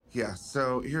Yeah,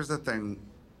 so here's the thing.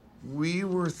 We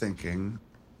were thinking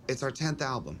it's our 10th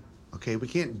album, okay? We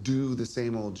can't do the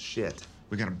same old shit.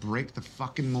 We gotta break the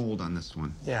fucking mold on this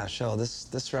one. Yeah, Shell,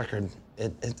 this record,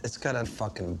 it's gotta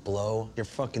fucking blow your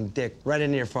fucking dick right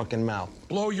into your fucking mouth.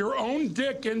 Blow your own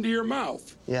dick into your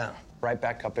mouth. Yeah, right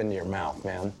back up into your mouth,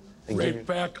 man. Right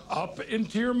back up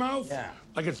into your mouth? Yeah.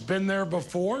 Like it's been there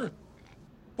before?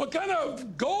 What kind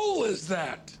of goal is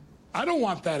that? I don't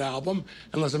want that album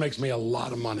unless it makes me a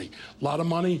lot of money. A lot of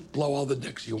money, blow all the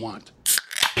dicks you want.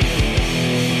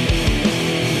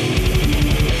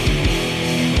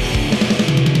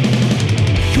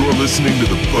 You're listening to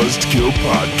the Buzzkill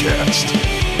Podcast.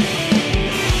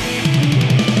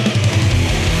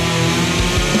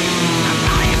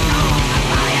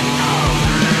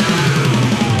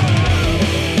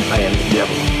 I am the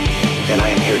devil, and I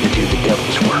am here to do the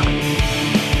devil's work.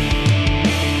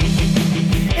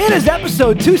 It is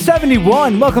episode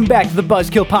 271. Welcome back to the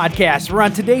Buzzkill Podcast, where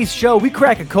on today's show, we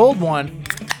crack a cold one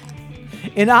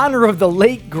in honor of the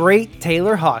late, great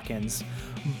Taylor Hawkins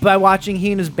by watching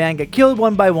he and his band get killed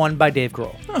one by Dave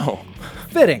Grohl. Oh.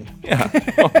 Fitting. Yeah.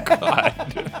 Oh,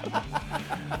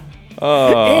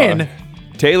 God. In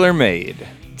Tailor-made.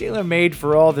 Tailor-made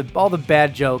for all the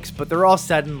bad jokes, but they're all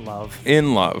said in love.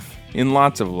 In love. In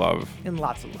lots of love. In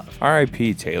lots of love.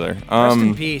 R.I.P. Taylor. Rest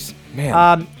in peace.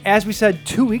 Man. As we said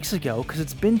 2 weeks ago, because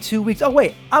it's been 2 weeks. Oh,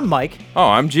 wait. I'm Mike. Oh,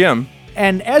 I'm Jim.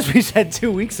 And as we said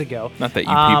 2 weeks ago. Not that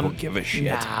you people give a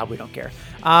shit. Nah, we don't care.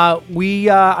 We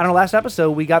on our last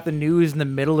episode, we got the news in the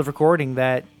middle of recording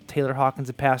that Taylor Hawkins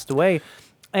had passed away.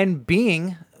 And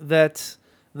being that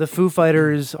the Foo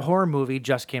Fighters horror movie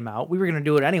just came out, we were going to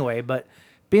do it anyway, but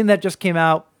being that just came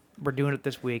out, we're doing it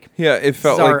this week. Yeah, it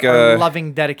felt It's like our a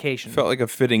loving dedication. Felt like a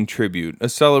fitting tribute, a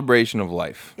celebration of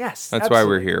life. Yes, that's absolutely. why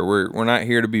we're here. We're not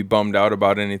here to be bummed out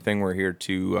about anything. We're here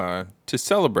to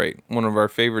celebrate one of our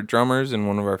favorite drummers and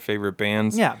one of our favorite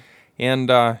bands. Yeah, and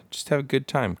just have a good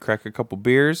time. Crack a couple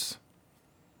beers.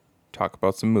 Talk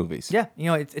about some movies. Yeah,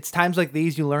 it's times like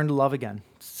these you learn to love again.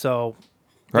 So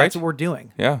Right? that's what we're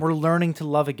doing. Yeah. We're learning to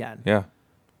love again. Yeah.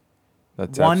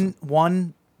 That's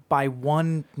one by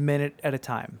 1 minute at a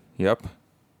time. Yep.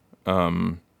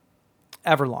 Ever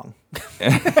long.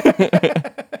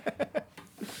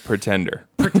 Pretender.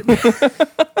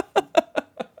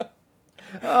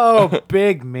 Oh,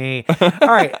 big me. All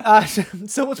right.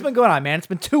 So what's been going on, man? It's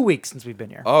been 2 weeks since we've been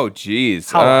here. Oh,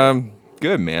 geez. How are you?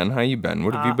 Good, man. How you been?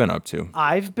 What have you been up to?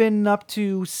 I've been up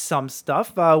to some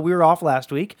stuff. We were off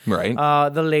last week. Right.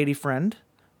 The lady friend,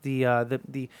 the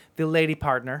lady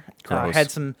partner, had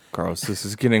some. Gross. This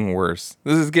is getting worse.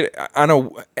 This is getting on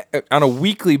a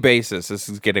weekly basis. This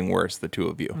is getting worse. The two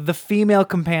of you. The female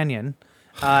companion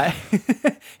had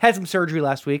some surgery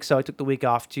last week, so I took the week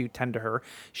off to tend to her.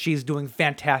 She's doing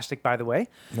fantastic, by the way.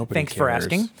 Nobody Thanks cares. for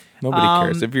asking. Nobody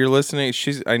cares. If you're listening,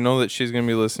 I know that she's going to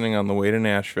be listening on the way to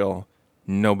Nashville.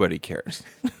 Nobody cares.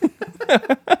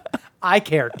 I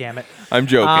care, damn it. I'm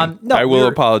joking. No, I will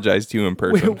apologize to you in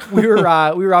person. We were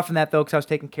off in that though because I was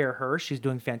taking care of her. She's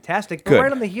doing fantastic. But Good.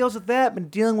 right on the heels of that, been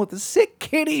dealing with a sick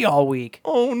kitty all week.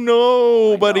 Oh,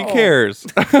 nobody cares.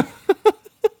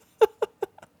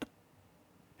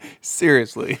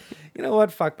 Seriously. You know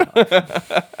what? Fuck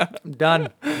off. I'm done.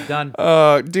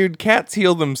 Dude, cats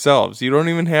heal themselves. You don't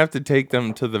even have to take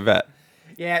them to the vet.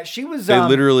 Yeah, she was. They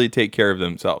literally take care of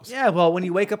themselves. Yeah, well, when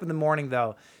you wake up in the morning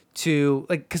though,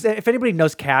 because if anybody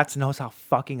knows cats, knows how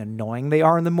fucking annoying they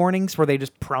are in the mornings, where they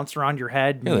just prounce around your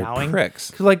head Yeah, they're meowing.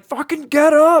 pricks. So like, fucking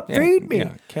get up, Yeah, feed me.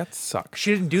 Yeah, cats suck.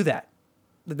 She didn't do that.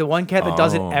 The one cat that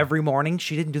does it Oh. every morning,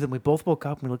 she didn't do that. We both woke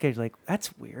up and we looked at each other like,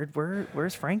 that's weird.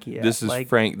 Where's Frankie at? This is like,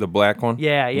 Frank, the black one?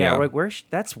 Yeah. We're like,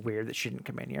 that's weird that she didn't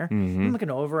come in here. Mm-hmm. I'm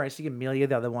looking over. I see Amelia,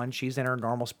 the other one. She's in her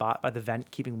normal spot by the vent,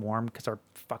 keeping warm because our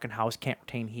fucking house can't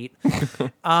retain heat.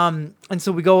 And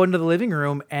so we go into the living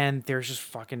room, and there's just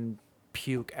fucking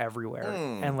puke everywhere.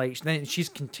 And like, then she's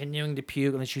continuing to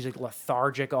puke, and then she's like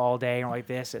lethargic all day. And we're like,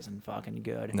 this isn't fucking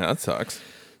good. No, that sucks.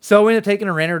 So we ended up taking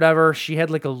her in or whatever. She had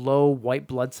like a low white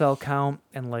blood cell count,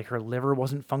 and like her liver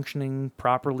wasn't functioning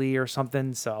properly or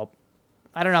something. So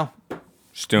I don't know.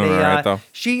 She's doing all right, though.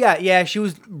 She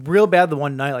was real bad the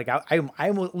one night. Like I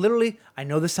literally, I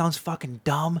know this sounds fucking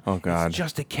dumb. Oh, God. It's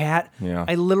just a cat. Yeah.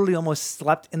 I literally almost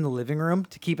slept in the living room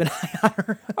to keep an eye on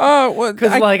her. Well,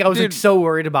 Because I was like dude, so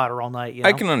worried about her all night. You know?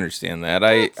 I can understand that.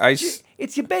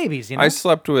 It's your babies, you know. I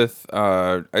slept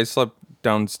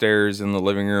downstairs in the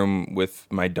living room with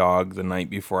my dog the night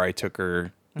before I took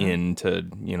her in to,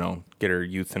 get her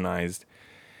euthanized.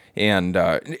 And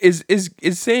is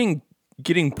saying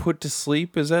getting put to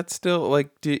sleep, is that still like?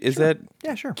 Is that?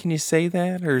 Yeah, sure. Can you say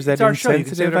that, or is that our show, you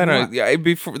can say insensitive? I whatever you don't. want. Yeah,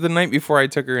 before the night before I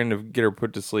took her in to get her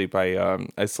put to sleep, I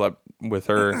slept with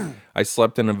her. I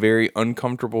slept in a very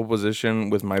uncomfortable position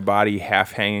with my body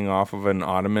half hanging off of an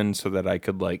ottoman, so that I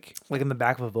could like in the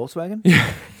back of a Volkswagen.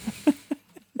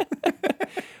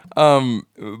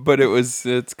 But it's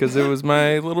because it was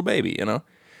my little baby, you know.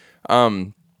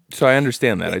 So I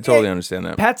understand that. I totally understand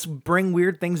that. Pets bring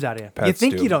weird things out of you. You Pets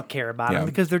think do. you don't care about them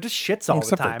because they're just shits all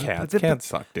Except the time. for cats. But Cats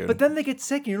suck, dude. But then they get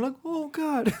sick, and you're like, oh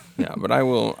god. Yeah, but I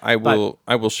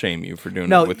will shame you for doing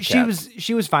No, it with she cats.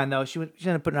 she was fine though. She ended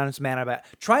up putting on some antibiotics.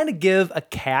 Trying to give a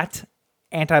cat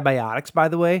antibiotics, by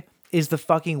the way, is the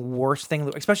fucking worst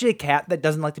thing. Especially a cat that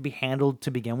doesn't like to be handled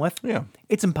to begin with. Yeah.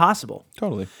 It's impossible.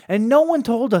 Totally. And no one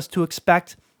told us to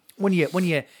expect when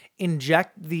you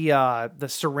inject the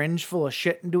syringe full of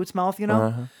shit into its mouth, you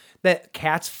know, that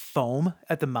cats foam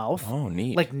at the mouth. Oh,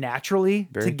 neat. Like naturally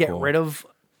Very to get cool. rid of.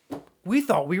 We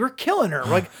thought we were killing her.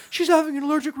 Like she's having an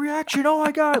allergic reaction. Oh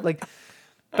my god! Like,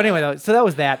 but anyway, though, so that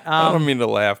was that. I don't mean to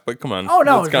laugh, but come on. Oh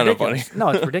no, it's kind of funny. No,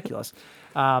 it's ridiculous.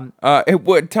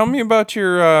 Tell me about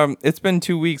your. It's been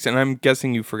 2 weeks, and I'm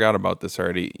guessing you forgot about this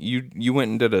already. You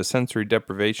went and did a sensory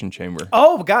deprivation chamber.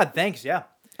 Oh god, thanks. Yeah,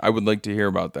 I would like to hear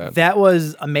about that. that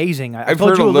was amazing. I've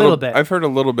heard told you a little bit. I've heard a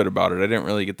little bit about it. I didn't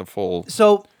really get the full.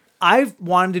 So I've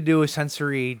wanted to do a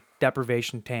sensory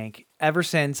deprivation tank ever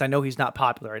since. I know he's not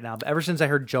popular right now, but ever since I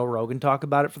heard Joe Rogan talk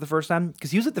about it for the first time,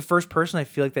 because he was like the first person I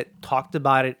feel like that talked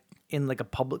about it in like a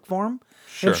public forum.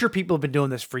 Sure. I'm sure people have been doing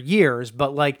this for years,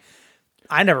 but like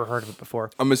I never heard of it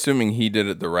before. I'm assuming he did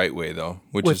it the right way though,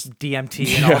 which With is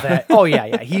DMT and all that. Oh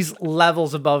yeah. He's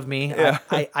levels above me. Yeah.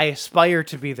 I aspire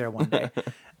to be there one day.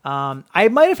 I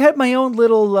might have had my own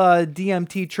little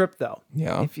DMT trip though.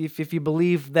 Yeah. If you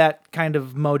believe that kind of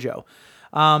mojo.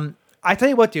 I tell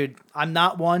you what, dude, I'm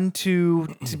not one to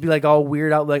be like all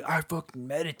weird out, like I fucking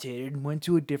meditated and went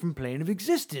to a different plane of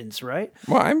existence, right?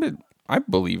 well, I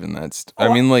believe in that.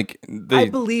 I mean, like I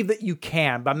believe that you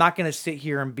can, but I'm not gonna sit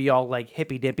here and be all like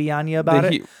hippy dippy on you about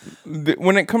it.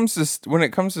 when it comes to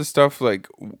stuff like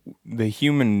the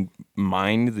human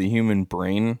mind, the human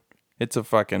brain, it's a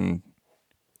fucking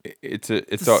it's a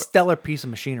Stellar piece of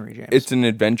machinery, James. it's an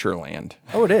adventure land.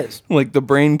 Oh, it is. Like the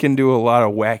brain can do a lot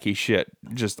of wacky shit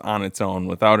just on its own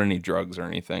without any drugs or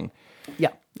anything. Yeah.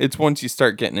 It's once you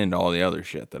start getting into all the other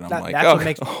shit that I'm like, That's oh, what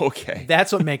makes okay,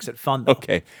 That's what makes it fun, though.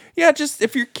 okay, yeah. Just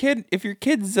if your kid has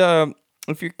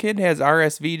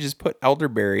RSV, just put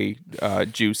elderberry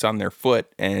juice on their foot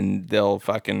and they'll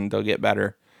get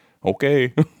better.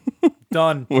 Okay,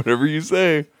 Done. whatever you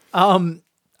say.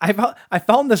 I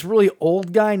found this really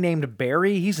old guy named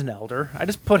Barry. He's an elder. I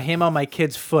just put him on my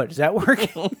kid's foot. Does that work?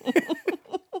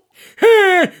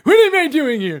 Hey, what am I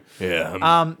doing here?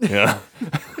 Yeah, yeah,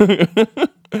 yeah.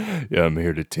 I'm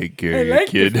here to take care of your like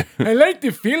kid. I like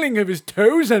the feeling of his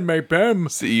toes on my bum.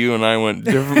 See, you and I went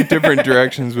different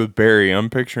directions with Barry. I'm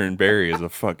picturing Barry as a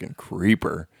fucking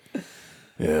creeper.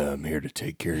 Yeah, I'm here to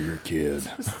take care of your kid.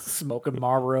 Smoking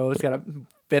Marlboros, got a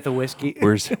fifth of whiskey.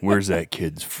 Where's that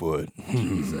kid's foot?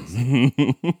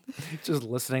 Just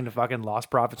listening to fucking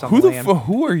Lost Prophets on Who the the land.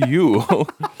 who are you?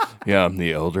 Yeah, I'm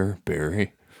the elder,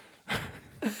 Barry.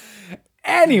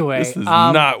 Anyway, This is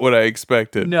not what I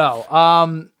expected.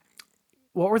 no.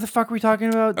 What the fuck were we talking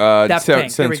about? Depth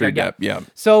tank. There we go, Sensory depth, yeah.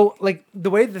 So, like, the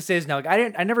way this is now, like,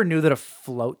 I never knew that a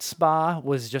float spa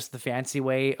was just the fancy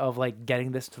way of like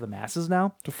getting this to the masses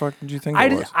now. The fuck did you think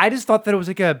it was? I just thought that it was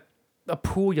like a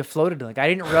pool you floated in. Like, I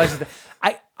didn't realize that.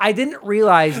 I didn't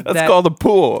realize That's that. called a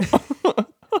pool.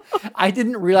 I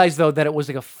didn't realize though that it was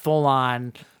like a full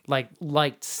on like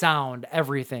light, sound,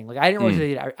 everything. Like I didn't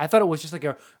realize I thought it was just like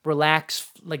a relaxed,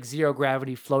 like zero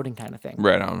gravity floating kind of thing.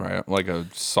 Right on, like a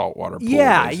saltwater pool.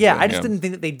 Yeah, basically. yeah. I just didn't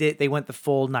think that they went the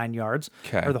full 9 yards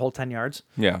 'Kay. or the whole 10 yards.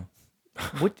 Yeah.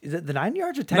 What is it? The 9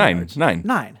 yards or 10 Nine. yards?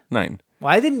 9. 9.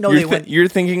 Well, I didn't know they went. You're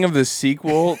thinking of the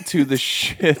sequel to the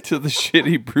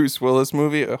shitty Bruce Willis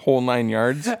movie, A Whole 9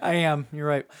 Yards. I am. You're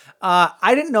right.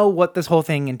 I didn't know what this whole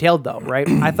thing entailed though. Right?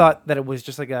 I thought that it was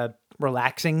just like a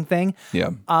relaxing thing.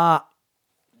 Yeah.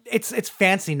 It's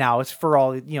fancy now. It's for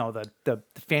all the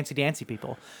fancy dancy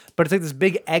people. But it's like this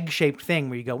big egg shaped thing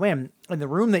where you go in the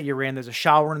room that you're in. There's a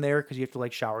shower in there because you have to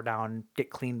like shower down, get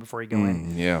clean before you go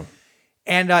in. Yeah.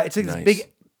 And it's like Nice. this big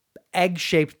egg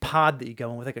shaped pod that you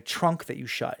go in with, like a trunk that you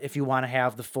shut if you want to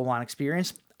have the full on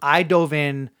experience. I dove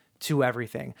in to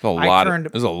everything.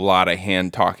 There's a lot of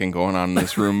hand talking going on in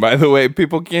this room, by the way.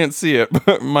 People can't see it,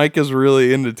 but Mike is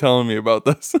really into telling me about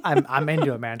this. I'm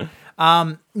into it, man.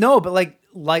 No, but like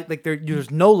light, like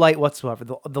there's no light whatsoever.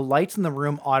 The lights in the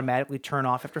room automatically turn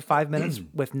off after 5 minutes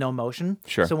with no motion.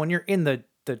 Sure. So when you're in the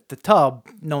tub,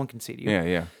 no one can see you.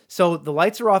 Yeah. So the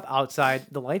lights are off outside.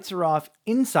 The lights are off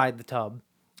inside the tub.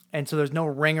 And so there's no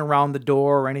ring around the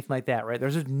door or anything like that, right?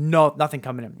 There's just nothing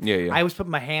coming in. Yeah. I always put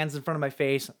my hands in front of my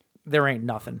face. There ain't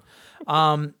nothing.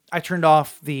 I turned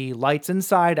off the lights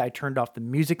inside. I turned off the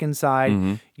music inside.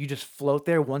 Mm-hmm. You just float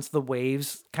there once the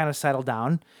waves kind of settle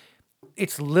down.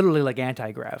 It's literally like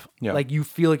anti-grav. Yeah. Like you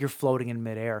feel like you're floating in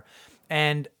midair.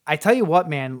 And I tell you what,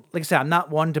 man, like I said, I'm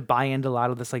not one to buy into a lot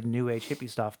of this like new age hippie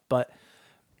stuff, but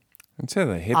I'd say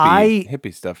the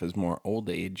hippie stuff is more old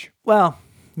age. well,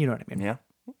 you know what I mean. Yeah.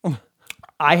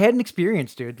 I had an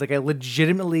experience, dude. Like I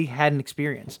legitimately had an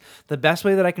experience. The best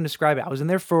way that I can describe it, I was in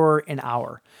there for an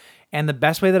hour. And the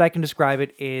best way that I can describe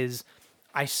it is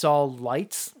I saw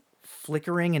lights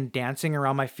flickering and dancing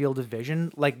around my field of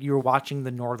vision like you were watching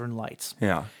the Northern Lights.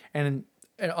 Yeah. And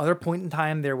at other point in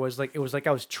time, it was like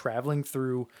I was traveling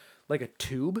through like a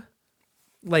tube,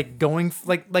 like going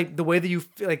like the way that you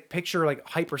like picture like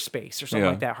hyperspace or something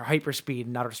like that, or hyperspeed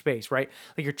in outer space, right?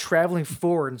 Like you're traveling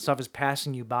forward and stuff is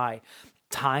passing you by.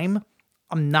 Time,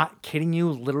 I'm not kidding you,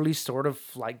 literally sort of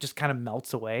like just kind of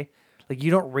melts away. Like you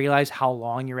don't realize how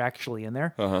long you're actually in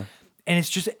there. And it's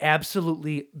just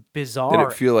absolutely bizarre.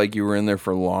 Did it feel like you were in there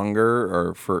for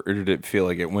longer, or did it feel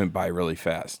like it went by really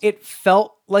fast? It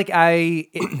felt like a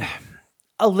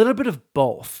little bit of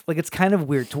both. Like it's kind of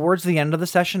weird. Towards the end of the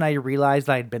session, I realized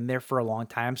I had been there for a long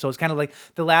time. So it's kind of like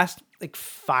the last like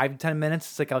 5 to 10 minutes.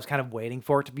 It's like I was kind of waiting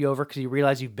for it to be over because you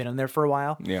realize you've been in there for a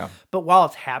while. Yeah. But while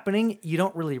it's happening, you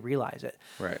don't really realize it.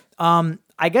 Right.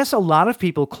 I guess a lot of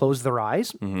people close their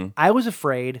eyes. I was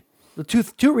afraid. The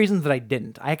two reasons that I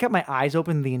didn't. I kept my eyes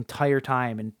open the entire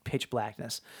time in pitch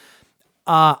blackness.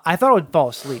 I thought I would fall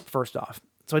asleep first off.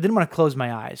 So I didn't want to close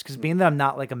my eyes because being that I'm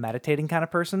not like a meditating kind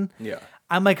of person. Yeah.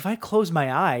 I'm like, if I close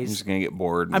my eyes, I'm just going to get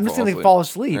bored. I'm just going to fall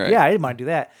asleep. Right. Yeah, I didn't want to do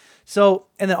that. So,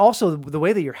 and then also the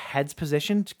way that your head's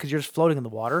positioned, because you're just floating in the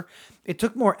water, it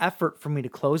took more effort for me to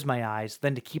close my eyes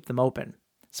than to keep them open.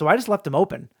 So I just left them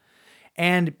open.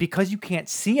 And because you can't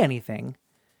see anything,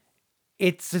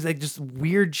 it's just like just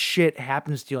weird shit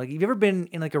happens to you. Like, have you ever been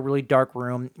in like a really dark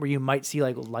room where you might see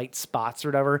like light spots or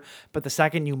whatever, but the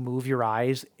second you move your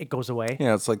eyes, it goes away?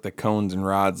 Yeah, it's like the cones and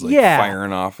rods like Yeah.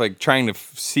 firing off, like trying to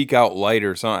seek out light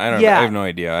or something. I don't know. I have no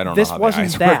idea. I don't know how the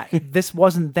eyes work. This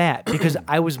wasn't that because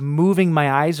I was moving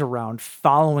my eyes around,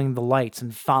 following the lights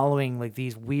and following like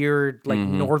these weird like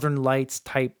Northern Lights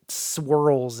type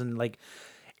swirls, and like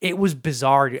it was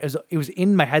bizarre. It was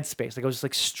in my headspace. Like I was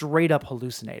like straight up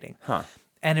hallucinating.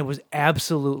 And it was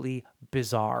absolutely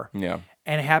bizarre. Yeah.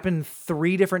 And it happened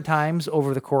 3 different times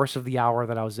over the course of the hour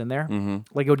that I was in there.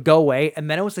 Like it would go away, and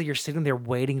then it was like you're sitting there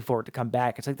waiting for it to come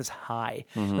back. It's like this high.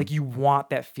 Like you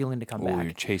want that feeling to come Oh, back.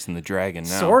 you're chasing the dragon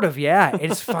now. Sort of, yeah.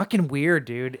 It's fucking weird,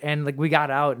 dude. And like we got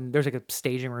out, and there's like a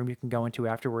staging room you can go into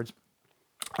afterwards.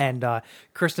 And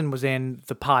Kristen was in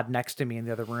the pod next to me in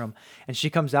the other room, and she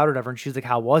comes out or whatever, and she's like,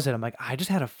 "How was it?" I'm like, "I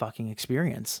just had a fucking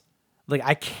experience." Like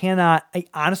I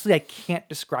honestly can't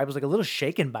describe. I was like a little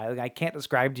shaken by it. Like I can't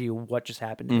describe to you what just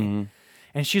happened to me.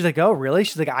 And she's like, "Oh, really?"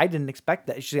 She's like, "I didn't expect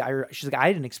that." She's like,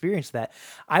 "I didn't experience that.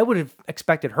 I would have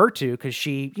expected her to, because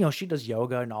she, you know, she does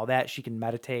yoga and all that. She can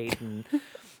meditate and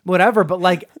whatever. But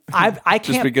like, I can't."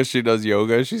 Just because she does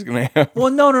yoga, she's gonna have. Well,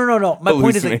 no. My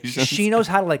point is like hallucinations. she knows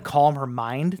how to like calm her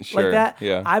mind like that.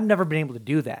 Yeah. I've never been able to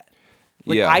do that.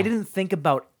 Like Yeah. I didn't think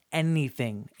about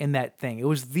anything in that thing. It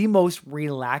was the most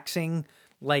relaxing,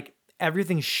 like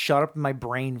everything shut up in my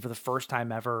brain for the first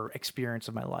time ever experience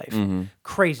of my life.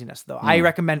 Craziness though. I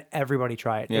recommend everybody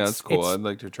try it. Yeah, that's cool. I'd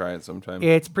like to try it sometime.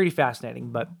 It's pretty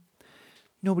fascinating, but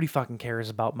nobody fucking cares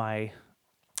about my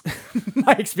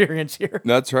my experience here.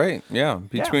 That's right. Yeah.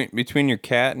 Between your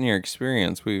cat and your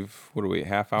experience, what are we,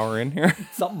 half hour in here?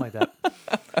 Something like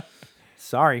that.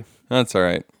 Sorry. That's all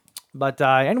right. But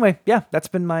anyway, yeah, that's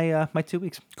been my my 2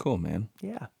 weeks. Cool, man.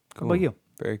 Yeah. Cool. How about you?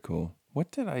 Very cool.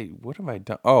 What have I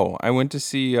done? Oh, I went to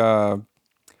see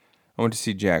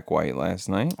Jack White last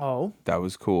night. Oh. That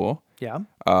was cool. Yeah.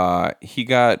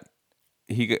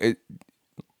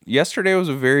 Yesterday was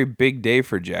a very big day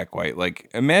for Jack White.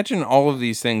 Like, imagine all of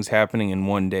these things happening in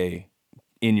one day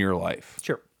in your life.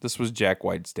 Sure. This was Jack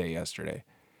White's day yesterday.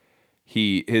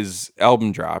 His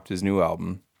album dropped, his new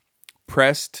album,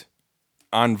 pressed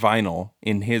on vinyl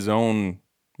in his own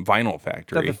vinyl Is that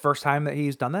factory. the first time that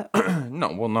he's done that? No.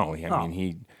 I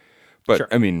mean, Sure.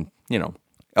 I mean, you know,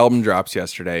 album drops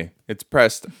yesterday. It's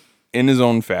pressed in his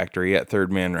own factory at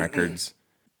Third Man Records.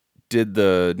 Did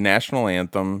the national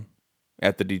anthem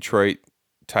at the Detroit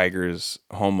Tigers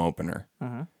home opener.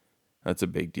 That's a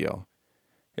big deal.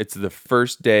 It's the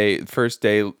first day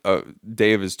day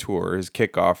of his tour, his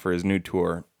kickoff for his new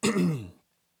tour.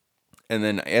 And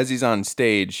then as he's on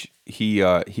stage,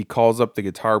 he calls up the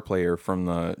guitar player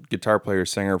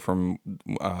singer from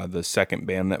the second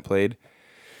band that played,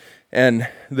 and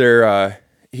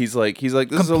he's like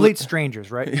this Complete strangers,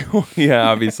 right? yeah,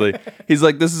 obviously. He's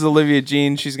like, this is Olivia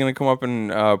Jean. She's gonna come up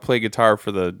and play guitar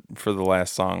for the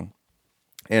last song,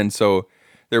 and so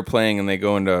they're playing and they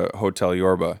go into Hotel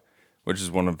Yorba, which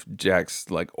is one of Jack's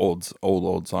like old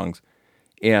songs,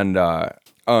 and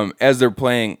as they're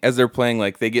playing,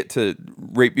 like they get to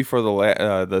right before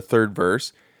the third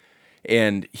verse,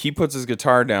 and he puts his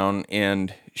guitar down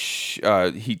and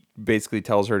he basically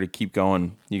tells her to keep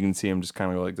going. You can see him just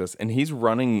kind of go like this, and he's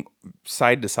running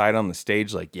side to side on the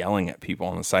stage, like yelling at people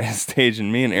on the side of the stage.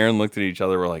 And me and Aaron looked at each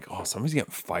other. We're like, "Oh, somebody's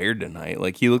getting fired tonight!"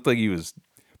 Like he looked like he was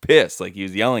pissed, like he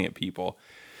was yelling at people.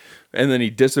 And then he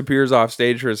disappears off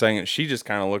stage for a second. She just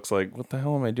kind of looks like, what the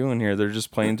hell am I doing here? They're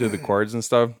just playing through the chords and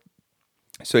stuff.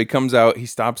 So he comes out, he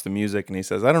stops the music, and he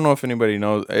says, I don't know if anybody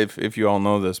knows, if you all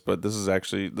know this, but this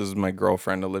is my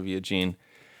girlfriend, Olivia Jean.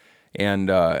 And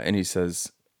he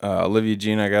says, Olivia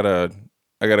Jean, I got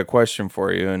a question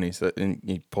for you. And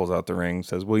he pulls out the ring,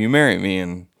 says, will you marry me?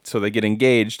 And so they get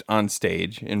engaged on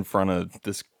stage in front of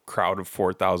this crowd of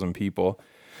 4,000 people.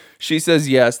 She says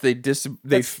yes. That's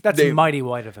mighty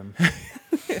white of him.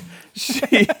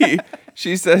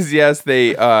 She says yes.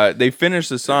 They finish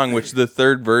the song, which the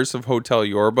third verse of Hotel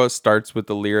Yorba starts with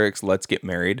the lyrics "Let's get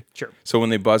married." Sure. So when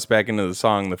they bust back into the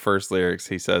song, the first lyrics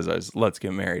he says is "Let's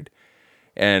get married,"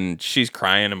 and she's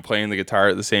crying and playing the guitar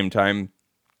at the same time.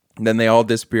 Then they all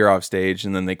disappear off stage,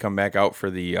 and then they come back out for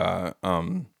the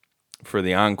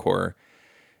encore,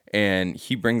 and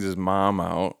he brings his mom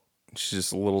out. She's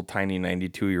just a little tiny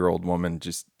 92-year-old woman,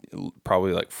 just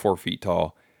probably like 4 feet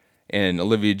tall. And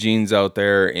Olivia Jean's out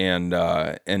there,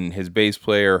 and his bass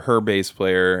player, her bass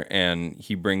player, and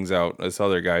he brings out this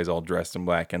other guy's all dressed in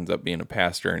black, ends up being a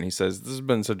pastor, and he says, this has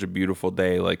been such a beautiful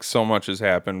day, like so much has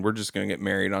happened, we're just going to get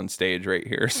married on stage right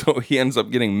here. So he ends up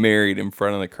getting married in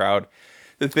front of the crowd.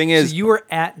 The thing is... So you were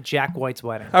at Jack White's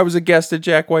wedding. I was a guest at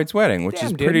Jack White's wedding, which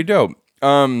is pretty dope.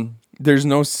 There's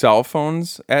no cell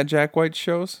phones at Jack White's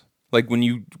shows. Like when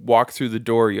you walk through the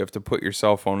door, you have to put your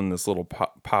cell phone in this little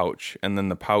pouch, and then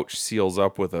the pouch seals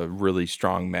up with a really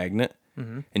strong magnet,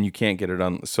 and you can't get it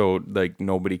on. So like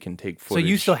nobody can take footage. So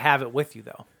you still have it with you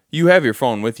though. You have your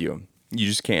phone with you. You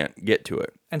just can't get to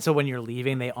it. And so when you're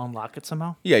leaving, they unlock it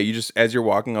somehow? Yeah, you just, as you're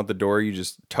walking out the door, you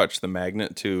just touch the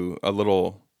magnet to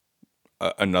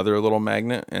another little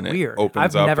magnet, and Weird. It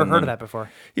opens up. I've never heard of that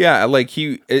before. Yeah, like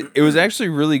it was actually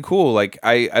really cool. Like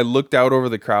I looked out over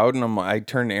the crowd, and I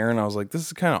turned to Aaron, and I was like, this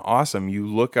is kind of awesome. You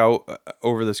look out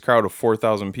over this crowd of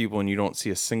 4,000 people, and you don't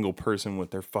see a single person with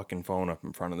their fucking phone up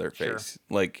in front of their face. Sure.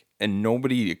 Like, and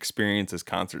nobody experiences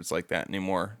concerts like that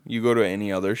anymore. You go to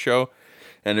any other show,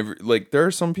 and there are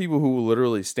some people who will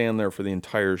literally stand there for the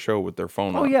entire show with their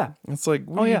phone up. Oh yeah. It's like,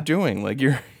 what are you doing? Like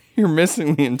you're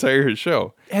missing the entire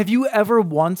show. Have you ever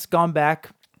once gone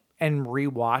back and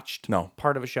rewatched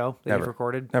part of a show that you've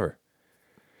recorded? Never.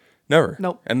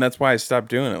 Nope. And that's why I stopped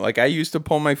doing it. Like I used to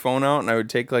pull my phone out and I would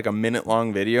take like a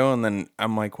minute-long video, and then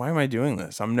I'm like, why am I doing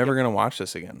this? I'm never going to watch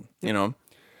this again, you know?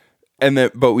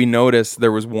 But we noticed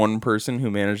there was one person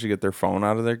who managed to get their phone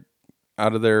out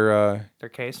of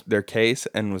their case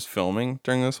and was filming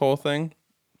during this whole thing.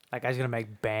 That guy's gonna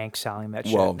make bank selling that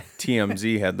shit. Well,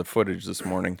 TMZ had the footage this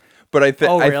morning, but I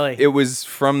think really? It was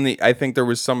from I think there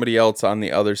was somebody else on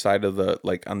the other side of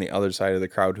the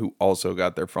crowd who also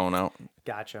got their phone out.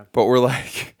 Gotcha. But we're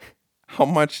like, how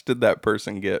much did that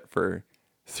person get for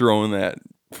throwing that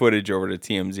footage over to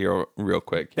TMZ real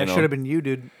quick? That should have been you,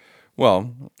 dude.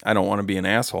 Well, I don't want to be an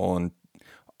asshole, and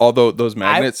although those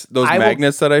magnets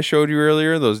that I showed you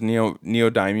earlier, those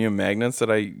neodymium magnets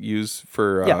that I use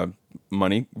for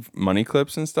money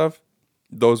clips and stuff,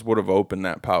 those would have opened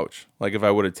that pouch. Like if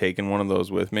I would have taken one of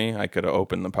those with me, I could have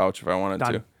opened the pouch if I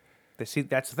wanted to. See,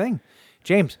 that's the thing,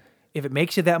 James. If it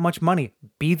makes you that much money,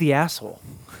 be the asshole.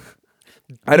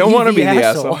 I don't want to be the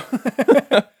asshole.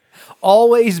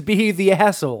 Always be the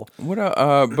asshole.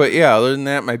 But yeah, other than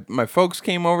that, my folks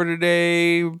came over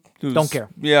today. Don't care.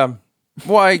 Yeah.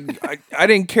 Well, I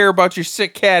didn't care about your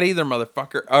sick cat either,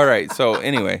 motherfucker. All right. So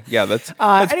anyway, yeah, that's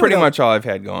pretty much all I've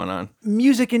had going on.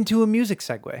 Music into a music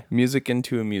segue. Music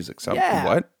into a music segue. Yeah.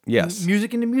 What? Yes.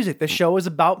 Music into music. The show is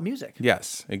about music.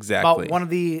 Yes, exactly. About one of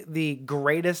the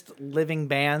greatest living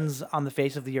bands on the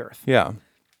face of the earth. Yeah.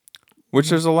 Which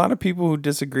there's a lot of people who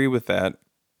disagree with that.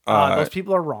 Those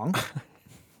people are wrong.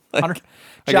 100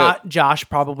 I got- Josh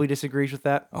probably disagrees with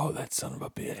that. Oh, that son of a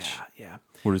bitch. Yeah.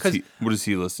 What does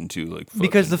he listen to? Like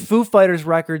Because the fucking- Foo Fighters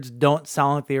records don't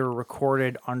sound like they were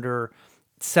recorded under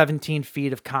 17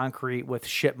 feet of concrete with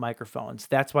shit microphones.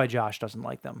 That's why Josh doesn't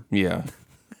like them. Yeah.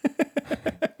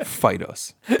 Fight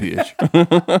us, bitch.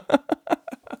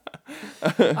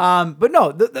 But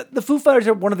no, the Foo Fighters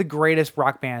are one of the greatest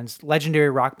rock bands, legendary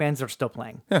rock bands that are still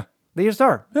playing. Yeah. They just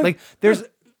are. Like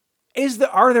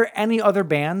are there any other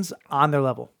bands on their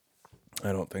level?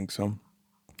 I don't think so.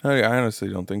 I honestly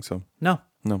don't think so. No.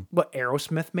 No. What,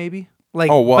 Aerosmith maybe? Like,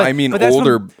 Oh, well, I mean, that's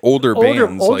older bands, older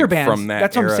like, bands from that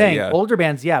That's what era, I'm saying. yeah. Older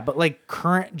bands, yeah, but like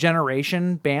current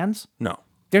generation bands, No.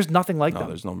 there's nothing like No, them.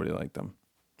 there's nobody like them.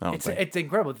 I don't think. It's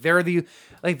incredible. They were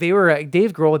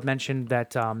Dave Grohl had mentioned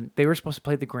that they were supposed to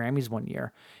play at the Grammys one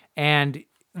year, and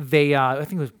they I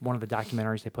think it was one of the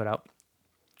documentaries they put out,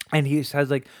 and he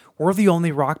says like, we're the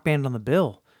only rock band on the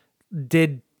bill.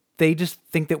 Did they just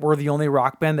think that we're the only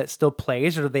rock band that still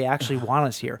plays, or do they actually want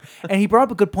us here? And he brought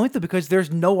up a good point though, because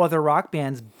there's no other rock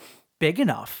bands big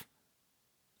enough.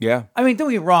 Yeah. I mean, don't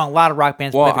get me wrong, a lot of rock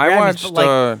bands Well, play the I Grammys, watched. but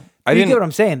like, I you didn't get what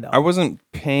I'm saying though. I wasn't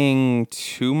paying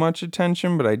too much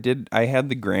attention, but I did. I had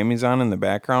the Grammys on in the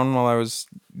background while I was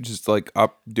just like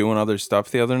up doing other stuff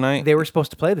the other night. They were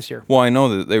supposed to play this year. Well, I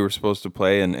know that they were supposed to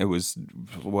play, and it was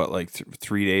what, like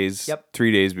 3 days. Yep.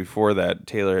 3 days before that,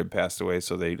 Taylor had passed away,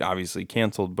 so they obviously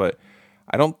canceled. But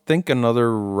I don't think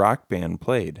another rock band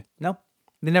played. No,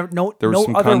 they never. No, There was no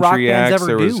some other rock country bands acts. ever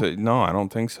There do. was no, I don't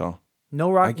think so. No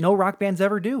rock bands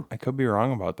ever do. I could be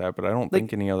wrong about that, but I don't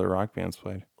think any other rock bands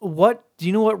played. Do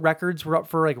you know what records were up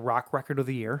for like rock record of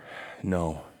the year?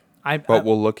 No, but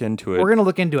we'll look into it. We're gonna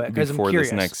look into it because I'm before curious.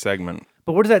 this next segment.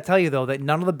 But what does that tell you though? That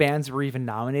none of the bands were even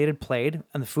nominated played,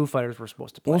 and the Foo Fighters were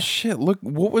supposed to play. Well, shit. Look,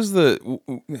 what was I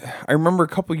remember a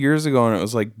couple years ago, and it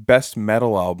was like best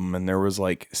metal album, and there was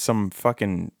like some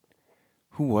fucking,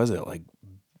 who was it? Like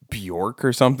Bjork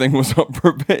or something was up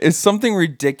for it's something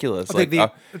ridiculous. I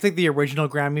think the original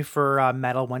Grammy for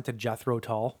metal went to Jethro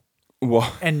Tull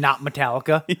well, and not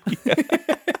Metallica.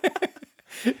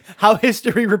 How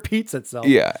history repeats itself.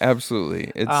 yeah,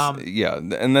 absolutely. It's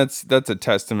and that's a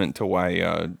testament to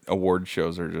why award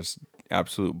shows are just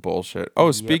absolute bullshit.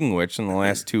 Oh, speaking of which, in the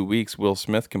last 2 weeks, Will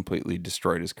Smith completely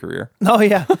destroyed his career. Oh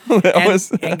yeah,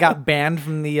 and got banned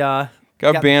from the.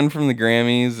 Got banned from the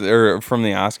Grammys or from the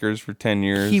Oscars for 10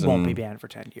 years. He won't be banned for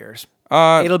 10 years.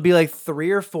 It'll be like 3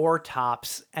 or 4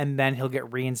 tops, and then he'll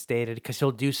get reinstated because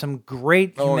he'll do some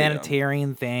great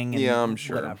humanitarian thing. And Yeah, I'm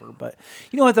sure. Whatever. But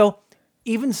you know what, though?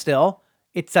 Even still,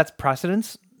 it sets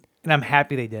precedence, and I'm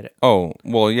happy they did it. Oh,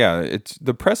 well, yeah. It's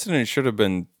the precedent should have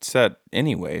been set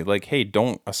anyway. Like, hey,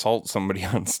 don't assault somebody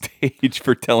on stage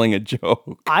for telling a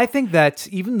joke. I think that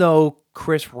even though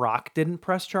Chris Rock didn't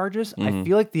press charges, Mm-hmm. I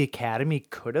feel like the Academy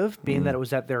could have, being that it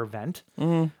was at their event.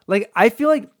 Like, I feel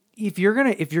like if you're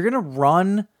gonna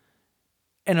run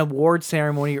an award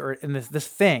ceremony or in this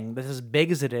thing that's as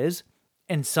big as it is,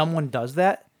 and someone does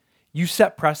that, you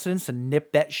set precedence and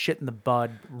nip that shit in the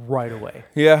bud right away.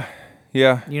 Yeah.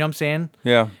 Yeah. You know what I'm saying?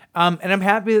 Yeah. And I'm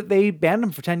happy that they banned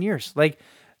him for 10 years. Like,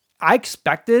 I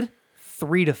expected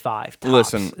 3 to 5 tops.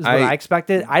 Listen, is what I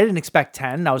expected. I didn't expect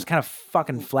 10. I was kind of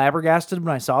fucking flabbergasted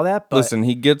when I saw that. But Listen,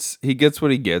 he gets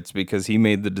what he gets because he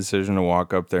made the decision to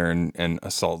walk up there and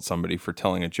assault somebody for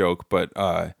telling a joke. But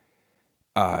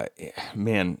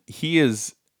man, he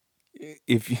is.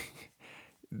 If you,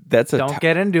 that's a don't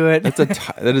get into it.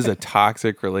 that is a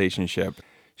toxic relationship.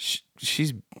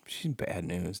 She's bad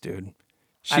news, dude.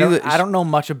 I don't know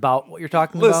much about what you're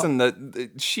talking Listen,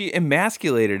 about. she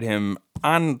emasculated him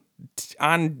on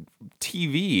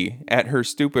TV at her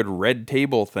stupid red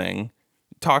table thing,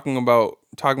 talking about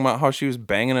how she was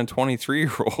banging a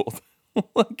 23-year-old.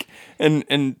 Like, and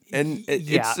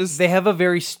it's just they have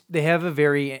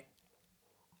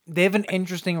an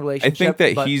interesting relationship.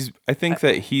 I think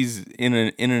that he's in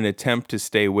an attempt to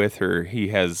stay with her. He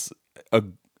has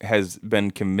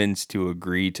been convinced to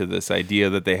agree to this idea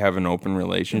that they have an open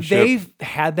relationship. They've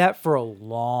had that for a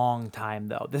long time,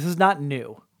 though. This is not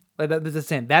new. Like that's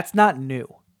saying that's not new.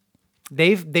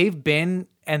 They've been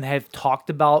and have talked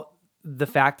about the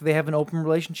fact that they have an open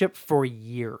relationship for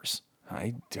years.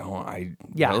 Really?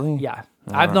 Yeah.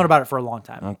 I've known about it for a long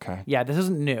time. Okay. Yeah, this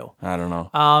isn't new. I don't know.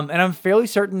 And I'm fairly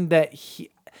certain that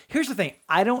here's the thing.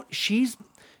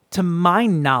 To my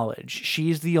knowledge,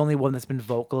 she's the only one that's been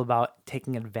vocal about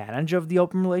taking advantage of the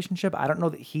open relationship. I don't know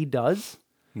that he does.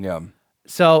 Yeah.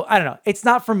 So I don't know. It's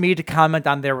not for me to comment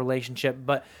on their relationship,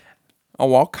 but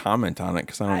Oh, I'll comment on it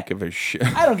because I don't give a shit.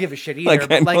 I don't give a shit either. I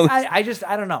but know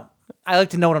I don't know. I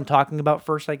like to know what I'm talking about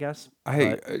first, I guess.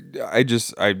 I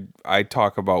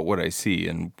talk about what I see,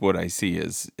 and what I see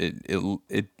is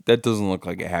it that doesn't look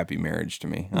like a happy marriage to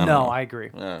me. I don't know. I agree.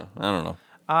 I don't know.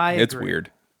 It's weird.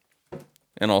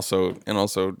 And also,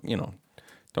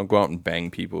 don't go out and bang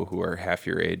people who are half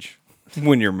your age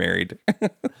when you're married.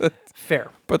 Fair.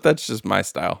 But that's just my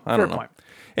style. I don't know. Point.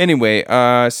 Anyway,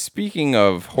 speaking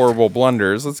of horrible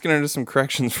blunders, let's get into some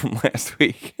corrections from last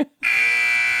week.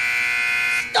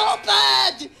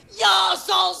 Stupid! You're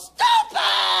so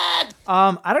stupid!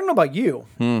 I don't know about you.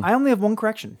 I only have one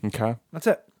correction. Okay. That's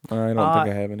it. I don't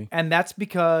think I have any. And that's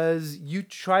because you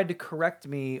tried to correct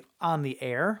me on the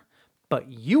air, but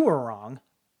you were wrong.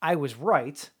 I was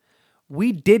right.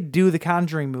 We did do the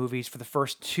Conjuring movies for the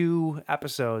first 2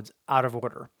 episodes out of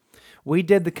order. We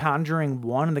did the Conjuring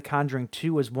 1 and the Conjuring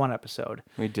 2 as one episode.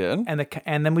 We did?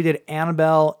 And then we did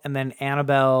Annabelle and then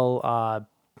Annabelle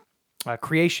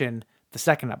Creation, the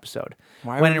second episode.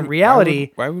 When in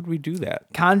reality... Why would we do that?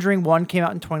 Conjuring 1 came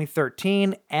out in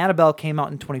 2013, Annabelle came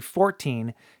out in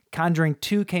 2014, Conjuring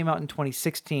 2 came out in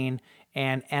 2016,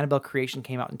 and Annabelle Creation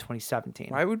came out in 2017.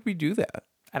 Why would we do that?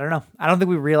 I don't know. I don't think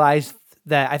we realized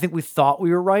that. I think we thought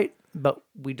we were right, but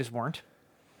we just weren't.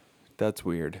 That's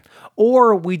weird.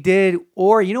 Or we did,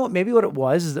 or you know what, maybe what it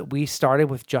was is that we started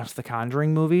with just the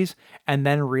Conjuring movies and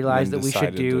then realized that we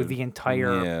should do the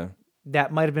entire... Yeah.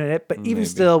 That might have been it, but even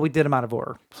still, we did them out of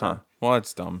order. So. Huh. Well,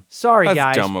 that's dumb. Sorry, that's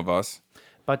guys. That's dumb of us.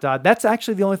 But that's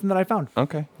actually the only thing that I found.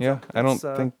 Okay, yeah. I don't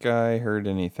think I heard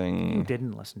anything. You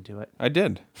didn't listen to it. I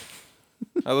did.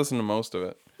 I listened to most of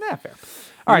it. Yeah, fair.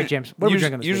 All right, James. What are we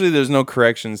drinking this Usually week? there's no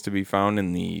corrections to be found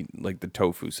in the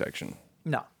tofu section.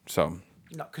 No. So.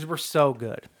 No, because we're so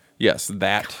good. Yes,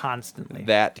 that. Constantly.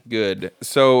 That good.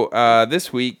 So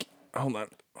this week, hold on.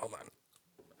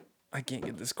 I can't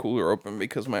get this cooler open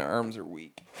because my arms are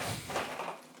weak.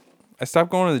 I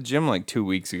stopped going to the gym like 2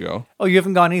 weeks ago. Oh, you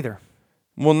haven't gone either?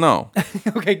 Well, no.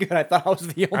 Okay, good. I thought I was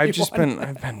the only one.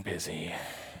 I've been busy.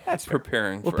 That's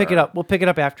preparing. We'll pick it up. We'll pick it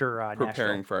up after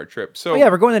preparing Nashville. for our trip. So yeah,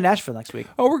 we're going to Nashville next week.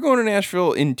 Oh, we're going to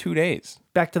Nashville in 2 days.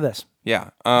 Back to this.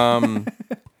 Yeah.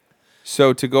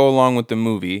 So to go along with the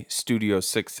movie Studio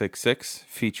 666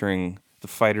 featuring the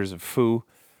Fighters of Foo,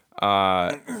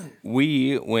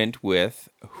 we went with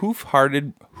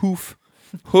Hoof-Hearted. How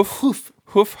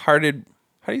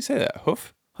do you say that?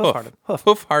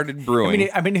 Hoof-Hearted Brewing.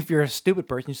 I mean, if you're a stupid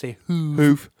person, you say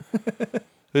hoof.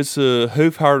 It's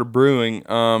Hoof-Hearted Brewing,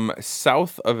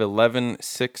 south of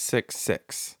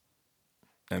 11666.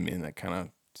 I mean, that kind of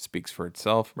speaks for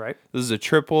itself. Right. This is a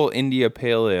triple India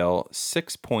Pale Ale,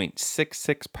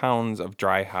 6.66 pounds of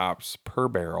dry hops per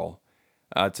barrel.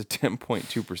 It's a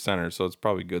 10.2%er, so it's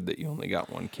probably good that you only got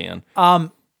one can.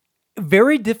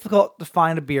 Very difficult to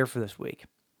find a beer for this week.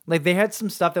 Like, they had some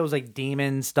stuff that was like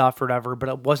demon stuff or whatever, but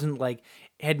it wasn't like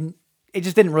it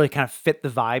just didn't really kind of fit the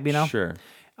vibe, you know? Sure.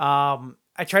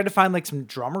 I tried to find like some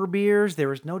drummer beers. There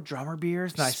was no drummer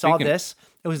beers. And I saw this.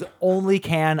 It was the only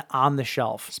can on the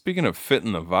shelf. Speaking of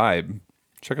fitting the vibe,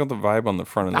 check out the vibe on the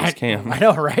front of this can. I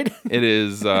know, right? It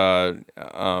is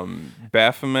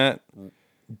Baphomet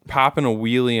popping a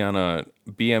wheelie on a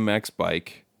BMX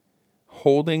bike,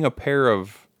 holding a pair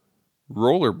of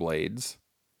rollerblades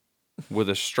with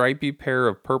a stripy pair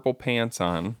of purple pants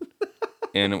on,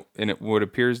 and it what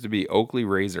appears to be Oakley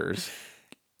razors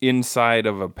inside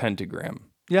of a pentagram.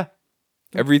 Yeah.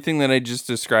 Everything that I just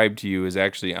described to you is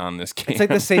actually on this can. It's like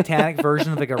the satanic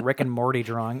version of like a Rick and Morty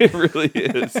drawing. It really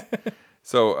is.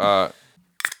 So,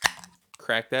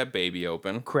 crack that baby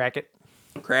open. Crack it.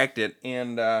 Cracked it,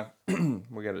 and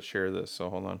we got to share this, so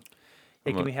hold on.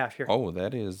 Hey, give me half here. Oh,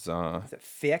 that is... Is it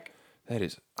thick? That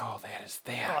is thick.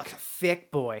 Oh, it's a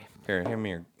thick boy. Here, hand me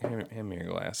your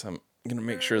glass. I'm going to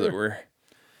make sure that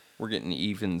we're getting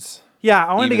evens. Yeah,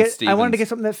 I wanted to get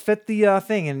something that fit the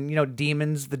thing, and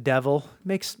demons, the devil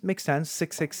makes sense.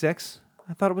 666.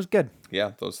 I thought it was good.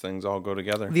 Yeah, those things all go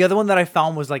together. The other one that I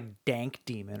found was like Dank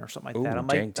Demon or something like that. I'm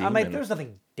Demon. like, there's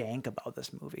nothing dank about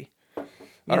this movie.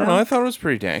 I don't know. I thought it was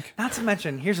pretty dank. Not to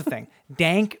mention, here's the thing: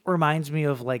 dank reminds me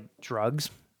of like drugs,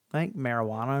 like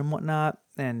marijuana and whatnot,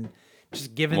 and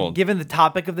just given the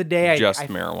topic of the day,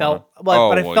 marijuana.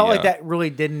 I felt like that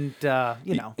really didn't, Yeah.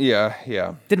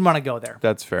 didn't want to go there.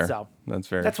 That's fair. So that's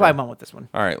fair. That's why I went with this one.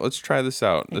 All right, let's try this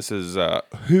out. This is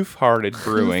Hoof-Hearted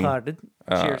Brewing. Hoof-Hearted.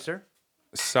 Cheers, sir.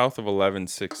 South of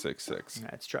 11666. All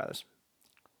right, let's try this.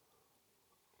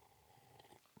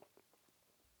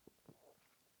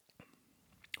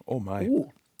 Oh my.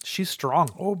 Ooh, she's strong.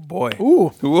 Oh boy.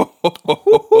 Ooh.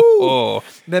 Ooh.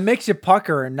 That makes you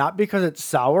pucker, and not because it's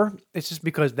sour. It's just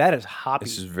because that is hoppy.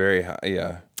 This is very hot.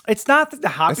 Yeah. It's not that the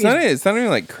hoppy. It's not even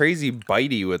like crazy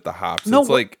bitey with the hops. No, it's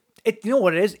like You know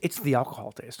what it is? It's the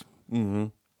alcohol taste. Mm-hmm.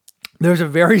 There's a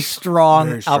very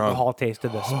strong alcohol taste to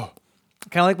this. Kind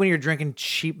of like when you're drinking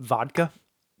cheap vodka.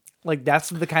 Like that's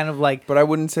the kind of like. But I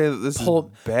wouldn't say that this is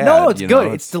bad. No, it's good.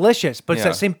 Know? It's delicious. But it's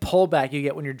yeah. that same pullback you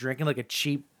get when you're drinking like a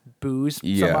cheap booze.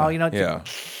 Yeah. Somehow, you know. Yeah.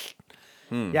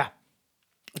 Yeah.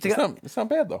 It's not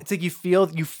bad though. It's like you feel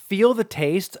the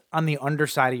taste on the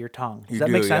underside of your tongue. Does that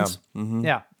make sense? Yeah. Mm-hmm.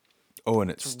 Yeah. Oh,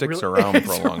 and it sticks really- around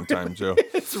for a long time too.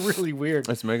 It's really weird.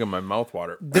 It's making my mouth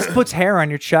water. This puts hair on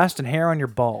your chest and hair on your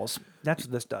balls. That's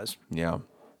what this does. Yeah.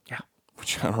 Yeah.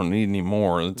 Which I don't need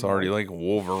anymore. It's already like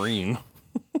Wolverine.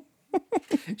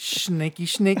 Snaky,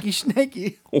 snaky,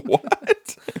 snaky.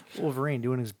 What? Wolverine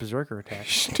doing his berserker attack.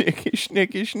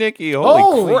 Snicky.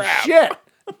 Holy crap. Shit.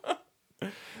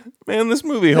 Man, this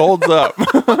movie holds up.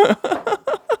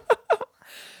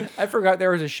 I forgot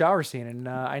there was a shower scene, and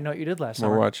I know what you did last We're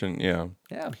summer. watching, yeah.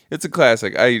 Yeah. It's a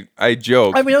classic. I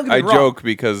joke. I mean, don't get me wrong. joke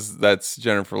because that's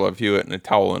Jennifer Love Hewitt in a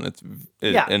towel, and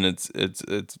it's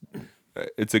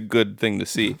a good thing to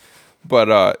see.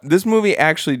 But this movie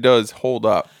actually does hold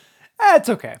up. It's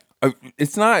okay.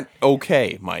 It's not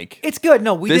okay, Mike. It's good.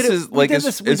 No, we This did it. is We like did as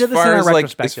this. We as did this in far our as like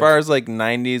retrospective. as far as like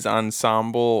 90s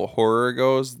ensemble horror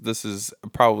goes, this is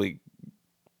probably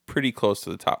pretty close to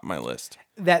the top of my list.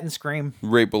 That and Scream.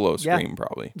 Right below Yeah. Scream,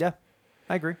 probably. Yeah,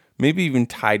 I agree. Maybe even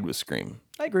tied with Scream,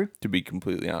 I agree. to be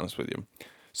completely honest with you.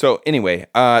 So anyway,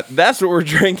 that's what we're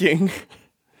drinking.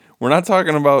 We're not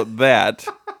talking about that.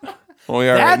 Well, we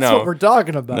are right That's now. what we're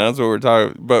talking about. That's what we're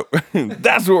talking. But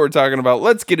that's what we're talking about.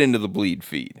 Let's get into the bleed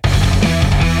feed.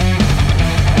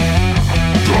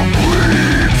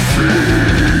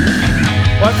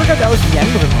 Well, I forgot that was the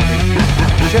end of the movie.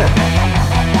 Shit.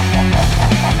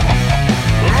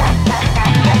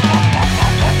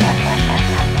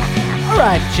 All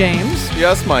right, James.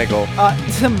 Yes, Michael.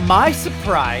 To my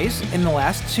surprise, in the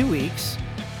last 2 weeks,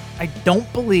 I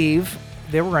don't believe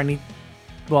there were any.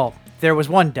 Well, there was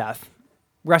one death.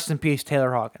 Rest in peace,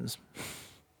 Taylor Hawkins.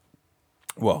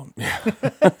 Well,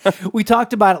 We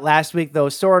talked about it last week, though.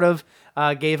 Sort of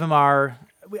gave him our.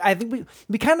 I think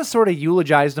we kind of sort of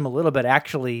eulogized him a little bit,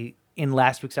 actually, in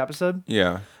last week's episode.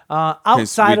 yeah.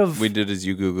 Outside of we did as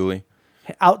you googly.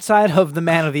 outside of the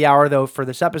man of the hour, though, for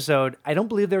this episode, I don't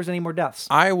believe there was any more deaths.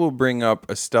 I will bring up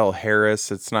Estelle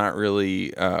Harris. It's not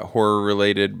really horror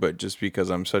related, but just because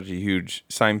I'm such a huge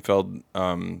Seinfeld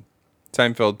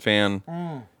fan,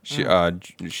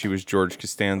 she was George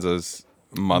Costanza's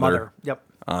mother. Yep.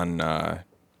 on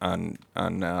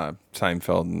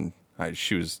Seinfeld, and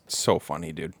she was so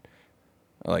funny, dude.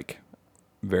 Like,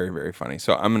 very, very funny.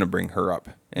 So I'm gonna bring her up.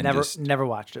 And Never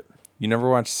watched it.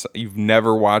 You've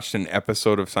never watched an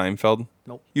episode of Seinfeld?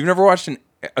 Nope. You've never watched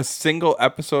a single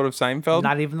episode of Seinfeld?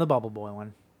 Not even the Bubble Boy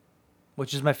one,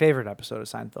 which is my favorite episode of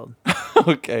Seinfeld.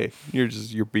 Okay,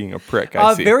 you're being a prick.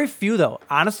 I see. Very few though.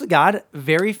 Honest to God,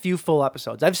 very few full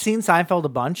episodes. I've seen Seinfeld a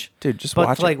bunch, Dude, just but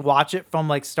watch to, it. watch it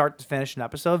from start to finish an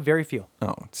episode, very few.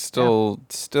 No, it's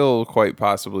still quite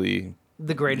possibly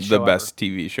The greatest the show best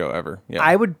TV show ever. Yeah.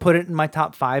 I would put it in my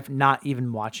top 5, not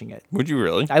even watching it. Would you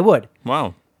really? I would.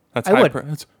 Wow, that's I high would.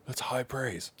 that's high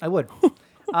praise. I would.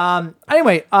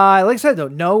 Anyway, like I said though,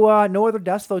 no other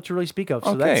deaths though to really speak of.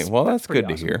 So Okay, that's pretty good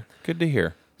to awesome. hear. Good to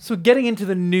hear. So getting into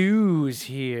the news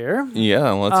here.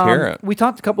 Yeah, let's hear it. We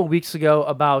talked a couple of weeks ago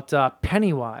about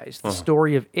Pennywise, the Uh-huh.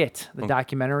 story of It, the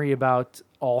documentary about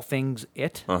all things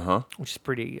It, Uh-huh. which is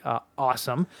pretty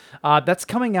awesome. That's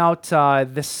coming out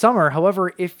this summer.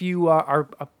 However, if you are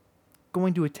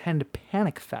going to attend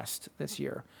Panic Fest this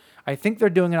year, I think they're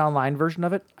doing an online version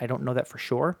of it. I don't know that for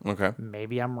sure. Okay.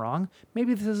 Maybe I'm wrong.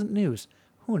 Maybe this isn't news.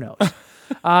 Who knows?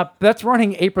 That's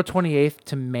running April 28th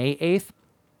to May 8th.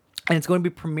 And it's going to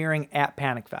be premiering at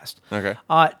Panic Fest. Okay.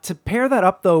 To pair that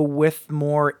up, though, with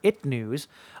more It news,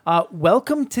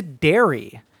 Welcome to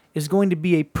Derry is going to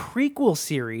be a prequel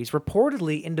series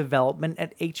reportedly in development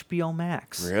at HBO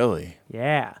Max. Really?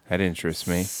 Yeah. That interests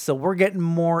me. So we're getting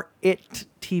more It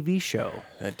TV show.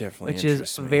 That definitely Which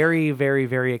interests is me. very, very,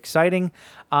 very exciting.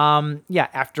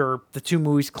 After the two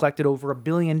movies collected over $1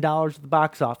 billion at the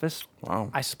box office.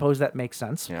 Wow. I suppose that makes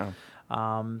sense. Yeah.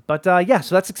 So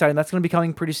that's exciting. That's going to be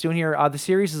coming pretty soon here. The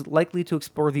series is likely to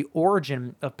explore the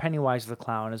origin of Pennywise the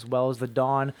Clown, as well as the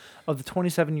dawn of the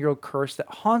 27-year-old curse that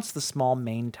haunts the small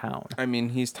Maine town. I mean,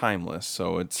 he's timeless,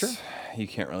 so it's you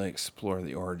can't really explore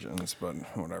the origins, but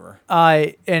whatever.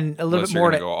 And a little Unless bit you're more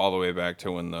gonna to go all the way back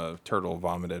to when the turtle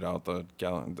vomited out the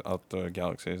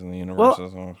galaxies and the Well,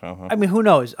 universes. I mean, who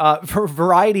knows?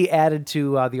 Variety added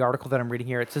to the article that I'm reading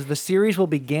here. It says the series will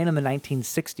begin in the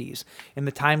 1960s, in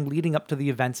the time leading up to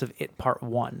the events of It Part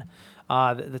 1.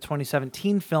 the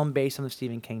 2017 film based on the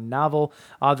Stephen King novel.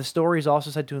 The story is also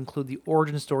said to include the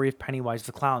origin story of Pennywise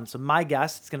the Clown. So my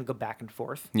guess, it's going to go back and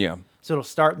forth. Yeah. So it'll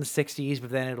start in the 60s, but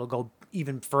then it'll go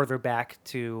even further back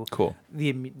to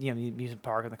the amusement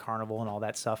park and the carnival and all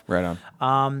that stuff. Right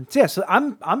on. So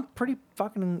I'm pretty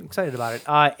fucking excited about it.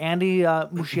 Andy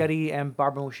Muschietti and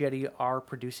Barbara Muschietti are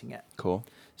producing it. Cool.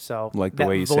 So Like the that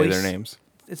way you say their names.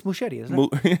 It's Muschietti, isn't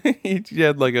it? He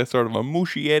had like a sort of a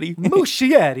Muschietti.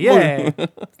 Muschietti, yeah.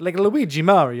 Like Luigi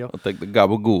Mario. I'll take the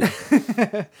gabagool.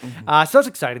 So that's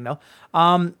exciting, though.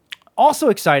 Also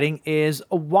exciting is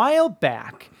a while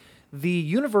back, the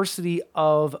University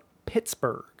of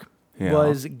Pittsburgh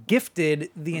was gifted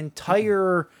the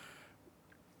entire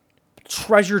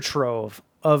treasure trove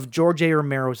of George A.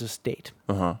 Romero's estate.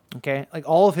 Okay? Like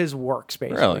all of his works,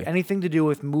 basically. Really? Anything to do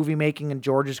with movie making and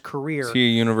George's career. Is he a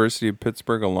University of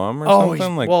Pittsburgh alum or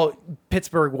something? Well,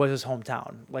 Pittsburgh was his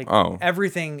hometown. Like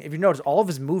everything, if you notice, all of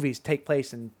his movies take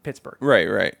place in Pittsburgh.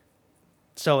 Right.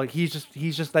 So like he's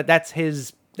just that's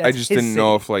his. I just didn't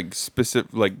know if like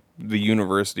specific, like the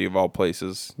university of all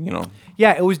places,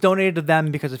 Yeah, it was donated to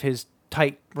them because of his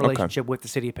tight relationship with the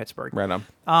city of Pittsburgh. Right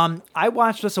on. I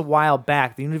watched this a while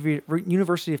back. The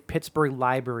University of Pittsburgh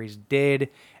Libraries did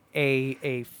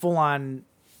a full-on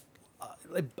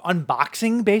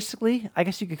unboxing, basically, I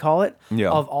guess you could call it,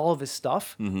 of all of his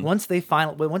stuff. Once they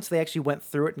actually went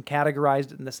through it and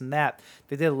categorized it and this and that,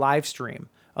 they did a live stream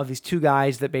of these two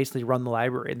guys that basically run the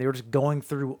library, and they were just going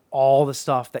through all the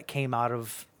stuff that came out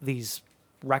of these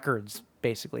records,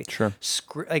 basically. Sure.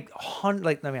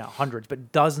 Not hundreds,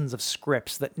 but dozens of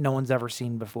scripts that no one's ever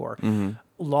seen before.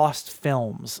 Lost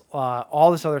films,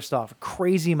 all this other stuff,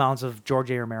 crazy amounts of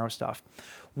George A. Romero stuff.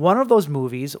 One of those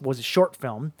movies was a short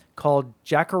film called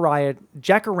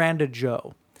Jacaranda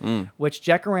Joe, which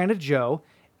Jacaranda Joe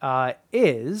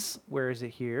is, where is it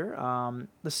here?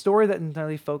 The story that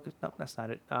entirely focused. No, that's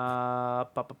not it.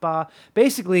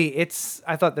 Basically,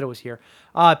 I thought that it was here.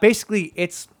 Basically,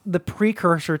 it's the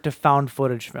precursor to found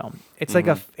footage film. It's like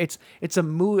it's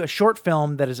a short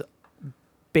film that is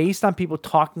based on people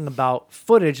talking about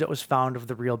footage that was found of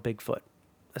the real Bigfoot,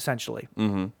 essentially,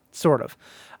 sort of.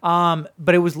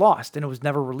 But it was lost and it was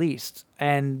never released,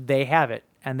 and they have it,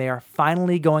 and they are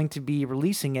finally going to be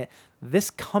releasing it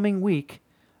this coming week.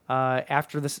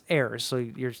 After this airs, so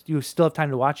you still have time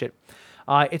to watch it.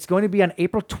 It's going to be on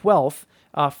April 12th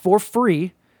for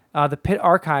free. The Pitt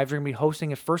Archives are going to be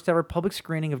hosting a first ever public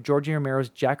screening of George A. Romero's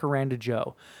Jacaranda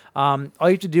Joe. All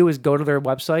you have to do is go to their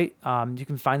website. You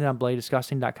can find it on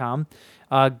bloodydisgusting.com.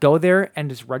 Go there and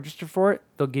just register for it.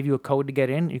 They'll give you a code to get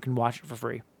in. You can watch it for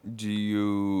free.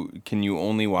 Can you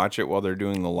only watch it while they're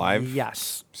doing the live?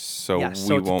 Yes. So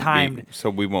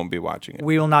we won't be watching it.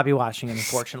 We will not be watching it,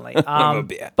 unfortunately.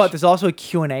 But there's also a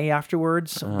Q&A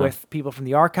afterwards with people from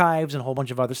the archives and a whole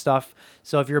bunch of other stuff.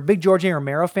 So if you're a big George A.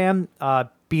 Romero fan,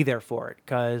 be there for it,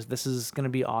 because this is going to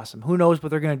be awesome. Who knows what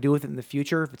they're going to do with it in the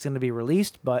future, if it's going to be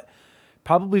released, but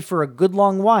probably for a good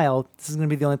long while, this is going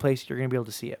to be the only place you're going to be able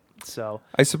to see it. So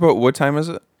I suppose, what time is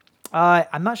it?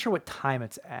 I'm not sure what time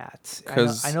it's at.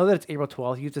 I know that it's April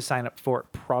 12th. You have to sign up for it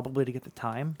probably to get the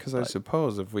time. Because I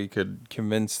suppose if we could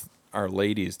convince our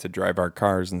ladies to drive our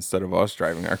cars instead of us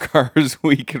driving our cars,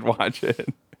 we could watch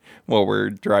it while we're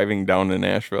driving down to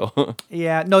Nashville.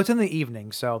 Yeah, no, it's in the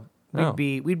evening, so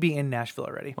we'd be in Nashville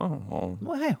already. Oh,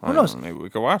 well, hey, who knows? Maybe we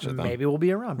could watch it then. Maybe we'll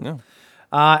be around.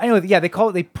 Yeah. Anyway, yeah, they call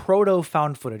it the proto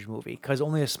found footage movie because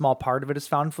only a small part of it is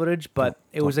found footage, but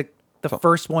it was the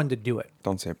first one to do it.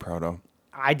 Don't say proto.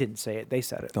 I didn't say it. They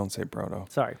said it. Don't say proto.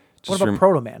 Sorry. What about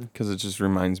Proto Man? Because it just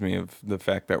reminds me of the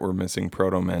fact that we're missing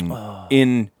Proto Men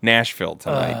in Nashville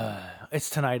tonight. It's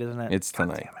tonight, isn't it? It's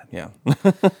tonight. Yeah.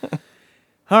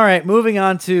 All right, moving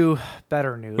on to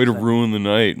better news. Way to ruin the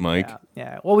night, Mike.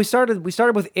 Yeah. Well, we started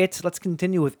with It. Let's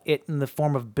continue with It in the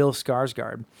form of Bill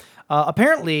Skarsgård.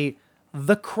 Apparently,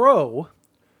 The Crow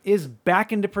is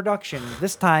back into production,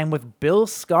 this time with Bill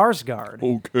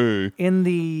Skarsgård in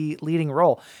the leading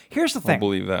role. Here's the thing. I'll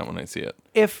believe that when I see it.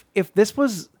 If this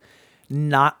was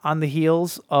not on the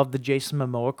heels of the Jason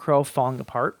Momoa Crow falling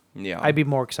apart, I'd be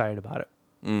more excited about it.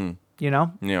 You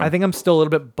know? Yeah. I think I'm still a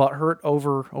little bit butthurt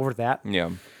over that.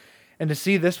 Yeah. And to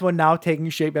see this one now taking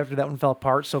shape after that one fell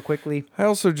apart so quickly. I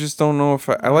also just don't know if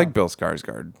I like Bill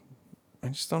Skarsgård. I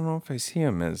just don't know if I see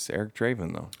him as Eric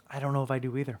Draven, though. I don't know if I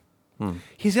do either.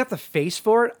 He's got the face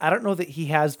for it. I don't know that he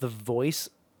has the voice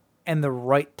and the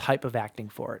right type of acting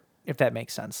for it, if that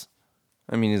makes sense.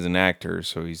 I mean, he's an actor,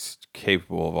 so he's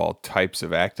capable of all types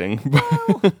of acting.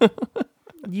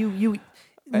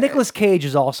 Nicolas Cage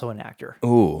is also an actor.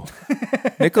 Ooh.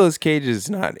 Nicolas Cage is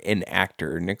not an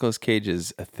actor. Nicolas Cage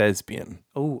is a thespian.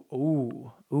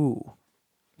 Ooh.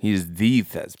 He's the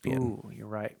thespian. Ooh, you're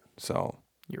right. So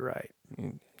You're right.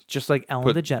 Just like Ellen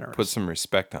DeGeneres. Put some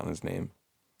respect on his name.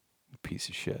 Piece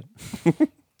of shit.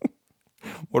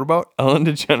 What about Ellen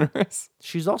DeGeneres?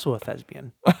 She's also a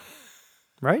thespian.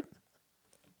 Right?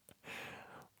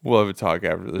 We'll have a talk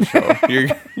after the show.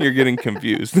 You're getting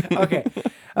confused.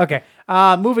 Okay.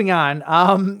 Moving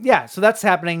on. Yeah, so that's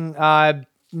happening.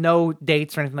 No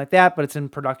dates or anything like that, but it's in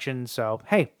production. So,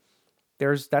 hey,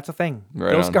 that's a thing.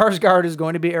 Right Bill on. Skarsgård is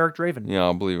going to be Eric Draven. Yeah,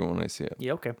 I'll believe it when I see it.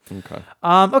 Yeah, okay. Okay.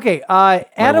 Okay.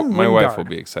 Adam My wife Wingard. will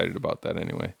be excited about that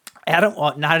anyway. Adam,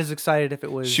 well, not as excited if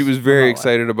it was. She was very Momoa.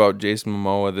 excited about Jason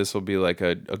Momoa. This will be like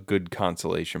a good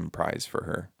consolation prize for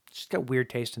her. She's got weird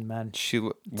taste in men.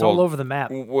 It's all over the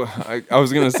map. I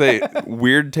was gonna say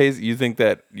weird taste. You think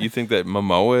that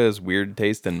Momoa is weird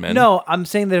taste in men? No, I'm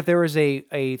saying that if there was a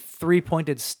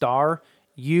 3-pointed star,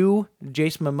 you,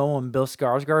 Jason Momoa, and Bill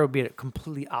Skarsgård would be at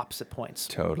completely opposite points.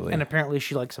 Totally. And apparently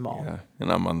she likes them all. Yeah,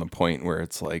 and I'm on the point where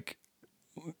it's like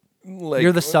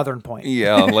You're the southern point.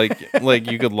 Yeah, like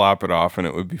you could lop it off and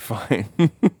it would be fine.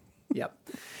 Yep.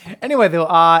 Anyway, though,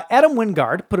 Adam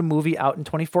Wingard put a movie out in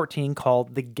 2014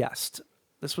 called The Guest.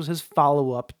 This was his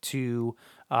follow-up to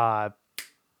You're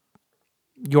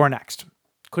Next.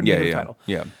 Couldn't Yeah, give the yeah, title.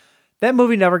 yeah. That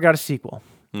movie never got a sequel.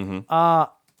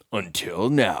 Until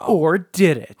now. Or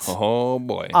did it? Oh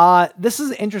boy. This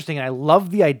is interesting, and I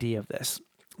love the idea of this.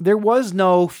 There was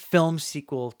no film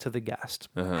sequel to The Guest.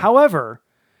 However,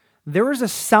 there was a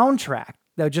soundtrack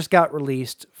that just got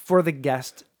released for The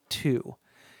Guest 2.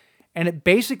 And it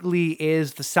basically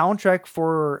is the soundtrack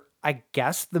for, I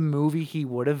guess, the movie he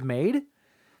would have made.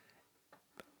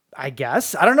 I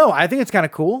guess. I don't know. I think it's kind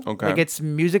of cool. Okay. Like, it's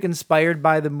music inspired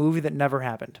by the movie that never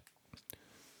happened.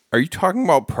 Are you talking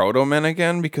about Proto Men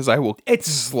again? Because I will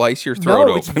slice your throat No,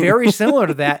 open. it's very similar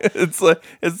to that. It's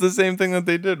the same thing that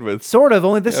they did with. Sort of.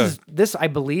 Only this I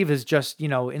believe is just,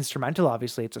 instrumental.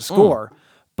 Obviously, it's a score,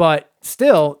 but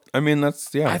still, I mean, I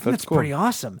think that's cool. pretty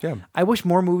awesome. Yeah. I wish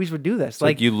more movies would do this.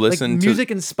 like you listen to-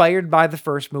 music inspired by the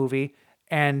first movie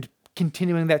and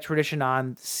continuing that tradition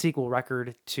on sequel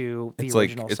record to the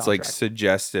original soundtrack. It's like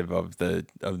suggestive of the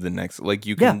next. Like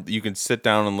you can sit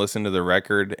down and listen to the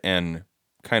record and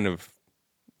kind of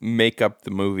make up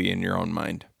the movie in your own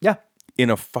mind. Yeah. In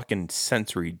a fucking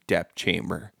sensory depth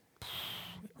chamber.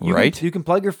 You can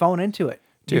plug your phone into it.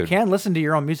 You Dude. can listen to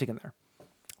your own music in there.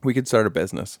 We could start a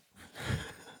business.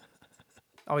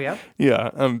 Oh, yeah? Yeah.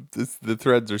 The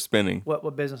threads are spinning.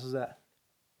 What business is that?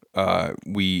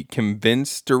 We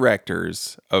convince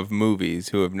directors of movies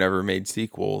who have never made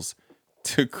sequels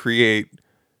to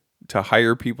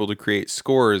hire people to create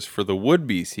scores for the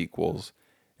would-be sequels.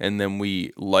 And then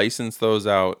we license those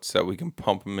out so that we can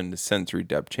pump them into sensory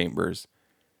depth chambers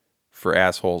for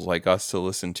assholes like us to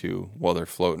listen to while they're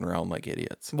floating around like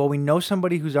idiots. Well, we know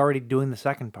somebody who's already doing the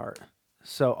second part.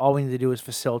 So all we need to do is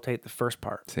facilitate the first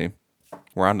part. See?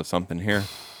 We're onto something here.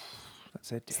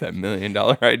 That's it. It's that $1 million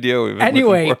idea we've been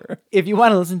Anyway, looking for. if you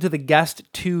want to listen to the Guest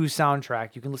 2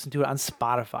 soundtrack, you can listen to it on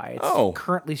Spotify. It's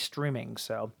currently streaming,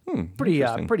 so pretty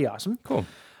awesome. Cool.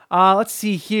 Let's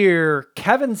see here.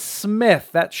 Kevin Smith,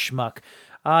 that schmuck.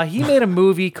 He made a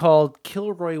movie called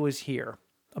Kilroy Was Here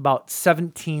about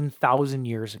 17,000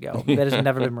 years ago that has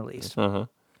never been released.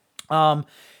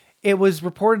 It was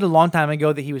reported a long time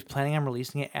ago that he was planning on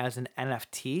releasing it as an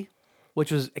NFT,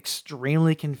 which was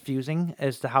extremely confusing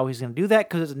as to how he's going to do that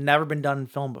because it's never been done in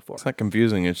film before. It's not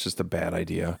confusing. It's just a bad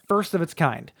idea. First of its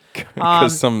kind.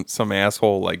 Because some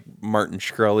asshole like Martin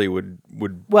Shkreli would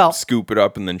scoop it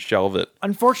up and then shelve it.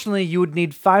 Unfortunately, you would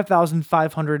need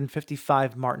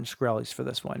 5,555 Martin Shkreli's for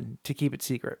this one to keep it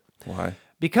secret. Why?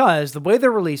 Because the way they're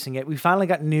releasing it, we finally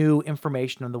got new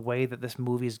information on the way that this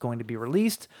movie is going to be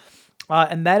released.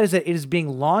 And that is that it is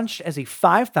being launched as a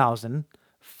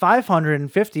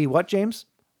 5,550, what, James?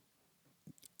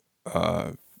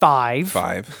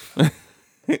 5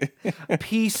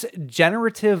 piece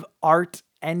generative art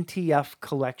NTF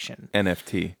collection.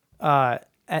 NFT.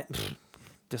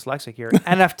 Dyslexic here.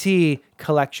 NFT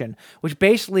collection, which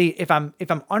basically, if I'm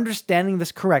understanding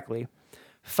this correctly,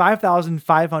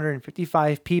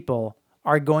 5,555 people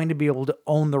are going to be able to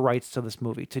own the rights to this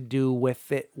movie to do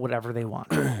with it whatever they want.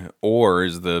 Or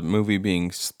is the movie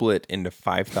being split into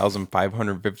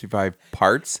 5,555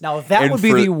 parts? Now, that would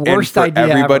be the worst idea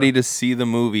ever. Everybody ever. to see the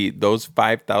movie, those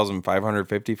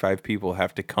 5,555 people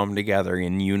have to come together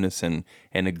in unison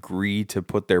and agree to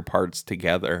put their parts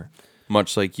together,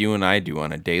 much like you and I do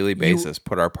on a daily basis,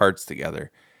 put our parts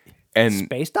together. And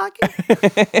Space docking?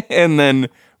 and then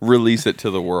release it to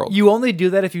the world. You only do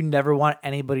that if you never want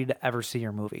anybody to ever see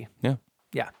your movie. Yeah.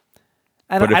 Yeah.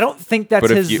 And I don't think that's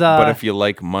his. But if you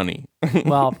like money,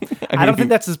 well, I don't think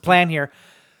that's his plan here.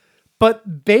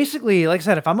 But basically, like I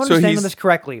said, if I'm understanding this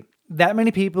correctly, that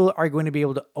many people are going to be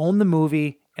able to own the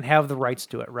movie and have the rights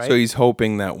to it, right? So he's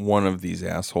hoping that one of these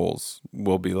assholes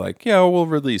will be like, yeah, we'll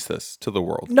release this to the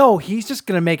world. No, he's just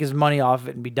going to make his money off of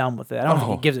it and be done with it. I don't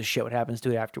think he gives a shit what happens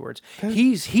to it afterwards. But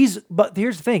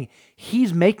here's the thing.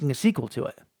 He's making a sequel to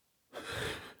it.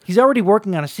 He's already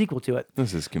working on a sequel to it.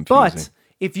 This is confusing. But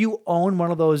if you own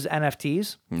one of those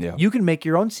NFTs, you can make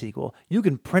your own sequel. You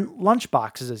can print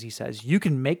lunchboxes, as he says. You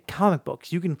can make comic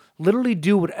books. You can literally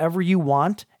do whatever you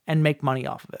want and make money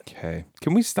off of it. Okay,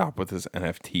 can we stop with this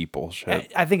NFT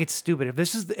bullshit? I think it's stupid. If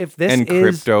this and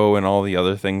crypto and all the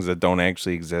other things that don't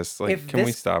actually exist, like, can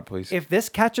we stop, please? If this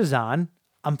catches on,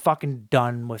 I'm fucking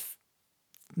done with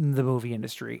the movie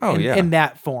industry. Yeah, in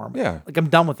that form. Yeah, like I'm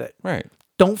done with it. Right.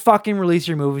 Don't fucking release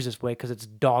your movies this way because it's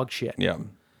dog shit. Yeah.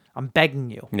 I'm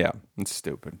begging you. Yeah, it's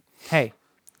stupid. Hey,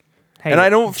 and I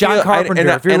don't John feel, Carpenter,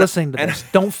 if you're listening to this,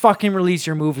 don't fucking release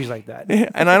your movies like that.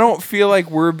 And I don't feel like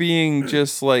we're being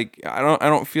just like I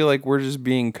don't feel like we're just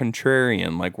being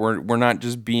contrarian. Like we're not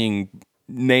just being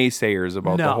naysayers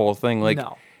about the whole thing. Like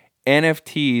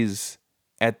NFTs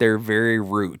at their very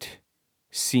root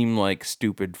seem like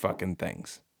stupid fucking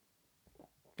things.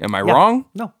 Am I wrong?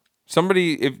 No.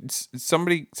 Somebody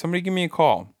give me a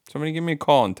call. Somebody give me a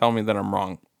call and tell me that I'm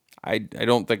wrong. I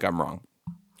don't think I'm wrong.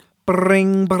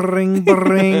 Bring, bring,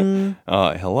 bring.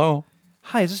 Hello.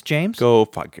 Hi, is this James? Go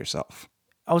fuck yourself.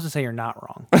 I was gonna say you're not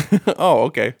wrong. Oh,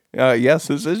 okay. Yes,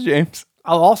 this is James.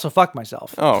 I'll also fuck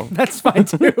myself. Oh, that's fine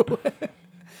too.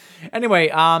 Anyway,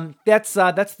 that's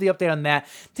the update on that.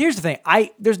 Here's the thing.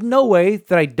 There's no way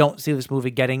that I don't see this movie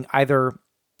getting either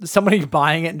somebody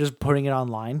buying it and just putting it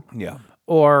online. Yeah.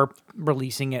 Or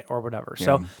releasing it or whatever. Yeah.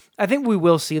 So I think we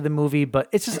will see the movie,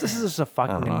 but this is just a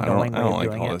fucking annoying way of doing it. I don't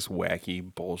like all this wacky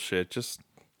bullshit. Just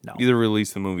either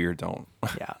release the movie or don't.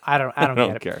 Yeah, I don't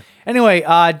get it. Care. Anyway,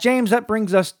 James, that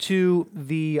brings us to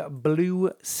the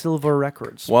Blue Silver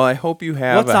Records. Well, I hope you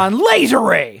have what's on Laser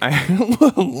Ray.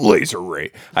 Laser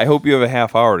Ray. I hope you have a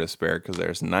half hour to spare because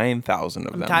there's 9,000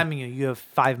 of them. I'm timing you. You have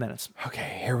 5 minutes.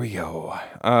 Okay, here we go.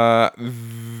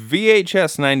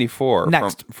 VHS 94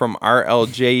 from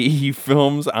RLJE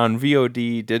Films on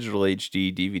VOD, Digital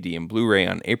HD, DVD, and Blu-ray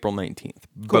on April 19th.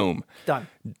 Cool. Boom. Done.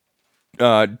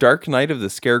 Dark Knight of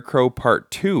the Scarecrow Part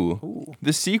 2. Ooh.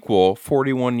 The sequel,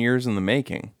 41 years in the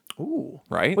making. Ooh.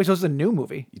 Right? Wait, so it's a new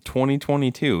movie?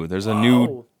 2022. There's a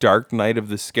new Dark Knight of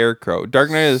the Scarecrow.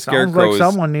 Dark Knight of the Sounds Scarecrow like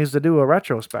someone needs to do a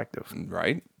retrospective.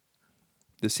 Right?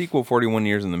 The sequel, 41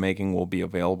 years in the making, will be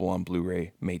available on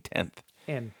Blu-ray May 10th.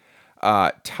 And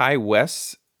Ty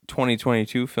West's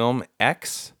 2022 film,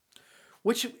 X.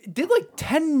 Which did like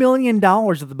 $10 million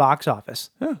at the box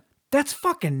office. Yeah. That's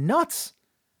fucking nuts.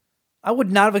 I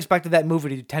would not have expected that movie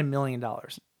to do $10 million.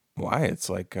 Why? It's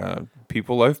like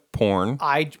people love porn.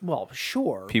 Well,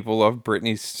 sure. People love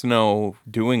Brittany Snow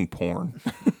doing porn.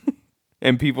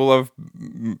 And people love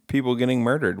people getting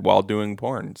murdered while doing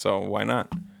porn. So why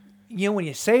not? You know, when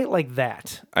you say it like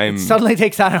that, it suddenly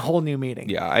takes on a whole new meaning.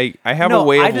 Yeah, I have a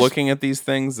way of looking at these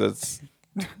things that's...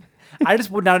 I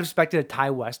just would not have expected a Ty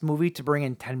West movie to bring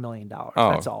in $10 million.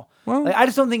 That's all. Well, I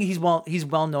just don't think he's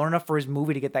well known enough for his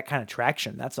movie to get that kind of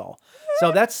traction. That's all.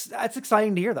 So that's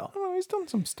exciting to hear, though. Oh, he's done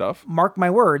some stuff. Mark my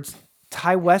words,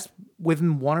 Ty West,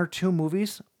 within 1 or 2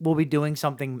 movies, will be doing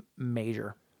something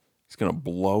major. He's going to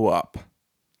blow up.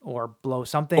 Or blow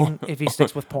something if he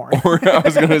sticks with porn. Or I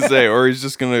was going to say, or he's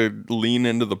just going to lean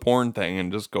into the porn thing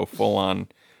and just go full on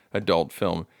adult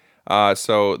film.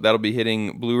 So that'll be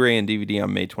hitting Blu-ray and DVD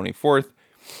on May 24th.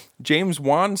 James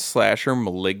Wan's slasher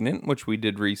Malignant, which we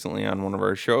did recently on one of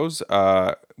our shows,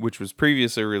 which was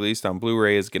previously released on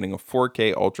Blu-ray, is getting a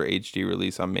 4K Ultra HD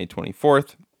release on May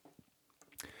 24th.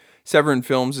 Severin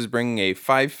Films is bringing a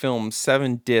 5-film,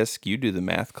 7-disc, you do the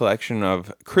math, collection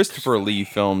of Christopher Lee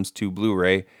films to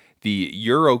Blu-ray. The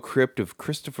Eurocrypt of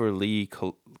Christopher Lee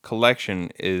collection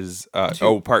is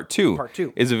part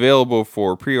 2 is available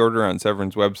for pre-order on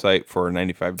Severin's website for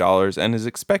 $95 and is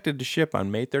expected to ship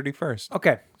on May 31st.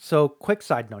 Okay, so quick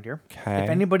side note here. Okay. If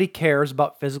anybody cares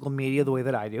about physical media the way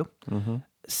that I do,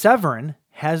 Severin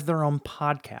has their own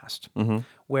podcast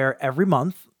where every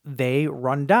month they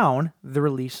run down the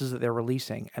releases that they're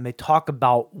releasing and they talk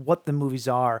about what the movies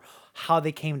are, how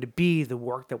they came to be, the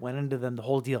work that went into them, the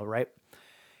whole deal, right?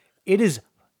 It is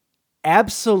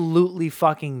absolutely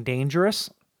fucking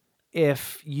dangerous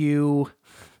if you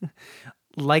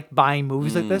like buying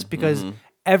movies like this because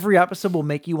every episode will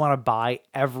make you want to buy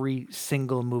every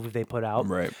single movie they put out.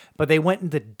 Right. But they went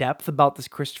into depth about this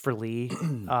Christopher Lee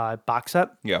box set.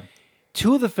 Yeah.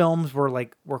 2 of the films were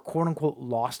quote unquote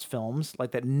lost films,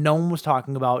 like that no one was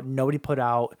talking about, nobody put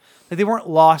out. Like they weren't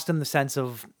lost in the sense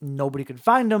of nobody could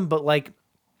find them, but like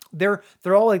they're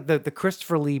all like the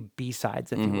Christopher Lee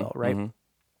B-sides, if you will, right?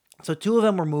 So 2 of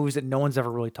them were movies that no one's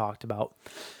ever really talked about.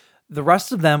 The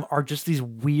rest of them are just these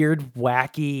weird,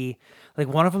 wacky, like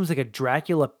one of them is like a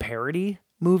Dracula parody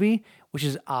movie, which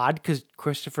is odd because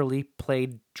Christopher Lee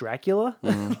played Dracula.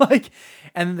 Like,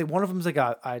 and then one of them is like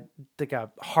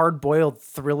a hard-boiled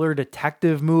thriller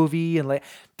detective movie, and like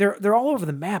they're all over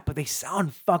the map, but they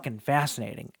sound fucking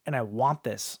fascinating, and I want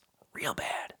this real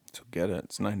bad. So get it.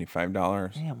 It's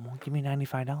 $95. Damn, won't give me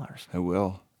 $95. I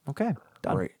will. Okay,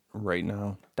 done. Right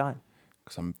now. Done.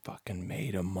 Because I'm fucking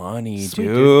made of money, Sweet,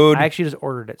 dude. I actually just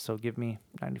ordered it, so give me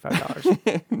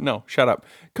 $95. No, shut up.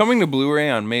 Coming to Blu-ray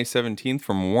on May 17th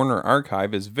from Warner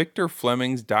Archive is Victor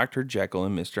Fleming's Dr. Jekyll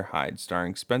and Mr. Hyde,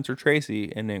 starring Spencer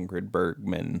Tracy and Ingrid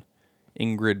Bergman.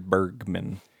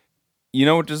 You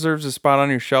know what deserves a spot on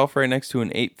your shelf right next to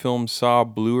an 8-film Saw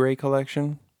Blu-ray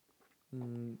collection?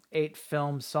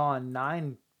 8-film Saw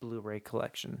 9 Blu-ray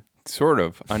collection. Sort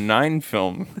of. A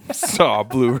 9-film Saw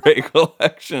Blu-ray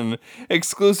collection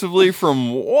exclusively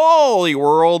from Wally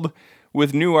World.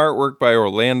 With new artwork by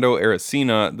Orlando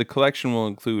Aracena, the collection will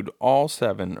include all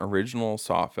 7 original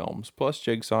Saw films, plus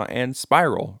Jigsaw and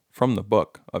Spiral from the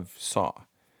book of Saw.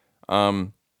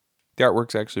 The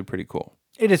artwork's actually pretty cool.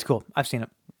 It is cool. I've seen it.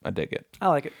 I dig it. I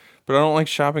like it. But I don't like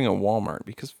shopping at Walmart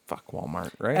because fuck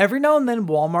Walmart, right? Every now and then,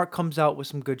 Walmart comes out with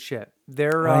some good shit.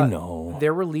 I know.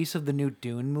 Their release of the new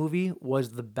Dune movie was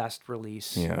the best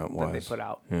release Yeah, it that they was. put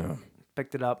out. Yeah.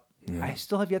 Picked it up. I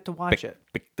still have yet to watch it.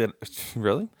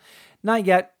 Really? Not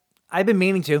yet. I've been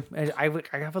meaning to. I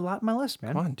have a lot on my list,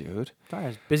 man. Come on, dude. Sorry, I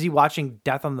was busy watching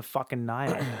Death on the fucking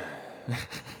Nile.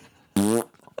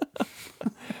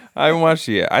 I haven't watched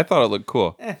it yet. I thought it looked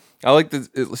cool. I like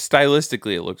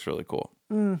stylistically, it looks really cool.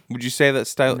 Would you say that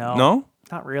style? No?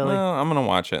 Not really. Well, I'm going to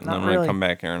watch it, and Not then I'm going really. to come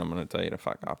back here, and I'm going to tell you to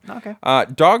fuck off. Okay.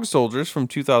 Dog Soldiers from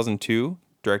 2002,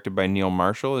 directed by Neil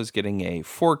Marshall, is getting a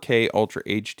 4K Ultra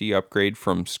HD upgrade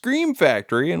from Scream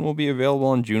Factory and will be available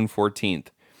on June 14th.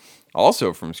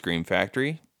 Also from Scream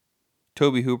Factory,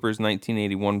 Tobe Hooper's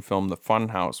 1981 film The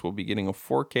Funhouse will be getting a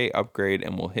 4K upgrade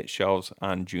and will hit shelves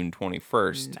on June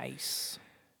 21st. Nice.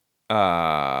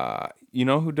 You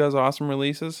know who does awesome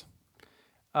releases?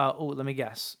 Let me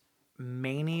guess.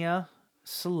 Mania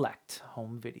Select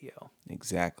Home Video.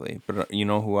 Exactly. But you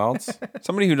know who else?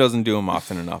 Somebody who doesn't do them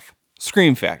often enough.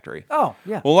 Scream Factory. Oh,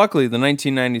 yeah. Well, luckily, the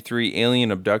 1993 alien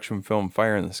abduction film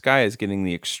Fire in the Sky is getting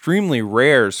the extremely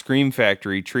rare Scream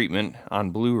Factory treatment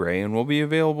on Blu-ray and will be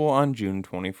available on June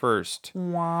 21st.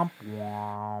 Womp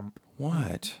womp.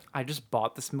 What? I just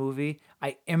bought this movie.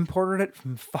 I imported it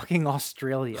from fucking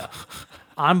Australia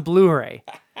on Blu-ray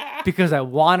because I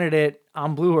wanted it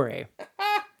on Blu-ray.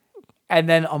 And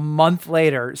then a month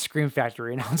later, Scream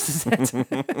Factory announces it.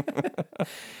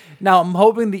 Now, I'm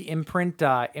hoping the imprint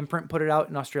put it out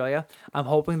in Australia. I'm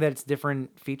hoping that it's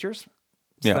different features.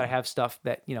 So Yeah. that I have stuff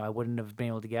that, I wouldn't have been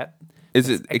able to get. Is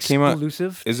it? It came out.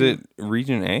 Exclusive Is to- it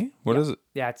Region A? What is it?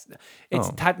 Yeah,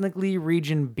 it's technically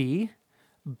Region B,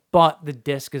 but the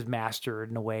disc is mastered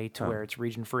in a way to where it's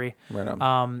region free. Right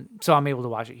on. So I'm able to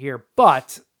watch it here.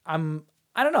 But I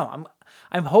don't know.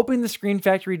 I'm hoping the Screen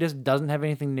Factory disc doesn't have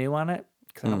anything new on it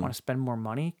because I don't want to spend more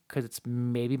money because it's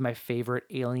maybe my favorite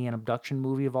alien abduction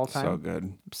movie of all time. So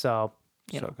good. So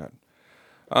So good.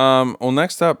 Well,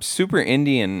 next up, super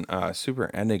Indian, super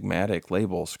enigmatic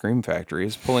label Scream Factory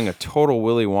is pulling a total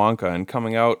Willy Wonka and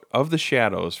coming out of the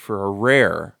shadows for a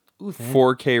rare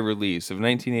 4K release of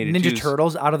 1982's Ninja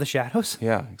Turtles Out of the Shadows.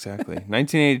 Yeah, exactly.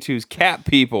 1982's Cat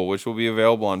People, which will be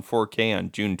available on 4K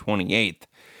on June 28th.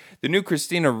 The new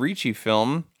Christina Ricci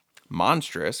film,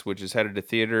 Monstrous, which is headed to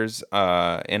theaters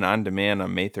and on demand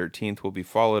on May 13th, will be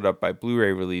followed up by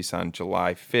Blu-ray release on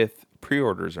July 5th.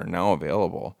 Pre-orders are now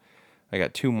available. I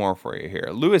got 2 more for you here.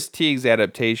 Louis Teague's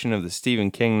adaptation of the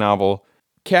Stephen King novel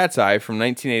Cat's Eye from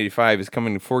 1985 is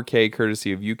coming to 4K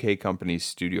courtesy of UK company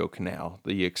Studio Canal.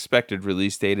 The expected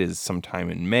release date is sometime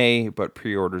in May, but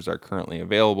pre-orders are currently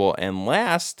available. And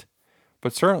last,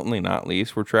 but certainly not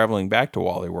least, we're traveling back to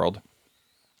Wally World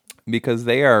because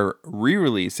they are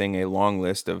re-releasing a long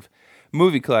list of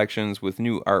movie collections with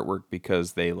new artwork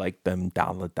because they like them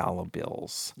dollar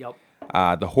bills. Yep.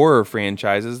 The horror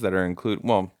franchises that are included,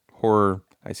 horror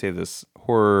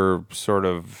sort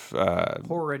of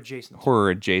horror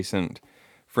adjacent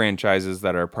franchises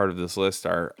that are part of this list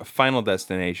are Final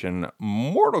Destination,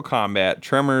 Mortal Kombat,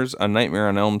 Tremors, A Nightmare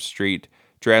on Elm Street,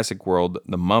 Jurassic World,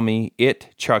 The Mummy, It,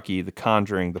 Chucky, The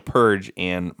Conjuring, The Purge,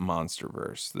 and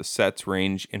Monsterverse. The sets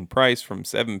range in price from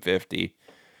 $750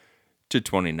 to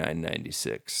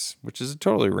 $29.96, which is a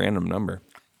totally random number.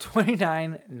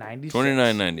 $29.96.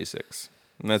 $29.96.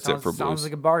 And that's it for Blues. Sounds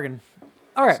like a bargain.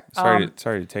 All right.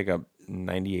 Sorry to take up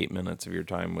 98 minutes of your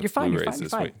time with Blu-rays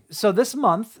this week. So this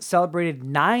month celebrated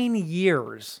 9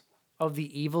 years of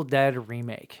the Evil Dead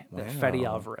remake that Fede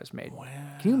Alvarez made. Wow.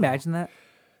 Can you imagine that?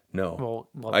 No.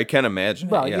 Well, I can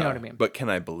imagine it, you know what I mean. But can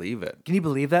I believe it? Can you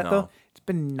believe that, No. though? It's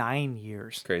been 9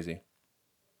 years. Crazy.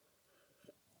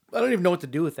 I don't even know what to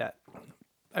do with that.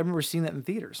 I remember seeing that in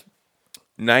theaters.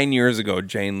 9 years ago,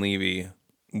 Jane Levy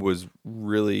was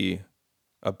really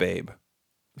a babe.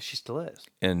 She still is.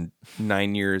 And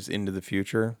 9 years into the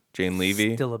future, Jane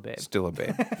Levy... Still a babe. Still a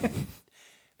babe.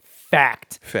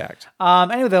 Fact.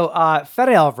 Anyway, though, Fede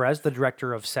Alvarez, the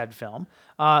director of said film,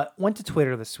 went to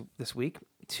Twitter this week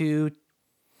to...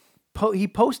 he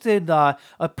posted a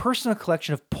personal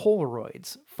collection of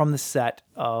Polaroids from the set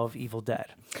of Evil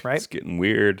Dead, right? It's getting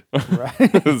weird. Right.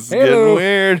 It's getting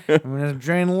weird. I'm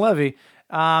Jane Levy.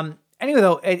 Anyway,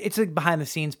 though, it's like behind the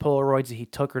scenes Polaroids that he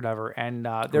took or whatever, and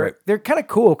they're kind of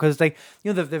cool because the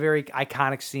very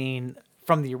iconic scene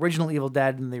from the original Evil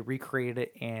Dead, and they recreated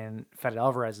it in Fede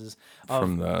Alvarez's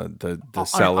from the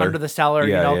cellar under the cellar.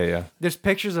 Yeah. There's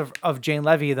pictures of Jane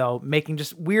Levy though making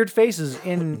just weird faces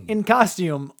in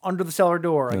costume under the cellar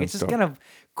door. Like it's just kind of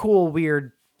cool,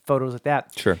 weird photos like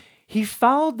that. Sure. He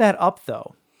followed that up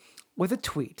though with a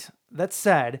tweet that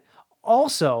said,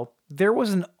 also, there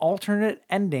was an alternate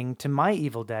ending to my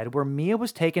Evil Dead where Mia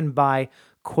was taken by,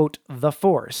 quote, the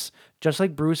Force, just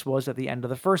like Bruce was at the end of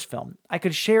the first film. I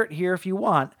could share it here if you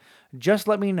want. Just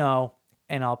let me know,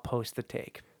 and I'll post the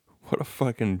take. What a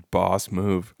fucking boss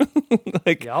move.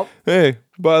 Like, Yep. Hey,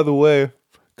 by the way,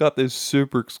 got this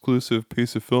super exclusive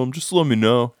piece of film. Just let me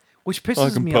know. Which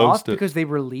pisses me off because they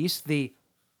released the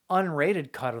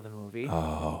unrated cut of the movie.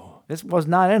 Oh. This was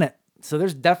not in it. So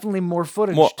there's definitely more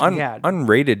footage to be had.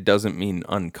 Unrated doesn't mean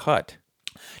uncut.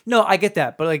 No, I get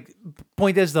that. But like,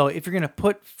 point is though, if you're going to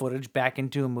put footage back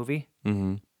into a movie,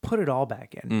 put it all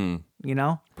back in, you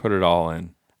know? Put it all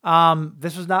in.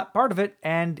 This was not part of it,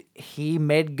 and he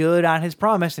made good on his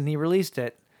promise, and he released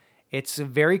it. It's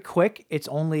very quick. It's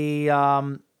only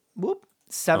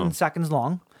 7 seconds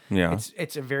long. Yeah.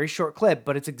 It's a very short clip,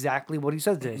 but it's exactly what he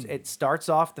says it is. It starts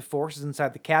off, the Force is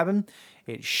inside the cabin.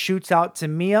 It shoots out to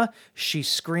Mia. She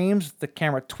screams. The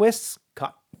camera twists.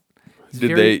 Cut.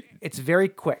 It's very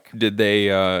quick. Did they,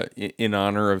 in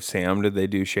honor of Sam, did they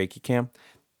do shaky cam?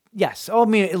 Yes. Oh, I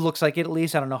mean, it looks like it at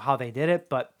least. I don't know how they did it,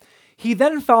 but he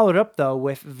then followed up, though,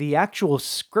 with the actual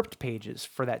script pages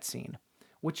for that scene,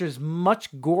 which is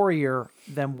much gorier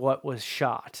than what was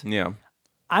shot. Yeah.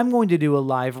 I'm going to do a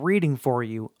live reading for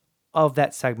you of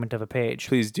that segment of a page.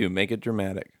 Please do. Make it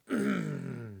dramatic.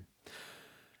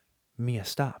 Mia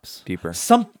stops. Deeper.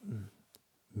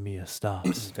 Mia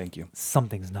stops. Thank you.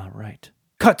 Something's not right.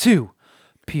 Cut to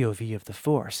POV of the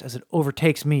Force as it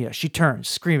overtakes Mia. She turns,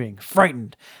 screaming,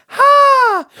 frightened.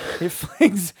 Ha! It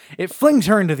flings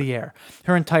her into the air.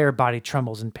 Her entire body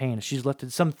trembles in pain as she's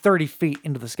lifted some 30 feet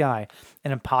into the sky.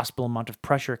 An impossible amount of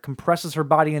pressure compresses her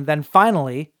body, and then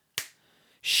finally,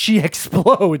 she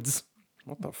explodes.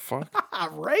 What the fuck?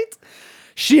 Right?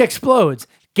 She explodes.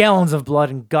 Gallons of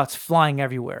blood and guts flying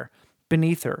everywhere.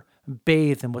 Beneath her,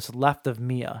 bathed in what's left of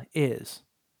Mia, is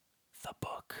the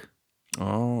book.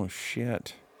 Oh,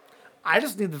 shit. I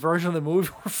just need the version of the movie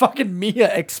where fucking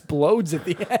Mia explodes at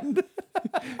the end.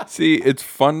 See, it's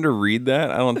fun to read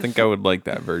that. I don't think I would like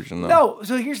that version, though. No,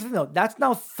 so here's the thing, though. That's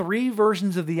now 3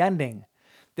 versions of the ending.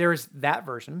 There's that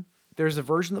version. There's a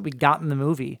version that we got in the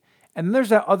movie. And then there's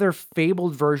that other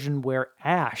fabled version where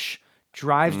Ash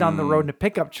drives down the road in a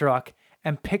pickup truck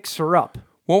and picks her up.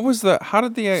 What was the... How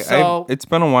did the... it's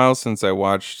been a while since I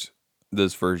watched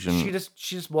this version. She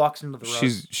just walks into the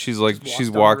road.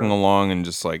 She's walking along and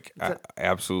just like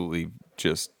absolutely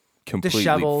just completely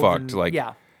disheveled fucked. And, like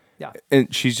yeah.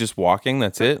 And she's just walking.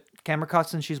 That's it. Camera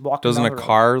cuts and she's walking. Doesn't down a the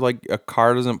car road. like a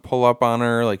car doesn't pull up on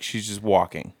her? Like she's just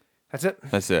walking. That's it.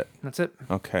 That's it. That's it.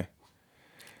 Okay.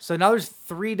 So now there's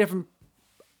 3 different.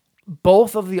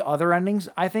 Both of the other endings,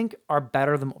 I think, are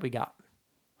better than what we got,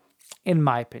 in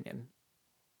my opinion.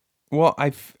 Well, I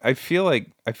feel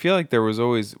like there was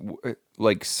always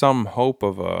like some hope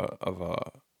of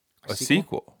a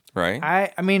sequel, right?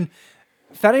 I mean,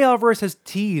 Fede Alvarez has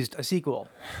teased a sequel.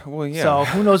 Well, yeah. So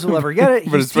who knows if we'll ever get it?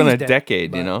 But He's it's been a teased it,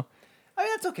 decade, but- you know. I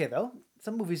mean, that's okay though.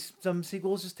 Some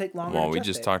sequels just take longer. Well, to we gestate.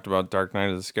 just talked about Dark Knight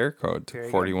of the Scarecrow. It took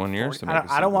 41 years to make a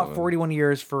sequel. I don't want 41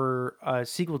 years for a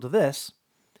sequel to this.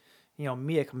 You know,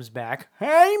 Mia comes back.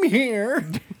 I'm here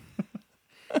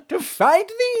to fight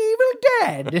the evil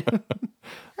dead.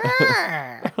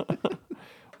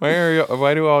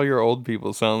 Why do all your old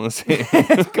people sound the same?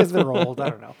 Because they're old. I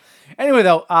don't know. Anyway,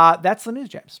 though, that's the news,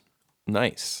 James.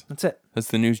 Nice. That's it. That's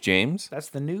the news, James. That's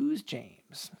the news,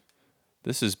 James.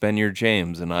 This has been your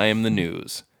James, and I am the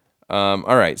news. All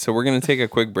right, so we're gonna take a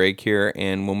quick break here,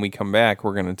 and when we come back,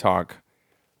 we're gonna talk.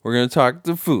 We're gonna talk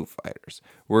the Foo Fighters.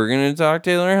 We're gonna talk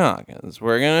Taylor Hawkins.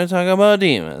 We're gonna talk about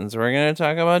demons. We're gonna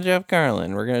talk about Jeff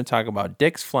Garlin. We're gonna talk about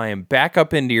dicks flying back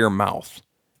up into your mouth,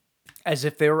 As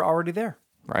if they were already there.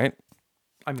 right?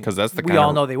 I mean, Because that's the we kind all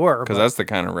of, know they were. Because but- that's the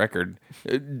kind of record,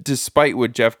 despite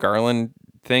what Jeff Garlin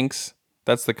thinks,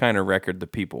 that's the kind of record the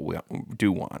people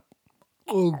do want.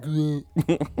 Okay.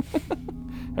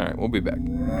 All right, we'll be back.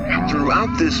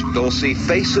 Throughout this, they'll see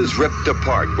faces ripped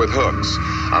apart with hooks,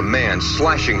 a man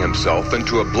slashing himself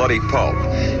into a bloody pulp,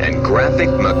 and graphic,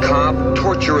 macabre,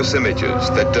 torturous images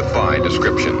that defy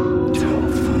description.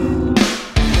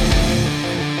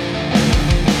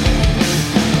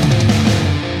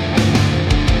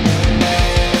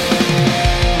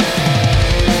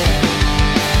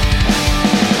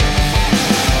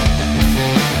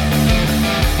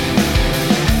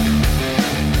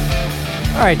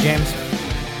 All right, James.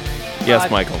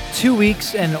 Yes, Michael. 2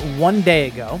 weeks and 1 day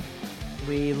ago,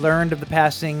 we learned of the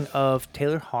passing of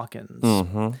Taylor Hawkins.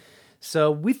 Mm-hmm. So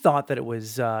we thought that it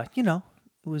was,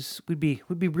 we'd be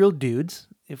real dudes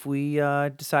if we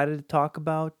decided to talk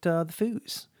about the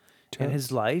Foos and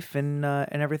his life and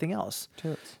everything else.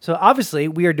 So obviously,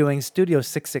 we are doing Studio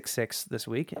 666 this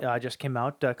week. Just came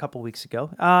out a couple weeks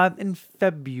ago in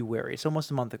February. It's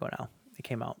almost a month ago now. It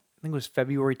came out. I think it was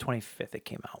February 25th it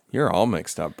came out. You're all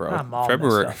mixed up, bro. I'm all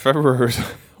February mixed up. February was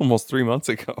almost 3 months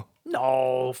ago.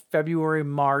 No, February,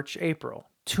 March, April.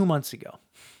 2 months ago.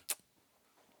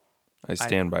 I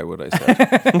stand by what I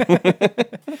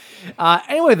said.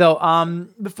 Anyway, though,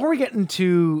 before we get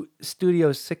into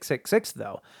Studio 666,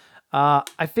 though,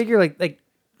 I figure like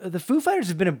the Foo Fighters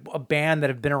have been a band that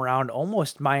have been around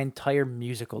almost my entire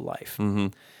musical life. Mm-hmm.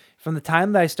 From the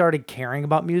time that I started caring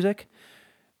about music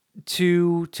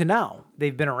to now,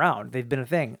 they've been around. They've been a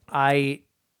thing. I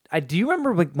do you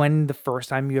remember like when the first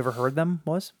time you ever heard them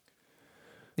was?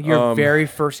 Like your very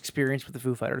first experience with the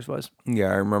Foo Fighters was? Yeah,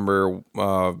 I remember.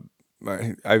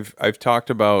 I've talked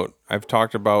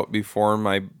about before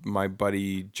my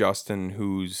buddy Justin,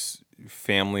 whose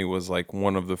family was like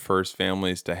one of the first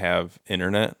families to have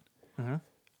internet.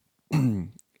 Mm-hmm.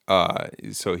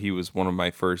 So he was one of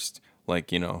my first, like,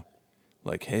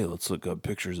 hey, let's look up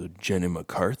pictures of Jenny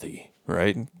McCarthy,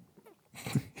 right?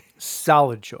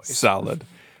 Solid choice. Solid.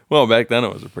 Well, back then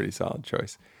it was a pretty solid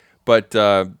choice. But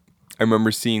I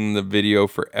remember seeing the video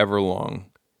for Everlong,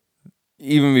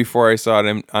 even before I saw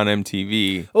it on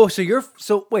MTV. Oh, so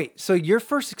your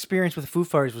first experience with Foo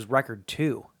Fighters was Record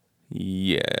 2.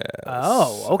 Yes.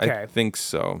 Oh, okay. I think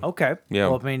so. Okay. Yeah.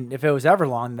 Well, I mean, if it was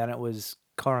Everlong, then it was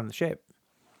Color on the Shape.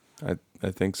 I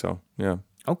think so. Yeah.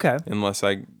 Okay. Unless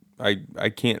I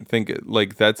can't think it,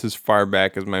 like that's as far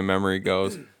back as my memory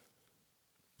goes.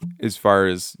 As far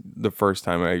as the first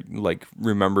time I like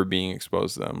remember being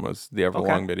exposed to them was the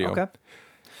Everlong video. Okay.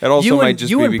 It also might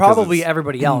just be and because probably it's-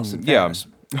 everybody else. In Yeah. fairness.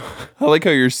 I like how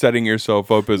you're setting yourself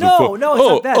up as No, a fool. no, it's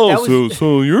not that. That was-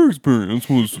 so your experience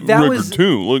was That record was-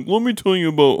 two. Like, let me tell you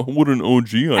about what an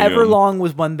OG I am. Everlong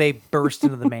was when they burst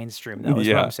into the mainstream. That was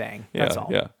Yeah. what I'm saying. Yeah, That's all.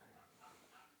 yeah.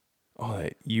 Oh,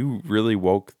 you really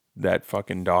woke that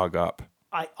fucking dog up.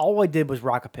 All I did was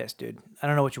rock a piss, dude. I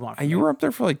don't know what you want from You me. were up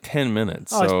there for like 10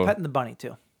 minutes. Oh, I so was petting the bunny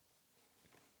too.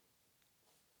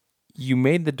 you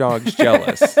made the dogs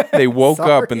jealous. They woke up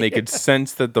Sorry. and they could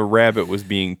sense that the rabbit was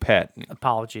being pet.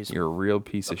 Apologies. You're a real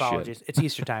piece of Apologies. shit. It's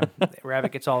Easter time.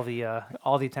 Rabbit gets all the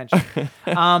attention.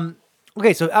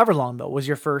 Okay, so Everlong though was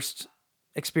your first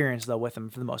experience though with them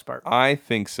for the most part. I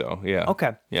think so. Yeah.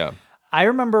 Okay. Yeah. I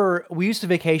remember we used to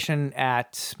vacation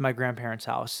at my grandparents'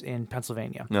 house in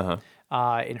Pennsylvania,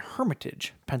 in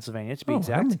Hermitage, Pennsylvania, to be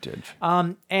exact. Hermitage.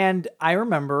 And I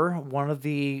remember one of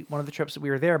the trips that we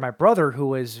were there. My brother, who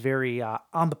was very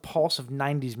on the pulse of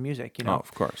 '90s music, Oh,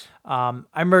 of course. I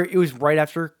remember it was right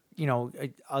after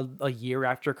a year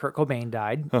after Kurt Cobain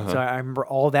died, so I remember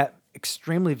all that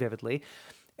extremely vividly.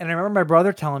 And I remember my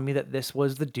brother telling me that this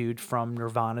was the dude from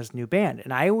Nirvana's new band.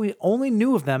 And I only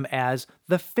knew of them as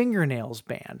the Fingernails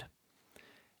Band.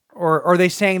 Or they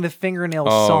sang the Fingernails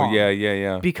song. Oh,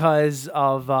 yeah. Because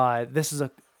of This is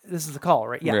a Call,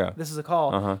 right? Yeah. Yeah. This is a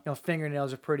Call.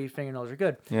 Fingernails are pretty, fingernails are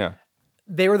good. Yeah.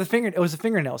 It was a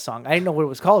Fingernail song. I didn't know what it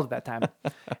was called at that time.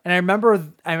 And I remember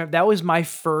that was my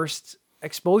first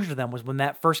exposure to them was when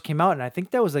that first came out. And I think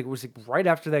that was right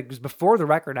after that. It was before the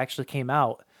record actually came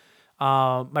out.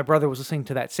 My brother was listening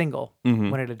to that single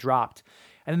when it had dropped.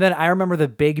 And then I remember the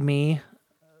Big Me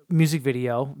music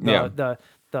video. Yeah.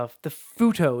 The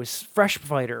Futos Fresh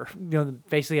Fighter.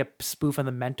 Basically a spoof on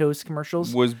the Mentos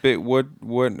commercials. Was what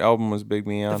album was Big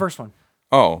Me on? The first one.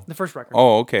 Oh. The first record.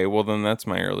 Oh, okay. Well, then that's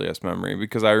my earliest memory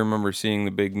because I remember seeing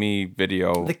the Big Me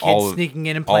video. The kids sneaking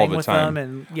in and playing with them,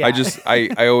 and yeah.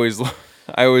 I always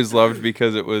loved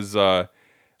because it was Dave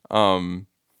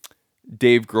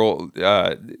Grohl.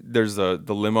 There's the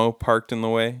limo parked in the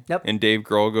way. Yep. And Dave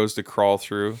Grohl goes to crawl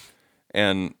through,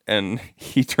 and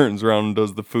he turns around and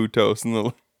does the Futos,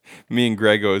 and me and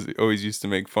Greg always used to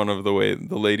make fun of the way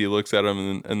the lady looks at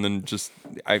him, and then just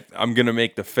I'm gonna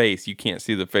make the face. You can't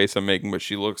see the face I'm making, but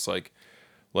she looks like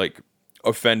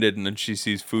offended, and then she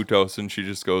sees Futos, and she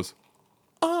just goes,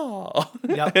 "Oh!"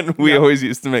 Yep. And we always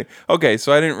used to make. Okay,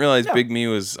 so I didn't realize Yeah. Big Me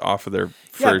was off of their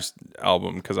first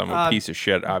album because I'm a piece of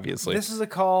shit, obviously. This is a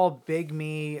call, Big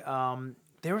Me.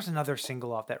 There was another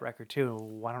single off that record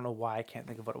too. I don't know why I can't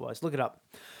think of what it was. Look it up.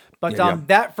 But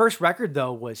that first record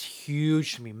though was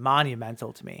huge to me,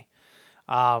 monumental to me.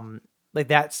 Like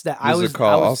that's that. What is it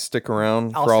called? I'll stick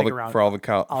around for all the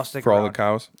cows. I'll stick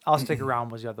around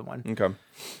was the other one. Okay.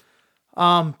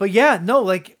 But yeah, no,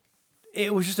 like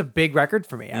it was just a big record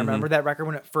for me. I remember that record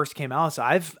when it first came out. So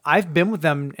I've been with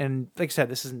them, and like I said,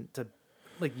 this isn't to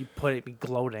like you put it be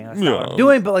gloating. That's not what I'm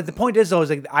doing. But like the point is though,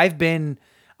 is like I've been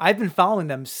following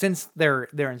them since their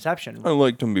inception. I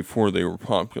liked them before they were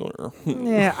popular.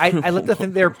 Yeah, I like to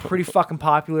think they're pretty fucking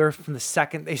popular from the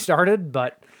second they started,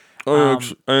 but I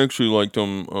actually liked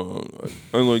them.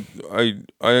 I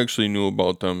actually knew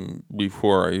about them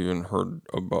before I even heard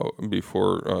about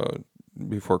before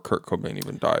Kurt Cobain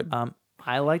even died.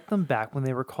 I liked them back when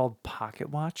they were called Pocket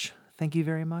Watch. Thank you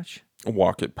very much.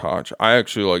 Walk It Potch. I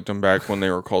actually liked them back when they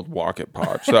were called Walk It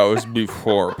Potch. That was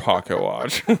before Pocket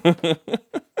Watch.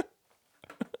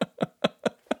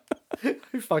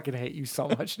 I fucking hate you so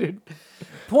much, dude.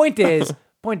 Point is,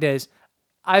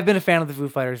 I've been a fan of the Foo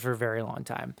Fighters for a very long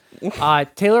time.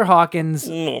 Taylor Hawkins,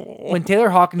 when Taylor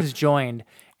Hawkins joined,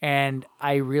 and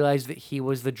I realized that he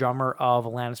was the drummer of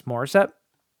Alanis Morissette,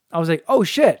 I was like, oh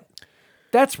shit,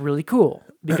 that's really cool.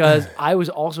 Because I was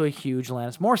also a huge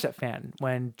Alanis Morissette fan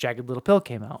when Jagged Little Pill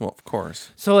came out. Well, of course.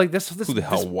 So like this who the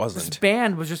hell wasn't? This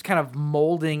band was just kind of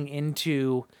molding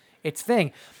into its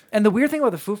thing. And the weird thing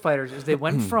about the Foo Fighters is they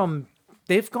went from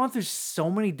they've gone through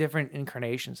so many different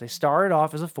incarnations. They started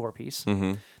off as a 4-piece.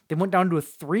 Mm-hmm. They went down to a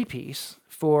 3-piece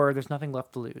for There's Nothing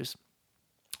Left to Lose.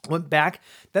 Went back,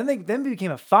 then they became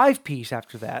a 5-piece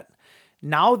after that.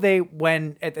 Now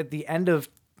when at the end of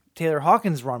Taylor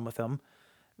Hawkins' run with them,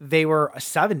 they were a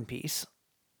 7-piece.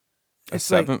 It's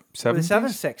seven?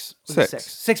 Six.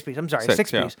 Six-piece. I'm sorry,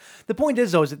 six-piece. Yeah. The point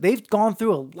is, though, is that they've gone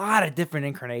through a lot of different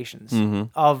incarnations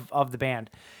of the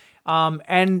band.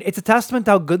 And it's a testament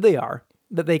to how good they are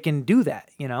that they can do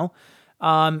that, you know?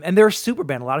 And they're a super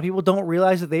band. A lot of people don't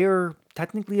realize that they are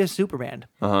technically a super band,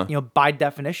 you know, by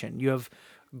definition. You have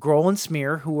Grohl and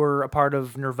Smear, who were a part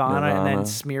of Nirvana, and then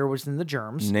Smear was in the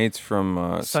Germs. Nate's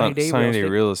from Sunny Day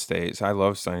Real Estate. I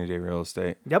love Sunny Day Real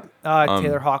Estate. Yep.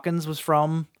 Taylor Hawkins was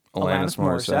from Alanis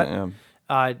Morissette.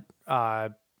 Yeah.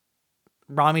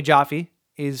 Rami Jaffe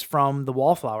is from the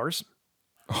Wallflowers.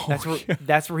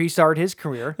 That's where he started his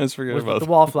career. Let's forget about the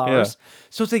Wallflowers. Yeah.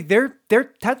 So it's like they're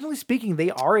technically speaking,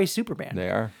 they are a super band. They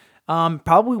are.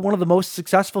 Probably one of the most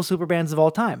successful super bands of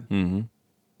all time. Mm-hmm.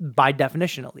 By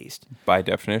definition, at least. By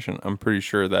definition. I'm pretty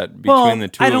sure that between the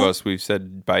two of us, we've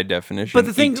said by definition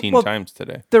 18 times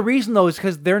today. The reason, though, is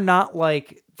because they're not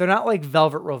like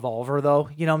Velvet Revolver, though.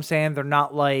 You know what I'm saying? They're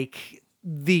not like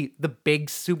the big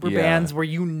super bands where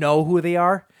you know who they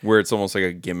are. Where it's almost like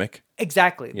a gimmick.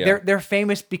 Exactly. Yeah. They're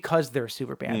famous because they're a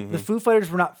super band. Mm-hmm. The Foo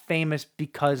Fighters were not famous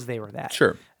because they were that.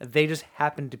 Sure. They just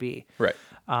happened to be. Right.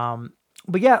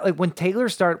 But yeah, like when Taylor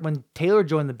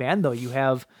joined the band, though, you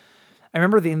have... I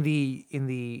remember in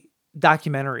the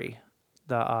documentary,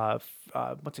 the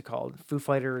what's it called? Foo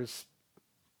Fighters,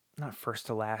 not First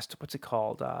to Last. What's it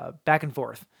called? Back and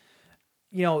Forth.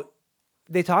 You know,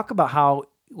 they talk about how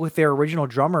with their original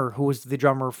drummer, who was the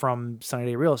drummer from Sunny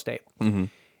Day Real Estate,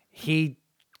 he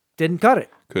didn't cut it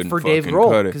for Dave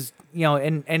Grohl because you know,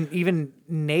 and even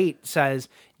Nate says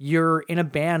you're in a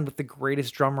band with the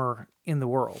greatest drummer in the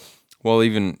world. Well,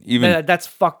 even that's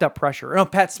fucked up pressure. No,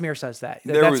 Pat Smear says that.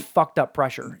 That's fucked up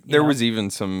pressure. There was even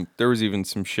some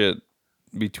shit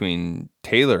between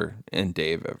Taylor and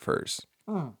Dave at first.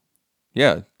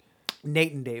 Yeah.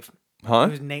 Nate and Dave. Huh? It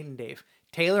was Nate and Dave.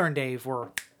 Taylor and Dave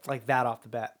were like that off the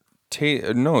bat.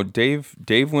 No, Dave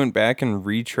went back and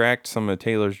retracked some of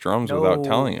Taylor's drums without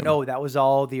telling him. No, that was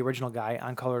all the original guy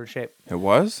on Color and Shape. It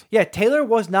was? Yeah, Taylor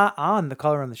was not on the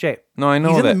Color and the Shape. No, I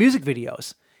know He's that. in the music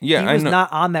videos. Yeah, he was I know.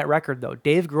 not on that record though.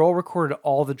 Dave Grohl recorded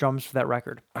all the drums for that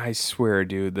record. I swear,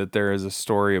 dude, that there is a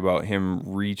story about him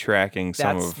retracking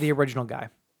some That's of. the original guy.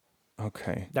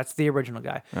 Okay. That's the original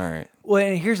guy. All right. Well,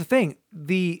 and here's the thing: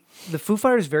 the Foo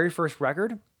Fighters' very first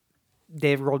record,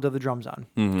 Dave Grohl did the drums on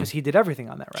because he did everything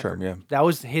on that record. Sure, yeah. That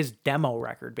was his demo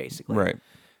record, basically. Right.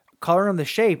 Color and the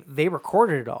Shape, they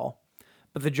recorded it all,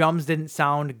 but the drums didn't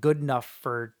sound good enough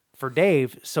for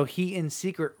Dave, so he in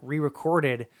secret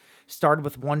re-recorded. Started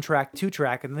with 1 track, 2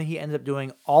 track, and then he ended up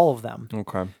doing all of them.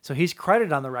 Okay. So he's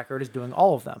credited on the record as doing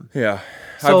all of them. Yeah.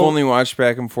 So- I've only watched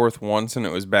Back and Forth once, and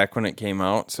it was back when it came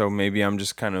out, so maybe I'm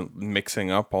just kind of mixing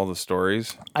up all the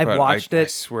stories. I've But watched I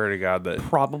it swear to God that.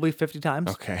 Probably 50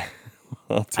 times. Okay.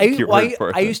 I'll take your word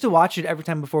for it. I used to watch it every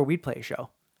time before we'd play a show.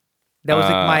 That was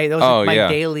my yeah.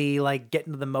 daily get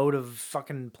into the mode of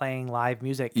fucking playing live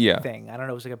music thing. I don't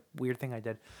know, it was like a weird thing I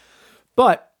did.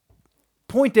 But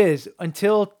point is,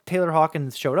 until Taylor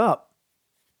Hawkins showed up,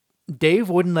 Dave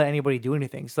wouldn't let anybody do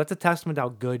anything. So that's a testament to how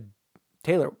good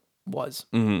Taylor was.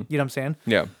 You know what I'm saying?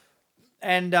 Yeah.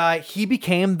 And he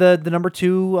became the number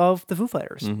 2 of the Foo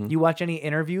Fighters. You watch any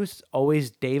interviews,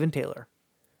 always Dave and Taylor.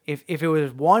 If it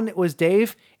was 1, it was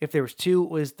Dave. If there was 2, it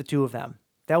was the 2 of them.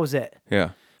 That was it.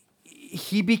 Yeah.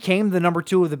 He became the number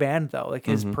 2 of the band, though. Like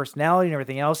his personality and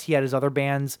everything else. He had his other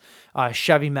bands.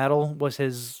 Chevy Metal was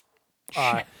his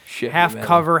half metal.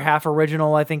 cover, half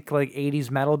original, I think, like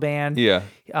 80s metal band. Yeah.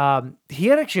 He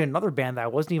had actually another band that I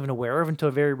wasn't even aware of until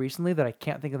very recently that I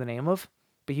can't think of the name of,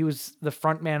 but he was the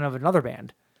front man of another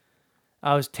band. It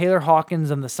was Taylor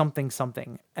Hawkins and the Something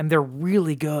Something, and they're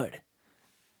really good.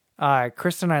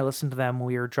 Kristen and I listened to them when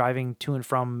we were driving to and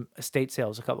from estate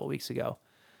sales a couple of weeks ago.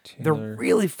 They're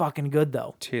really fucking good,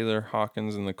 though. Taylor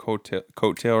Hawkins and the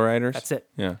Coattail Riders. That's it.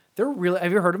 Yeah. They're really.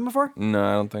 Have you heard of them before? No,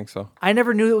 I don't think so. I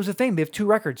never knew it was a thing. They have 2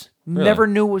 records. Never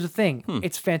knew it was a thing.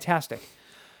 It's fantastic.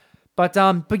 But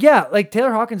yeah, like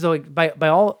Taylor Hawkins, though, like, by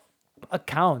all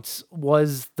accounts,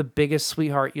 was the biggest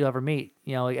sweetheart you'll ever meet.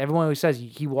 You know, like everyone always says,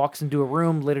 he walks into a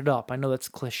room, lit it up. I know that's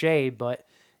cliche, but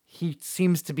he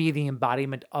seems to be the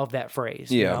embodiment of that phrase.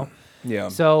 Yeah. You know? Yeah.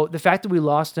 So the fact that we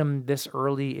lost him this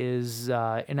early is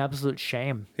an absolute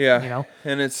shame. Yeah. You know?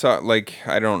 And it's like,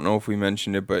 I don't know if we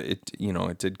mentioned it, but it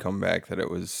did come back that it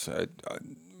was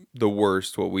the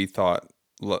worst, what we thought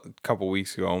a couple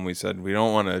weeks ago. And we said, we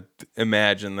don't want to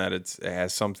imagine that it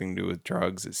has something to do with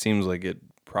drugs. It seems like it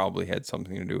probably had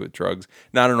something to do with drugs.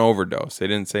 Not an overdose. They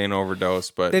didn't say an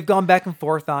overdose, but They've gone back and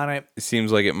forth on it. it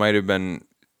seems like it might have been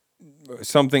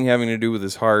something having to do with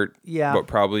his heart, Yeah. but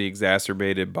probably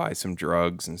exacerbated by some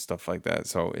drugs and stuff like that.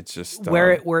 So it's just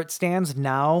Where it stands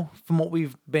now, from what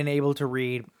we've been able to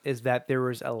read, is that there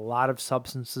was a lot of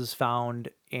substances found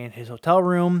in his hotel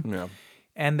room, yeah.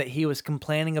 and that he was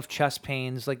complaining of chest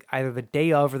pains like either the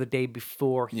day of or the day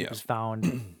before he was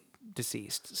found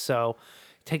deceased. So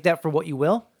take that for what you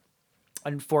will.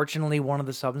 Unfortunately, one of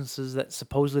the substances that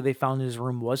supposedly they found in his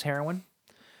room was heroin.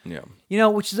 Yeah. You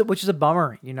know, which is a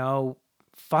bummer. You know,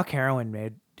 fuck heroin,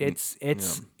 man. It's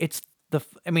the.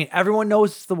 I mean, everyone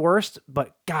knows it's the worst,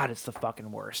 but God, it's the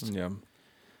fucking worst. Yeah.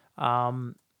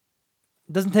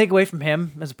 Doesn't take away from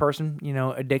him as a person. You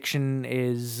know, addiction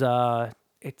is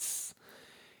it's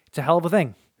a hell of a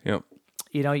thing. Yep.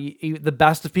 You know, the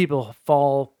best of people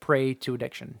fall prey to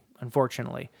addiction,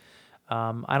 unfortunately.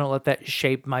 I don't let that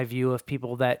shape my view of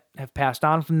people that have passed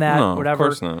on from that. No, whatever.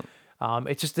 of course not.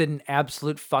 It's just an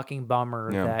absolute fucking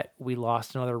bummer Yeah. that we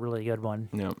lost another really good one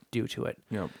Yep. due to it.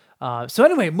 Yep. So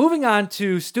anyway, moving on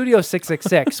to Studio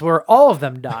 666, where all of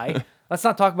them die. Let's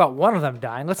not talk about one of them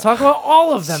dying. Let's talk about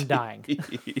all of them dying.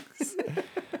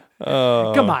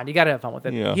 Come on, you got to have fun with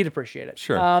it. Yeah. He'd appreciate it.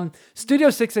 Sure.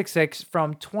 Studio 666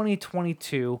 from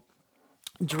 2022,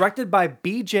 directed by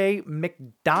B.J.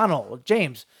 McDonnell.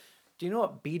 James, do you know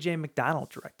what B.J. McDonnell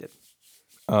directed?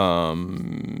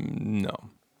 No.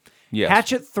 Yes.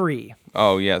 Hatchet 3.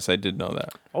 Oh, yes, I did know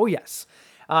that. Oh, yes.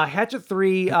 Hatchet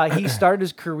 3, he started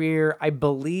his career, I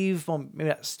believe, well, maybe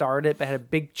not started, but had a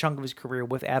big chunk of his career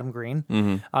with Adam Green.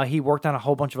 Mm-hmm. He worked on a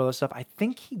whole bunch of other stuff. I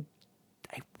think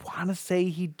I want to say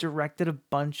he directed a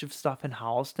bunch of stuff in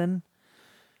Holliston.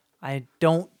 I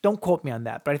don't quote me on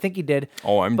that, but I think he did.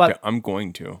 Oh, I'm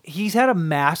going to. He's had a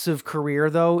massive career,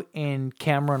 though, in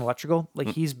camera and electrical. Like,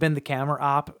 he's been the camera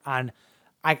op on,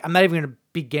 I'm not even going to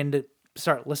begin to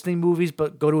start listing movies,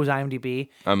 but go to his IMDb.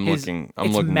 I'm looking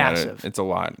massive. at it. It's a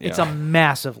lot. Yeah. It's a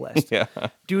massive list. Yeah.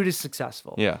 Dude is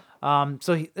successful. Yeah.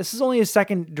 So this is only his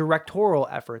second directorial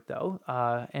effort, though.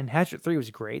 And Hatchet 3 was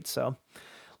great. So,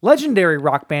 legendary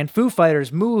rock band Foo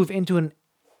Fighters move into an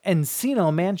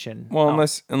Encino Mansion. Well,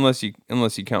 unless you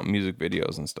count music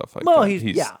videos and stuff like Well, that.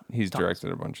 he's tons.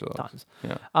 directed a bunch of those. Tons.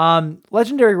 Yeah.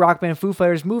 Legendary rock band Foo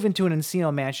Fighters move into an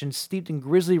Encino Mansion steeped in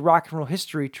grisly rock and roll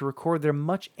history to record their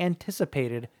much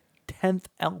anticipated 10th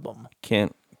album.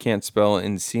 Can't spell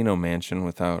Encino Mansion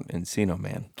without Encino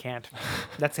Man. Can't.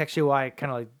 That's actually why I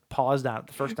kind of like paused on it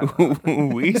the first time.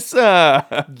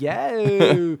 Weesa.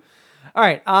 Yeah. All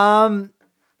right.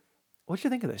 What'd you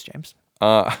think of this, James?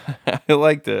 I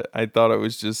liked it. I thought it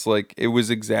was just like, it was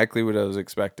exactly what I was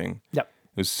expecting. Yep.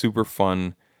 It was super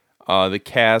fun. The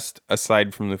cast,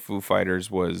 aside from the Foo Fighters,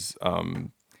 was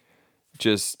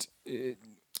just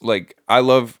like, I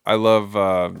love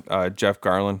Jeff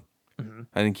Garlin. Mm-hmm.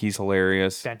 I think he's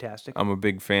hilarious. Fantastic. I'm a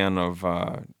big fan of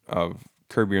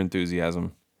Curb Your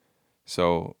Enthusiasm.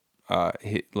 So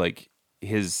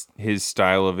his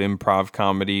style of improv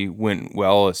comedy went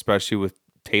well, especially with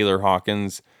Taylor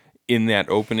Hawkins in that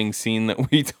opening scene that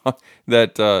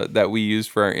we used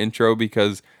for our intro,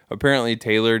 because apparently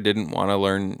Taylor didn't want to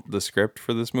learn the script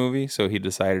for this movie, so he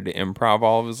decided to improv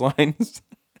all of his lines.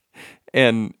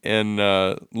 and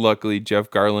luckily Jeff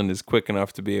Garland is quick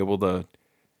enough to be able to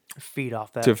feed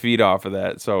off that.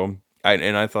 So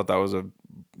I thought that was a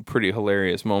pretty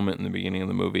hilarious moment in the beginning of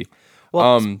the movie.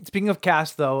 Well, speaking of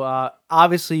cast, though,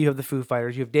 obviously you have the Foo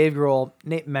Fighters. You have Dave Grohl,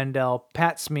 Nate Mendel,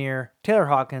 Pat Smear, Taylor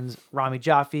Hawkins, Rami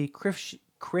Jaffe, Chris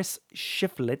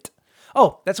Shiflett.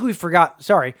 Oh, that's what we forgot.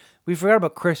 Sorry. We forgot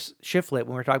about Chris Shiflett when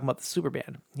we were talking about the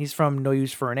Superband. He's from No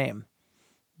Use for a Name.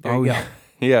 There you go.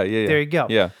 Yeah. There you go.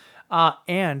 Yeah.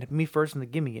 And Me First and the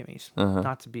Gimme Gimmes.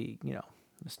 Not to be,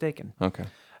 mistaken. Okay.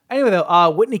 Anyway,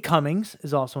 though, Whitney Cummings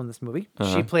is also in this movie.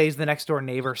 She plays the next door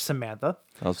neighbor, Samantha.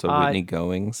 Also Whitney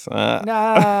Goings.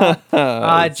 Jeff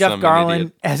Some Garland,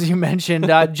 idiot. as you mentioned.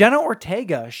 Jenna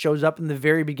Ortega shows up in the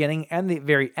very beginning and the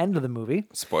very end of the movie.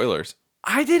 Spoilers.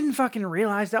 I didn't fucking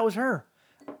realize that was her.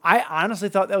 I honestly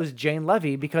thought that was Jane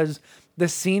Levy because the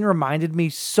scene reminded me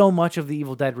so much of the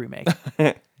Evil Dead remake.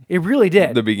 It really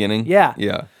did. The beginning? Yeah.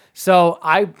 Yeah. So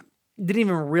I didn't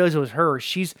even realize it was her.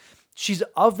 She's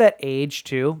of that age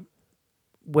too,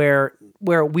 where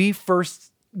we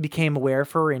first became aware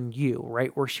of her in You,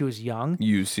 right? Where she was young.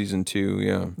 You season 2,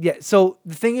 yeah. Yeah. So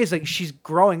the thing is, like, she's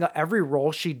growing up. Every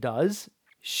role she does,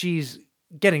 she's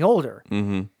getting older.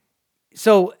 Mm-hmm.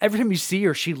 So every time you see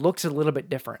her, she looks a little bit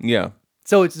different. Yeah.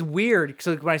 So it's weird.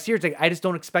 So when I see her, it's like I just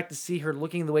don't expect to see her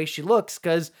looking the way she looks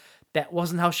because that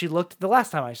wasn't how she looked the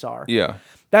last time I saw her. Yeah.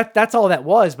 That's all that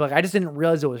was, but I just didn't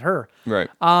realize it was her. Right.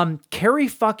 Carrie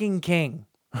fucking King.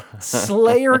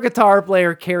 Slayer guitar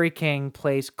player Carrie King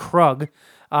plays Krug,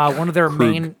 one of their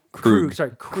main Krug.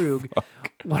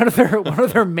 One of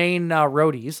their main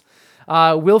roadies.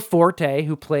 Will Forte,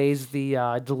 who plays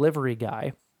the delivery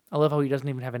guy. I love how he doesn't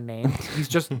even have a name. He's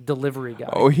just delivery guy.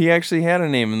 Oh, he actually had a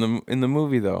name in the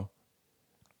movie though.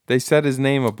 They said his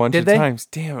name a bunch of times.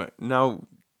 Damn it! Now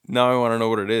I want to know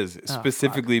what it is.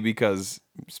 Specifically because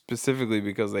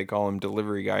they call him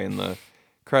delivery guy in the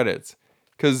credits.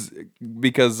 Because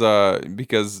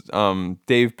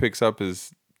Dave picks up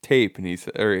his tape and his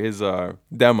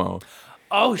demo.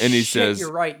 Oh, and he shit! says,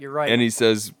 You're right. And he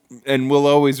says, and we'll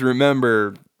always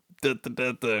remember. What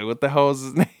the hell is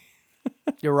his name?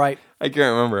 You're right. I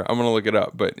can't remember. I'm gonna look it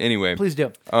up. But anyway, please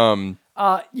do.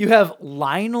 You have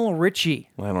Lionel Richie.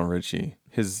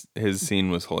 His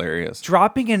scene was hilarious.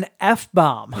 Dropping an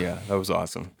F-bomb. Yeah, that was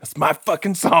awesome. That's my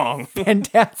fucking song.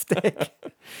 Fantastic.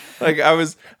 Like I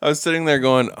was sitting there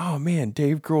going, oh man,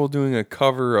 Dave Grohl doing a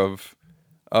cover of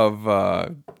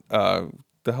the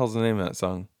hell's the name of that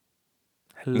song?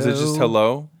 Hello. Is it just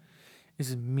Hello?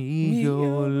 Is it me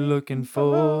you're looking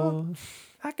for?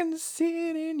 I can see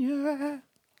it in your eye.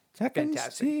 I can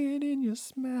see it in your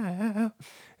smile.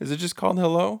 Is it just called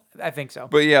Hello? I think so.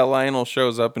 But yeah, Lionel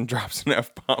shows up and drops an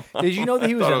F-bomb. Did you know that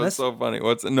he was in it this? So funny.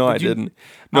 No, I didn't.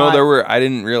 No, I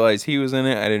didn't realize he was in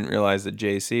it. I didn't realize that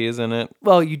JC is in it.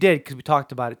 Well, you did because we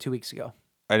talked about it 2 weeks ago.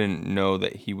 I didn't know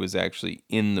that he was actually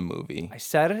in the movie. I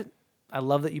said it. I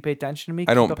love that you pay attention to me.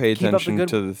 I don't pay attention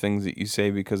to the things that you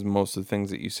say because most of the things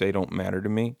that you say don't matter to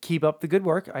me. Keep up the good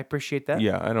work. I appreciate that.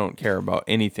 Yeah, I don't care about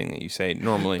anything that you say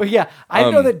normally. But yeah, I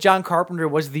didn't know that John Carpenter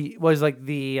was like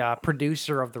the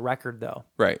producer of the record though.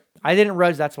 Right. I didn't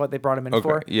realize that's what they brought him in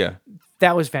for. Yeah.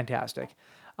 That was fantastic.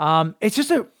 It's just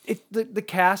the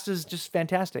cast is just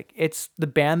fantastic. It's the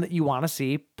band that you want to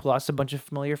see plus a bunch of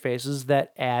familiar faces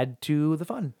that add to the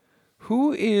fun.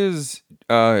 Who is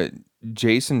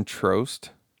Jason Trost?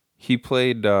 He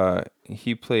played one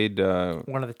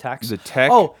of the techs. The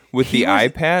tech with the eye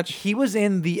patch. He was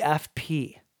in the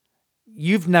FP.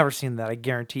 You've never seen that, I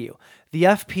guarantee you. The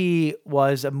FP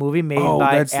was a movie made Oh,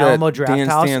 by that's Alamo that Draft Dance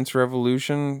House. Dance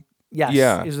Revolution. Yes,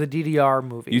 Yeah. it was a DDR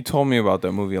movie. You told me about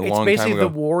that movie a It's long time basically ago. the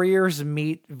Warriors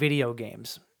meet video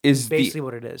games. Is basically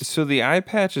what it is. So the eye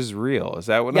patch is real. Is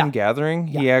that what Yeah. I'm gathering?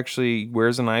 Yeah. He actually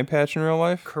wears an eye patch in real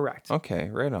life? Correct. Okay,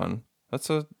 right on. That's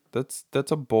a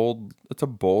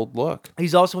bold look.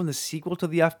 He's also in the sequel to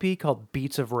the FP called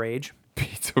Beats of Rage.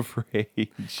 Beats of Rage.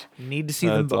 You need to see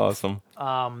them That's both.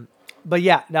 awesome. But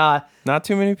yeah, Not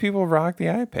too many people rock the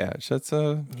eye patch.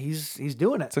 he's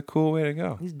doing it. It's a cool way to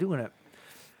go. He's doing it.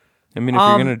 I mean, if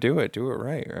you're gonna do it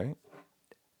right?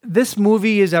 This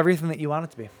movie is everything that you want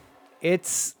it to be.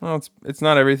 It's Well, it's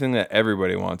not everything that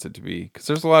everybody wants it to be, because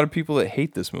there's a lot of people that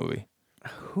hate this movie.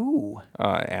 who?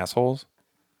 Assholes.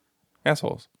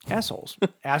 Assholes and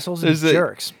There's a-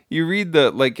 jerks. You read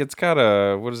it's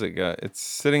got what does it got? It's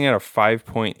sitting at a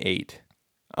 5.8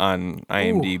 on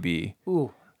IMDb.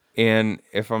 Ooh. And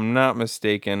if I'm not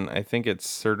mistaken, I think it's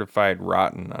certified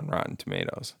rotten on Rotten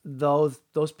Tomatoes. Those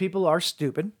people are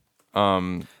stupid.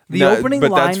 The opening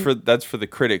line- that's for the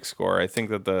critic score. I think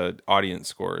that the audience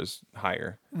score is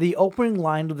higher. The opening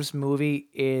line of this movie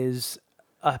is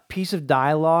a piece of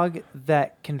dialogue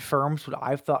that confirms what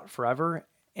I've thought forever,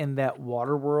 and that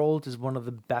Waterworld is one of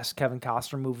the best Kevin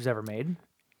Costner movies ever made.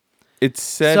 It's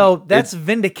said So that's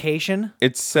vindication.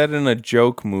 it's set in a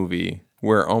joke movie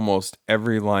where almost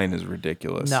every line is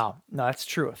ridiculous. No, that's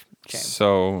truth, James.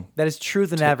 So That is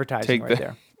truth in advertising right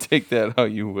there. Take that how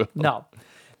you will. No.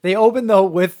 They open, though,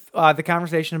 with the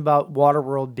conversation about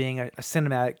Waterworld being a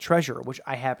cinematic treasure, which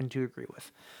I happen to agree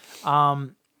with.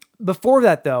 Before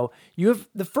that, though, you have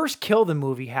the first kill of the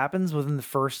movie happens within the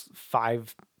first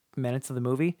 5 minutes of the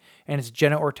movie, and it's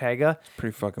Jenna Ortega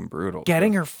Pretty fucking brutal.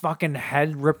 getting her fucking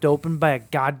head ripped open by a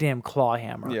goddamn claw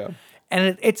hammer. Yeah.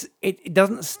 And it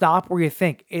doesn't stop where you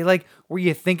think. Where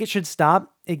you think it should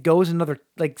stop, it goes another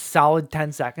solid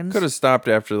 10 seconds. Could have stopped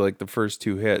after the first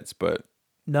 2 hits, but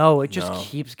No, it just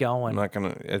keeps going. I'm not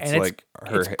gonna. It's And like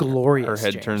it's glorious. Her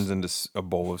head James. turns into a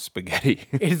bowl of spaghetti.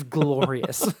 It is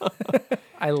glorious.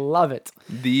 I love it.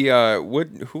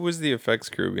 Who was the effects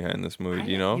crew behind this movie?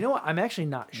 Do you know? You know what? I'm actually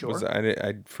not sure.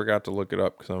 I forgot to look it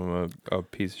up because I'm a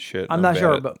piece of shit. and I'm not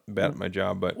sure, bad at my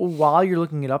job. But While you're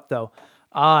looking it up, though,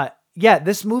 yeah,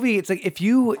 this movie. It's like if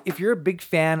you're a big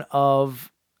fan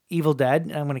of Evil Dead,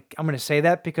 and I'm gonna say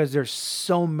that because there's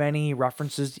so many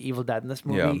references to Evil Dead in this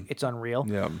movie. Yeah. It's unreal.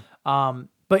 yeah,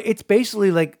 But it's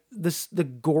basically like the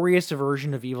goriest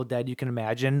version of Evil Dead you can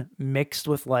imagine, mixed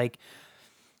with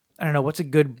I don't know, what's a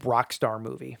good rock star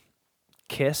movie?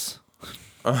 Kiss.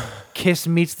 Kiss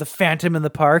meets the Phantom in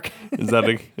the Park. is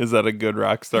that a good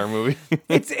rock star movie?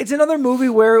 It's another movie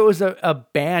where it was a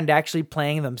band actually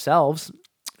playing themselves.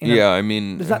 Yeah, I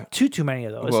mean, There's not too many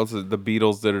of those. well, the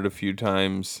Beatles did it a few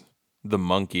times. The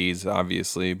Monkees,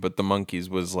 obviously, but the Monkees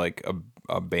was like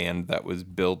a band that was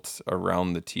built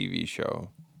around the TV show.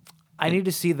 I need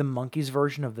to see the Monkees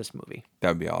version of this movie.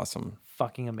 That'd be awesome.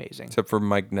 Fucking amazing. Except for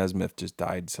Mike Nesmith just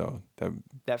died, so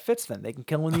That fits then. They can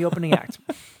kill him in the opening act.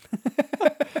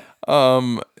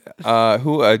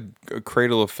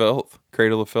 Cradle of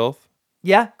Filth.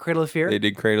 Yeah, Cradle of Fear. They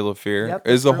did Cradle of Fear. Yep,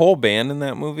 Is that's the true. whole band in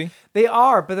that movie? They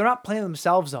are, but they're not playing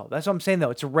themselves though. That's what I'm saying though.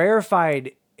 It's a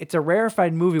rarefied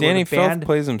movie Danny where the band Filth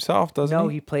plays himself, doesn't No,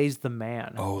 he? he plays the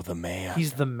man. Oh, the man.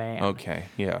 He's the man. Okay,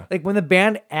 yeah. Like when the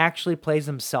band actually plays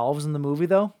themselves in the movie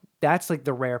though, that's like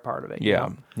the rare part of it. you Yeah,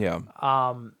 know? yeah.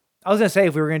 I was gonna say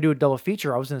if we were gonna do a double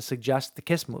feature, I was gonna suggest the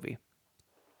Kiss movie.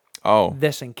 Oh,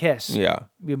 This and Kiss. yeah,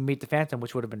 We Meet the Phantom,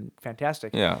 which would have been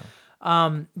fantastic. yeah.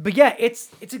 But yeah, it's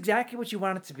exactly what you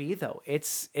want it to be though.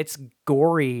 It's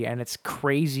gory and it's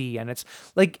crazy and it's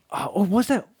like what's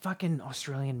that fucking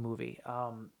Australian movie?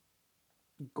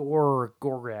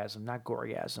 Gorgasm, not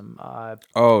Gorgasm.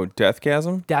 Oh,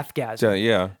 Deathgasm? Deathgasm.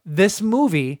 Yeah. This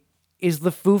movie is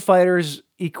the Foo Fighters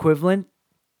equivalent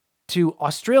to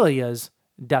Australia's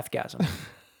Deathgasm.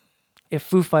 If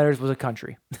Foo Fighters was a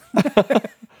country.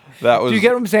 That was. Do you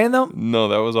get what I'm saying though? No,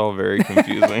 that was all very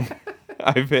confusing.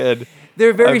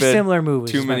 They're very I've had similar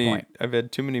movies. Too is my many. point. I've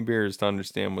had too many beers to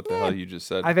understand what the hell you just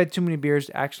said. I've had too many beers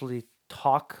to actually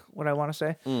talk what I want to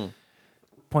say.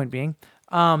 Point being.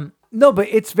 No, but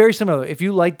it's very similar. If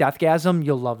you like Deathgasm,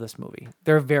 you'll love this movie.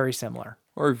 They're very similar.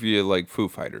 Or if you like Foo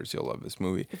Fighters, you'll love this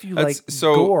movie. If you like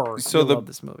gore, you'll love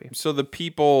this movie. So the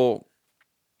people,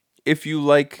 if you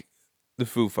like the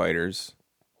Foo Fighters,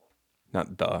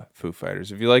 not the Foo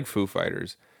Fighters, if you like Foo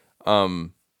Fighters,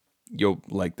 you'll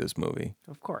like this movie.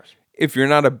 Of course. If you're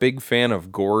not a big fan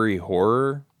of gory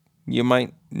horror, you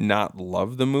might not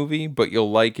love the movie, but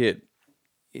you'll like it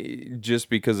just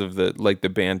because of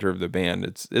the banter of the band.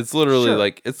 It's literally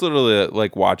Sure.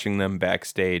 like watching them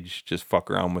backstage just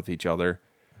fuck around with each other.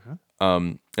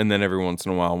 And then every once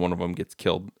in a while, one of them gets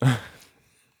killed.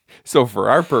 So for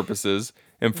our purposes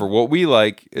and for what we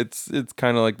like, it's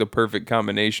kind of like the perfect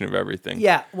combination of everything.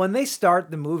 Yeah, when they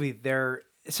start the movie,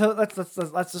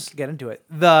 let's just get into it.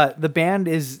 The band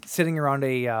is sitting around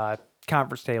a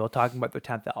conference table talking about their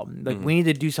 10th album. Like, we need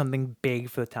to do something big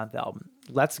for the 10th album.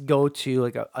 Let's go to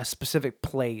like a specific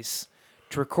place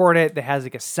to record it that has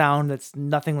like a sound that's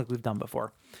nothing like we've done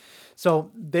before.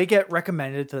 So they get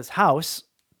recommended to this house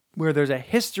where there's a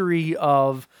history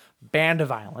of band of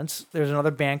violence. There's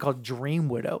another band called Dream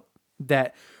Widow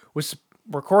that was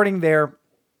recording there.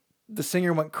 The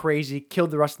singer went crazy,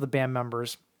 killed the rest of the band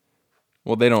members.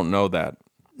 Well, they don't know that.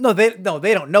 No, they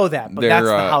don't know that, but that's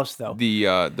the house, though.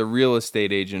 The real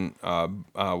estate agent,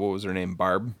 what was her name?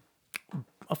 Barb?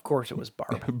 Of course it was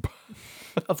Barb.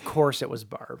 Of course it was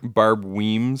Barb. Barb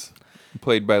Weems,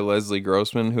 played by Leslie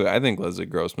Grossman, who I think Leslie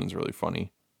Grossman's really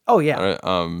funny. Oh, yeah.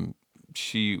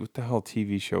 What the hell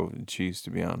TV show did she used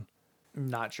to be on?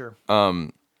 Not sure.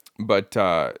 But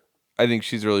I think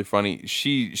she's really funny.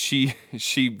 She's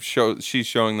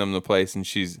showing them the place,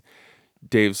 and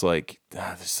Dave's like,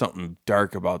 there's something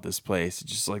dark about this place.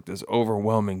 It's just like this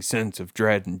overwhelming sense of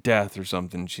dread and death or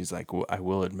something. She's like, well, I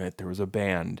will admit there was a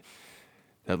band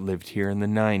that lived here in the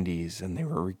 90s, and they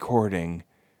were recording,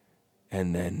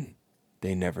 and then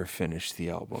they never finished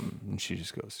the album. And she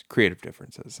just goes, creative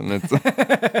differences. And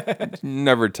it's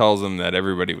never tells them that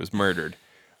everybody was murdered.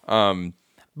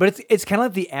 But it's kind of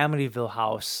like the Amityville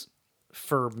house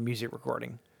for music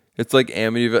recording. It's like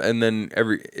Amityville, and then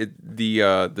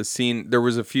the scene. There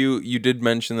was a few. You did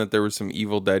mention that there was some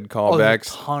Evil Dead callbacks.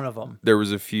 There's a ton of them. There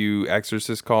was a few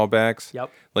Exorcist callbacks.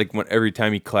 Yep. Like every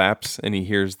time he claps and he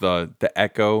hears the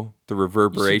echo, the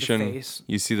reverberation.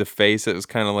 You see the face. It was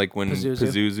kind of like when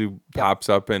Pazuzu pops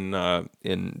up in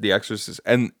The Exorcist,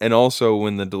 and also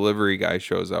when the delivery guy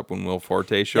shows up, when Will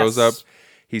Forte shows up,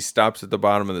 he stops at the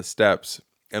bottom of the steps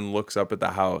and looks up at the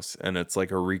house, and it's like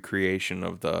a recreation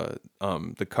of the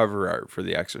cover art for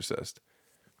The Exorcist.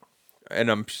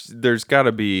 And there's got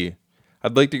to be.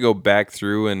 I'd like to go back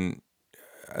through and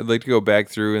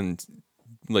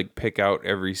like pick out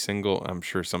every single. I'm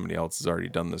sure somebody else has already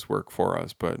done this work for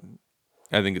us, but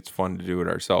I think it's fun to do it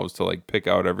ourselves to like pick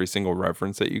out every single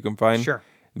reference that you can find. Sure.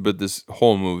 But this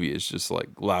whole movie is just like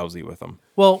lousy with them.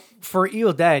 Well, for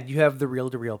Evil Dead, you have the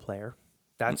reel-to-reel player.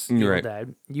 That's Evil right.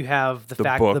 Dead. You have the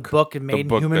book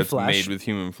made in human that's flesh. made with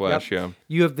human flesh. Yep. Yeah.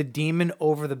 You have the demon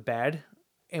over the bed,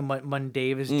 and when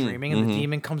Dave is dreaming, and the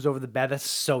demon comes over the bed. That's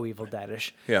so Evil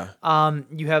Dead-ish. Yeah.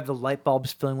 You have the light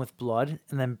bulbs filling with blood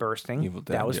and then bursting. Evil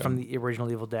Dead, that was yeah. from the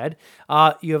original Evil Dead.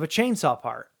 You have a chainsaw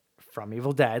part from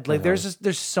Evil Dead. Like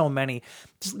there's so many.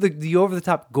 Just the over the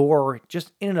top gore,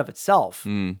 just in and of itself,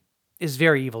 is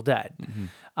very Evil Dead.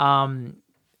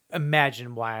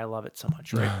 Imagine why I love it so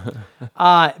much,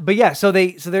 right? But yeah, so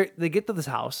they get to this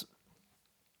house.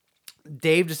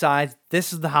 Dave decides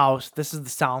this is the house, this is the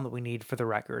sound that we need for the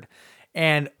record,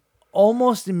 and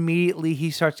almost immediately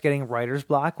he starts getting writer's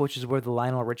block, which is where the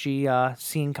Lionel Richie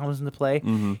scene comes into play.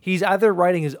 He's either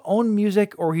writing his own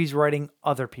music or he's writing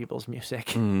other people's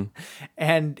music,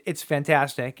 and it's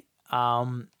fantastic.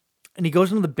 And he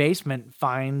goes into the basement,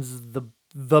 finds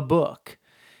the book.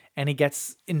 And he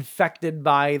gets infected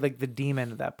by like the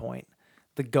demon at that point,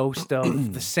 the ghost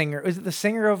of the singer. Is it the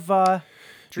singer of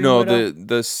Dream Widow?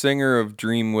 the singer of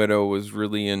Dream Widow was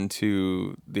really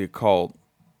into the occult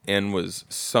and was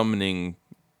summoning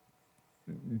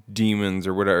demons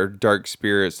or whatever, dark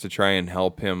spirits, to try and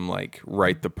help him like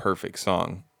write the perfect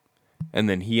song. And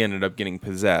then he ended up getting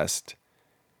possessed,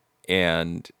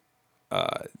 and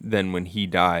then when he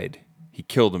died, he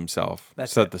killed himself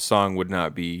so that the song would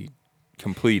not be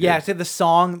completed. Yeah, so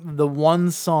the one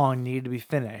song needed to be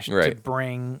finished to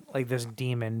bring like this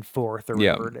demon forth or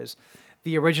whatever it is.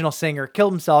 The original singer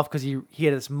killed himself because he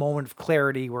had this moment of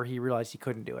clarity where he realized he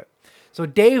couldn't do it. So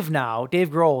Dave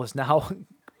Grohl is now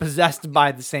possessed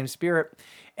by the same spirit,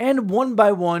 and one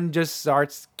by one just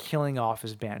starts killing off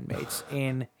his bandmates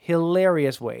in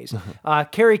hilarious ways.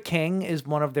 Kerry King is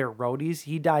one of their roadies.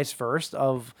 He dies first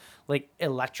of like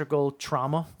electrical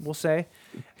trauma, we'll say.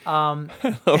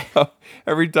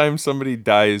 Every time somebody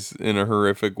dies in a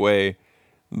horrific way,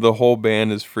 the whole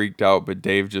band is freaked out, but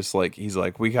Dave just like, he's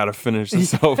like, we got to finish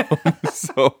this album.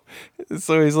 So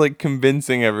he's like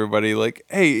convincing everybody like,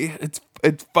 hey, it's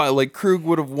fine. Like Krug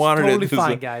would have wanted totally it.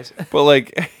 Fine, guys. But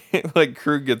like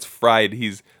Krug gets fried.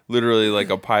 He's literally like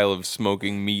a pile of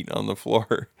smoking meat on the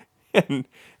floor. And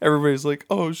everybody's like,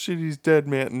 oh shit, he's dead,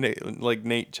 man. And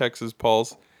Nate checks his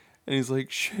pulse. And he's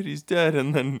like, shit, he's dead.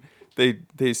 And then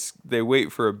they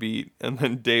wait for a beat, and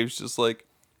then Dave's just like,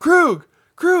 Krug,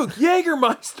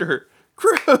 Jägermeister,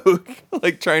 Krug,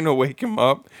 like trying to wake him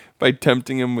up by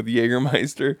tempting him with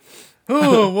Jägermeister.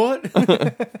 Oh, what?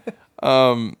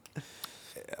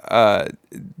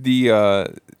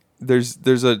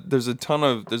 There's a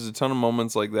ton of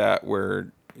moments like that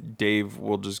where Dave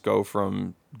will just go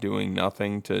from doing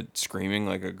nothing to screaming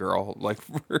like a girl, like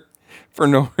for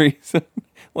no reason.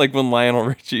 Like when Lionel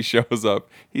Richie shows up,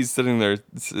 he's sitting there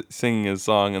singing his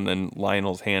song, and then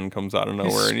Lionel's hand comes out of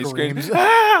nowhere and he screams,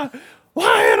 "Ah,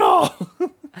 Lionel!"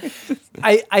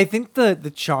 I think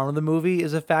the charm of the movie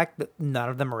is the fact that none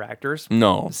of them are actors.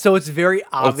 No. So it's very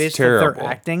obvious that they're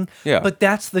acting. Yeah. But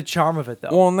that's the charm of it, though.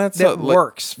 Well, and that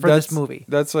works for this movie.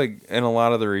 That's like, in a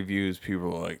lot of the reviews,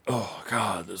 people are like, "Oh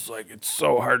God, it's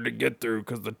so hard to get through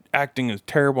because the acting is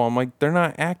terrible." I'm like, they're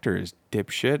not actors,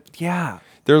 dipshit. Yeah.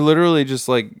 They're literally just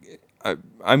like,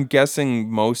 I'm guessing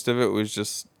most of it was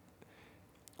just,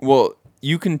 well,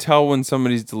 you can tell when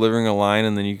somebody's delivering a line,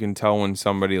 and then you can tell when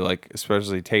somebody, like,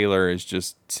 especially Taylor, is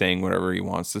just saying whatever he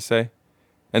wants to say.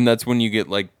 And that's when you get,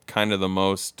 like, kind of the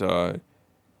most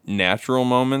natural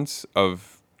moments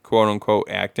of quote-unquote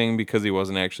acting, because he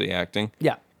wasn't actually acting.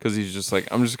 Yeah. Because he's just like,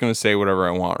 I'm just going to say whatever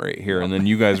I want right here, and then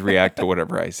you guys react to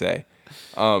whatever I say.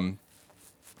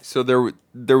 So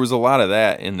there was a lot of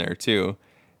that in there, too.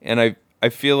 And I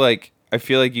feel like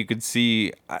you could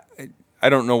see... I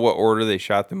don't know what order they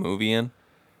shot the movie in,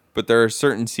 but there are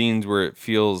certain scenes where it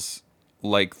feels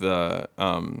like the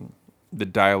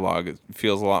dialogue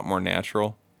feels a lot more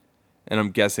natural. And I'm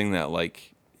guessing that,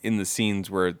 like, in the scenes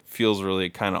where it feels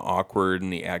really kind of awkward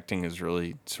and the acting is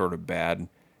really sort of bad,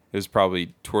 it was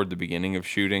probably toward the beginning of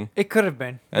shooting. It could have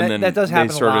been. And then that does happen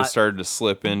they sort a lot. of started to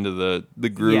slip into the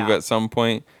groove Yeah. at some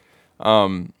point.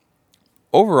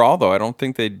 Overall, though, I don't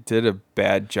think they did a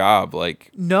bad job.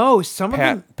 Like, No, some of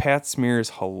them... Pat Smear is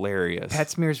hilarious. Pat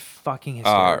Smear's fucking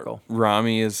hysterical.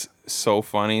 Rami is so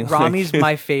funny. Rami's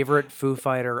my favorite Foo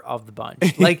Fighter of the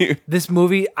bunch. Like, this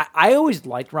movie, I always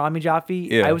liked Rami Jaffe.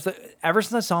 Yeah. I was ever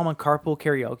since I saw him on Carpool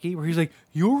Karaoke, where he's like,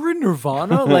 "You were in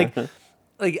Nirvana?" like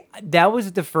that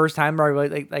was the first time where I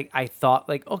really, like I thought,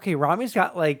 like, okay, Rami's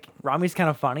kind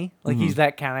of funny. Like, he's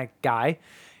that kind of guy.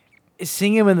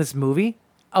 Seeing him in this movie,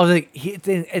 I was like,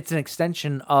 it's an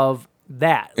extension of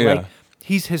that. Yeah. Like,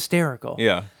 he's hysterical.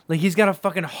 Yeah. Like, he's got a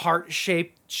fucking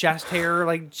heart-shaped chest hair,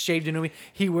 like, shaved into me.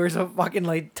 He wears a fucking,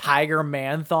 like, tiger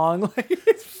man thong. Like,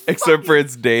 Except for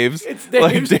it's Dave's. It's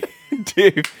Dave's. Like,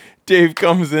 Dave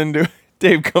comes into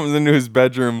his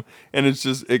bedroom, and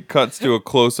it cuts to a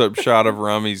close-up shot of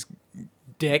Rami's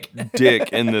dick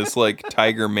in this, like,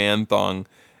 tiger man thong.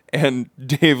 And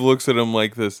Dave looks at him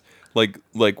like this, like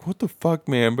what the fuck,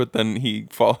 man? But then he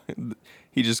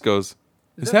just goes,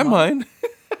 "Is that mine?"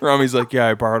 Rami's like, "Yeah,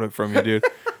 I borrowed it from you, dude."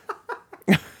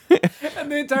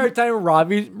 And the entire time,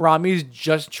 Rami's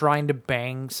just trying to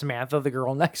bang Samantha, the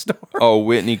girl next door. Oh,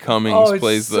 Whitney Cummings Oh, it's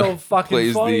plays so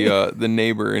fucking funny. the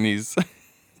neighbor, and he's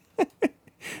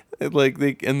like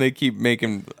they keep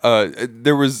making.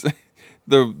 There was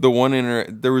the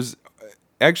one there was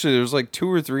like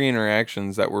 2 or 3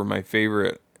 interactions that were my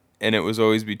favorite, and it was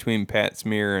always between Pat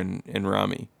Smear and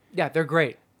Rami. Yeah, they're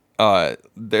great.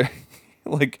 They're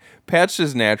like, Pat's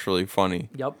just naturally funny.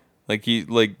 Yep. Like,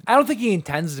 I don't think he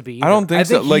intends to be either. I don't think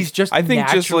so. Like, he's just I think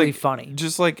naturally just like, funny.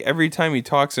 Just like every time he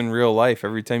talks in real life,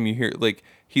 every time you hear, like,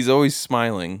 he's always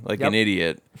smiling like an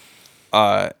idiot.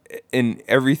 And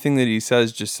everything that he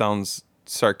says just sounds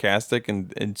sarcastic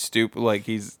and stupid. Like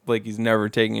he's never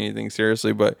taking anything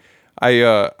seriously. But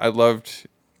I loved.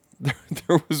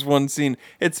 There was one scene.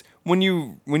 It's when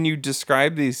you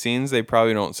describe these scenes, they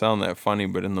probably don't sound that funny,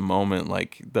 but in the moment,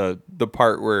 like the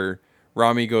part where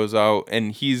Rami goes out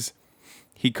and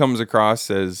he comes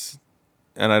across as,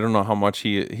 and I don't know how much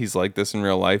he's like this in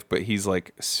real life, but he's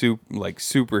like super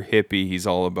hippie. He's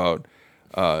all about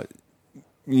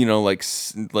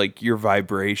like your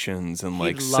vibrations and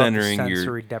like centering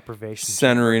sensory deprivation,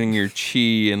 centering your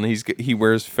chi, and he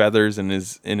wears feathers in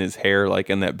his hair, like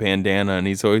in that bandana, and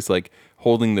he's always like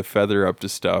holding the feather up to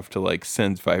stuff to like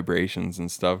sense vibrations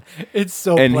and stuff. It's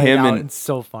so played out and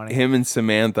so funny. Him and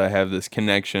Samantha have this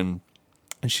connection,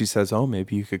 and she says, "Oh,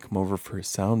 maybe you could come over for a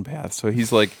sound bath." So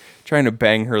he's like trying to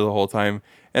bang her the whole time,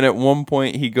 and at one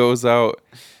point he goes out,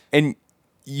 and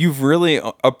you've really,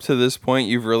 up to this point,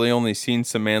 you've really only seen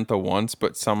Samantha once,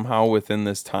 but somehow within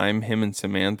this time, him and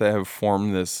Samantha have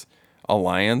formed this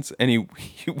alliance, and he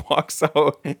walks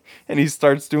out and he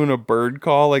starts doing a bird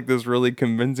call, like this really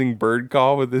convincing bird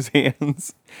call with his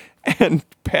hands. And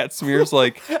Pat Smear's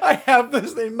like, I have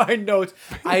this in my notes.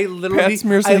 I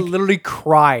Smear's literally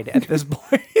cried at this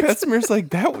point. Pat Smear's like,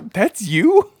 that's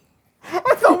you?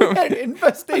 I thought we had an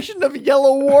infestation of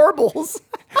yellow warbles.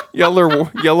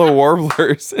 yellow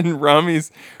warblers. And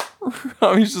Rami's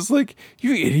just like,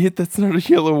 you idiot, that's not a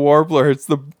yellow warbler, it's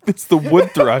the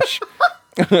wood thrush.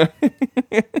 I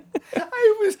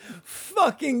was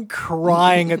fucking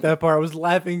crying at that part. I was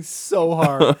laughing so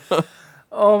hard.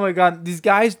 Oh my god, these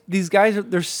guys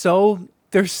they're so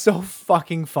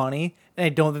fucking funny, and I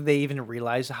don't think they even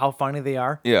realize how funny they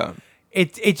are. Yeah.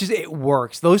 It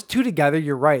works. Those two together,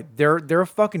 you're right. They're a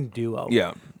fucking duo.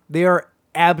 Yeah. They are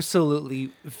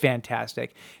absolutely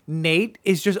fantastic. Nate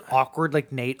is just awkward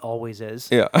like Nate always is.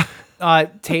 Yeah.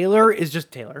 Taylor is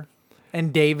just Taylor.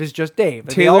 And Dave is just Dave.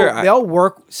 Taylor, they all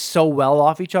work so well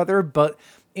off each other, but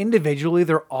individually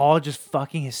they're all just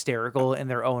fucking hysterical in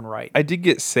their own right. I did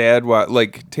get sad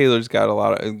like Taylor's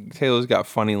got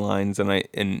funny lines,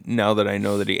 and now that I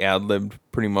know that he ad-libbed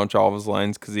pretty much all of his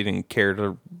lines because he didn't care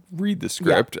to read the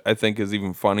script, I think is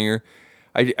even funnier.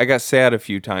 I got sad a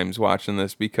few times watching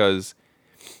this because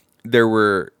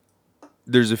there's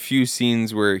a few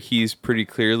scenes where he's pretty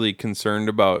clearly concerned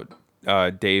about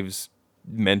Dave's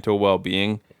mental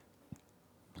well-being,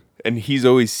 and he's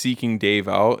always seeking Dave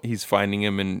out. He's finding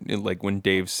him in like when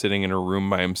Dave's sitting in a room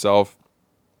by himself,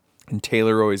 and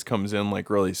Taylor always comes in like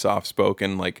really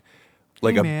soft-spoken, like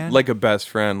a best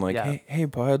friend, like, hey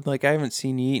bud, like I haven't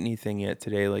seen you eat anything yet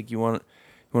today, like you want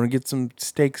to get some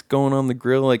steaks going on the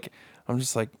grill. Like I'm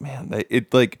just like, man,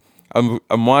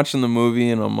 I'm watching the movie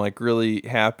and I'm like really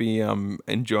happy. I'm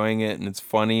enjoying it and it's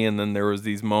funny. And then there was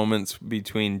these moments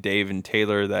between Dave and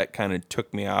Taylor that kind of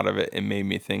took me out of it and made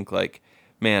me think like,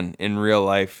 man, in real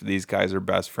life, these guys are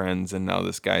best friends. And now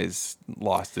this guy's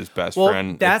lost his best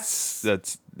friend.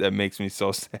 That makes me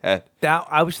so sad.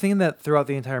 I was thinking that throughout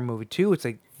the entire movie too. It's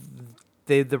like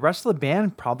the rest of the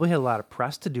band probably had a lot of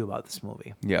press to do about this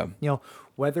movie. Yeah. You know,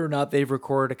 whether or not they've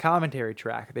recorded a commentary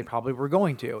track, they probably were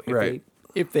going to.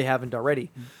 If they haven't already.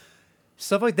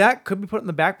 Stuff like that could be put in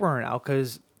the back burner now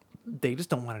because they just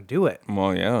don't want to do it.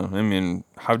 Well, yeah. I mean,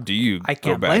 how do you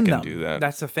go back and do that?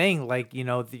 That's the thing. Like, you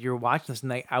know, you're watching this,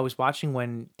 and I was watching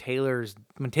when Taylor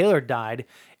died, it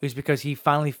was because he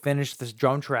finally finished this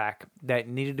drum track that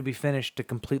needed to be finished to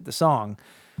complete the song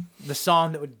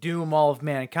that would doom all of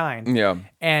mankind. Yeah.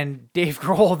 And Dave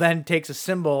Grohl then takes a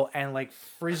cymbal and like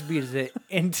frisbees it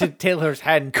into Taylor's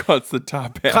head and cuts the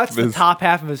top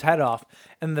half of his head off,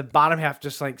 and the bottom half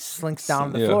just like slinks down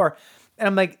on the floor. And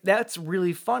I'm like, that's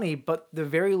really funny, but the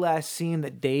very last scene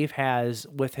that Dave has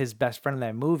with his best friend in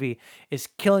that movie is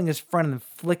killing his friend and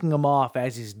flicking him off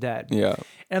as he's dead. Yeah.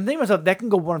 And I'm thinking to myself, that can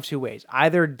go one of two ways.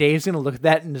 Either Dave's going to look at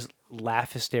that and just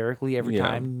laugh hysterically every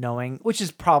time, knowing, which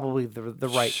is probably the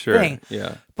right thing.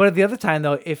 Yeah. But at the other time,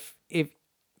 though, if he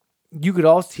could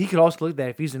also look at that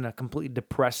if he's in a completely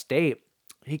depressed state.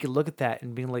 He could look at that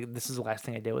and be like, "This is the last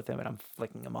thing I did with him, and I'm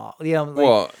flicking him off." Yeah,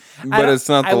 like, but it's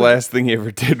not the last thing he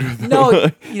ever did with him. No,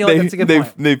 you know that's a good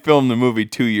point. They filmed the movie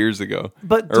 2 years ago,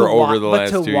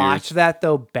 to watch that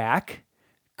though back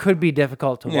could be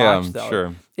difficult to watch. Though,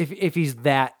 sure. If he's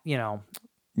that,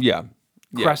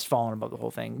 crestfallen about the whole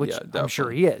thing, which I'm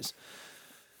sure he is.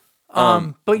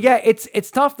 But yeah,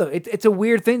 it's tough though. It's a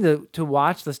weird thing to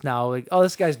watch this now. Like, oh,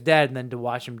 this guy's dead, and then to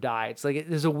watch him die. It's like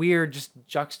there's a weird just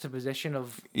juxtaposition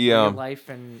of real life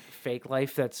and fake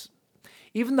life. That's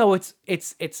even though it's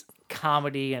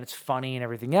comedy and it's funny and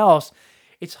everything else,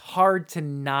 it's hard to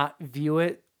not view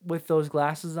it with those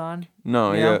glasses on.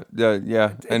 No, yeah.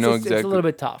 I know exactly. It's a little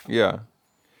bit tough. Yeah,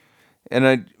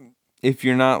 and if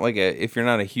you're not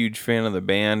a huge fan of the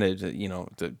band, it's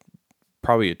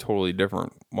probably a totally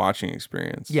different watching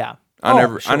experience. Yeah.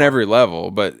 On every level,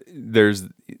 but there's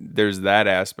that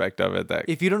aspect of it that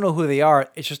if you don't know who they are,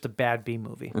 it's just a bad B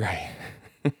movie. Right.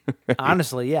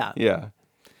 Honestly, yeah. Yeah.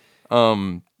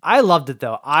 I loved it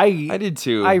though. I did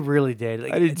too. I really did.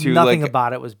 Like, I did too. Nothing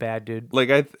about it was bad, dude. Like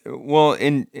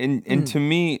and to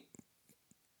me,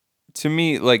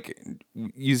 like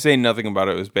you say nothing about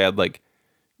it was bad. Like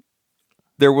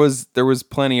there was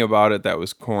plenty about it that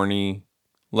was corny.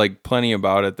 Like plenty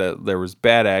about it that there was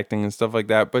bad acting and stuff like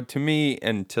that. But to me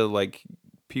and to like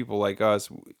people like us,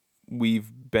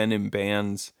 we've been in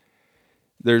bands.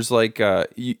 There's like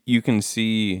you can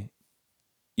see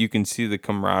the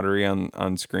camaraderie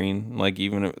on screen. Like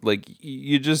even if, like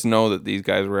you just know that these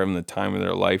guys were having the time of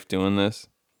their life doing this.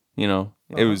 You know,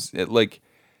 like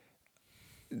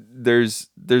there's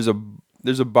a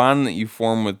bond that you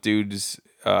form with dudes.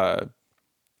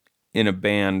 in a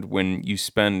band when you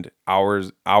spend hour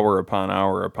upon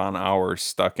hour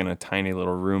stuck in a tiny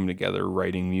little room together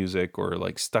writing music, or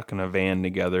like stuck in a van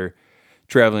together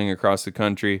traveling across the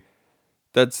country.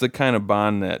 That's the kind of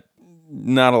bond that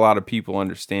not a lot of people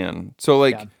understand. So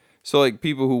like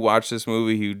people who watch this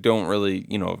movie who don't really,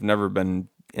 have never been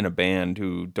in a band,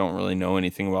 who don't really know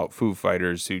anything about Foo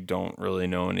Fighters, who don't really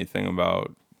know anything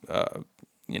about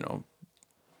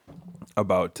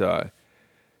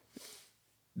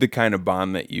the kind of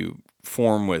bond that you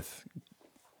form with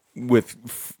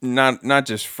not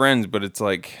just friends, but it's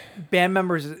like band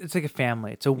members. It's like a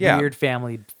family. It's a weird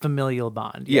family familial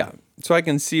bond. Yeah. So I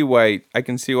can see why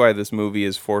this movie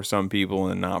is for some people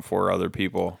and not for other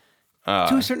people.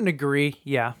 To a certain degree,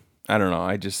 yeah. I don't know.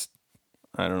 I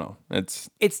don't know.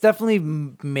 It's definitely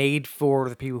made for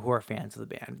the people who are fans of the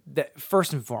band. That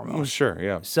first and foremost. Well, sure,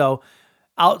 yeah. So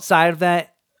outside of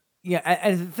that, yeah.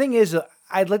 And the thing is,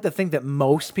 I'd like to think that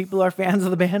most people are fans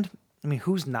of the band. I mean,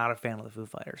 who's not a fan of the Foo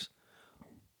Fighters?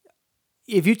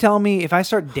 If you tell me, if I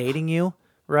start dating you,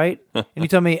 right, and you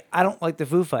tell me I don't like the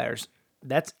Foo Fighters,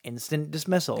 that's instant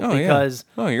dismissal because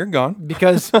you're gone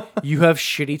because you have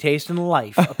shitty taste in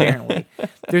life. Apparently,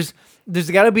 there's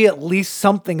got to be at least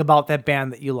something about that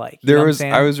band that you like.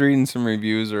 I was reading some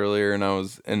reviews earlier, and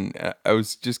I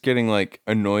was just getting like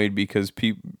annoyed because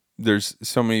there's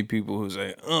so many people who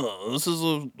say, "Oh, this is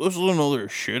another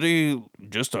shitty,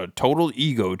 just a total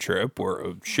ego trip. We're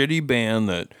a shitty band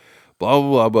that." Blah, blah,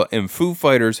 blah, blah. And Foo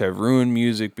Fighters have ruined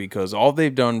music because all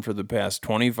they've done for the past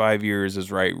 25 years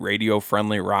is write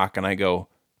radio-friendly rock. And I go,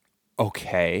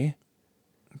 okay.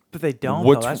 But they don't,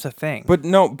 though. That's the thing. But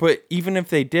even if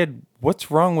they did, what's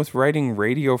wrong with writing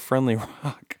radio-friendly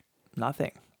rock?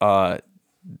 Nothing.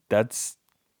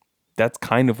 That's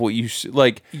kind of what you should...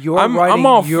 Like, you're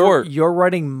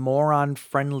writing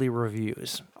moron-friendly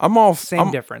reviews.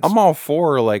 Same difference. I'm all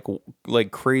for,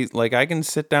 like crazy... Like, I can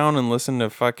sit down and listen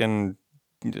to fucking...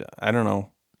 I don't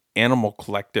know, Animal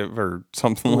Collective or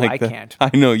something like that. I can't.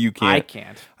 I know you can't. I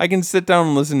can't. I can sit down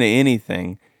and listen to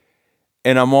anything,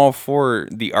 and I'm all for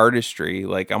the artistry.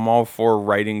 Like, I'm all for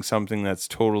writing something that's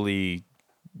totally,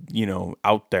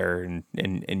 out there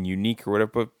and unique or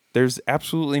whatever. But there's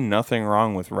absolutely nothing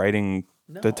wrong with writing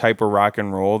the type of rock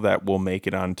and roll that will make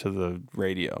it onto the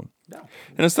radio. No.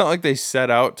 And it's not like they set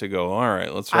out to go, all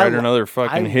right, let's write another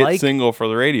fucking hit single for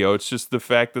the radio. It's just the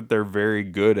fact that they're very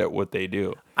good at what they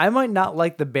do. I might not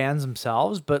like the bands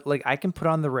themselves, but like I can put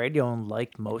on the radio and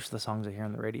like most of the songs I hear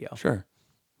on the radio. Sure.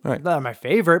 Right. They're not my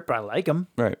favorite, but I like them.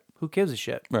 Right. Who gives a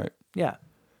shit? Right. Yeah.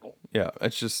 Yeah.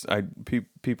 It's just,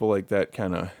 people like that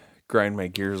kind of grind my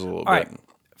gears a little bit. Right.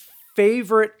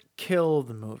 Favorite kill of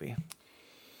the movie.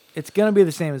 It's gonna be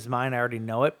the same as mine. I already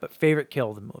know it, but favorite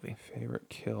kill of the movie. Favorite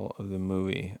kill of the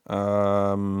movie.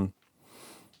 I'm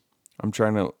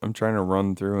trying to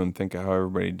run through and think of how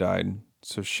everybody died.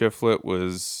 So Shiflett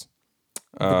was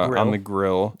on the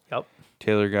grill. Yep.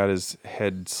 Taylor got his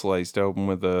head sliced open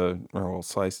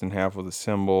sliced in half with a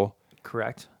cymbal.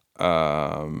 Correct.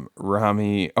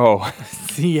 Rami. Oh.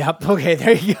 Yep. Okay.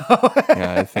 There you go.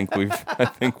 Yeah, I think we've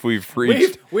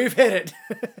reached. We've hit it.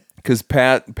 Because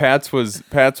Pat's was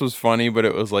funny, but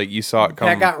it was like you saw it come.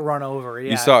 Pat got run over. Yeah.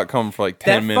 You saw it come for like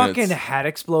 10 minutes. That fucking head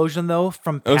explosion though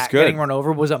from Pat getting run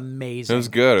over was amazing. It was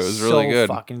good. It was really good.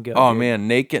 Fucking good. Oh man,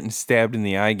 Nate getting stabbed in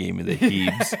the eye gave me the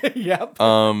heaves. Yep.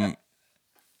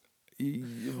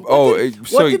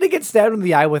 What did he get stabbed in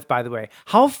the eye with, by the way?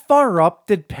 How far up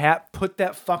did Pat put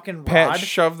that fucking rod? Pat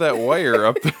shoved that wire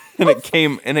up, and it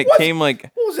came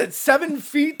like... What was it, 7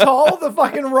 feet tall, the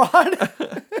fucking rod?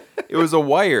 It was a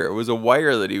wire. It was a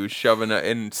wire that he was shoving,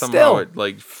 and somehow it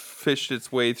like fished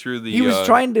its way through the... He was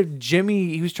trying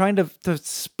to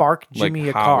spark Jimmy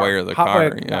a car. Hot wire the car.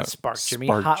 Yeah. Not spark Jimmy.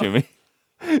 Jimmy.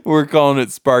 We're calling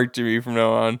it Spark Jimmy from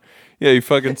now on. Yeah, he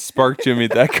fucking sparked Jimmy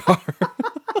at that car.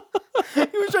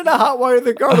 He was trying to hotwire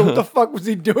the car. What the fuck was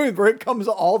he doing? Where it comes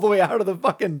all the way out of the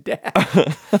fucking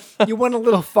dash. You went a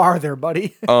little farther,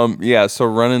 buddy. Yeah. So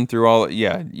running through all.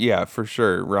 Yeah, for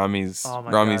sure. Rami's.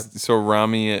 God. So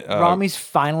Rami. Rami's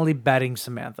finally betting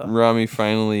Samantha. Rami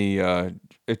finally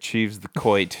achieves the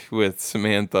coit with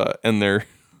Samantha, and they're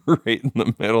right in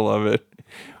the middle of it.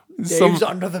 Dave's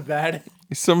under the bed.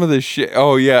 Some of the shit.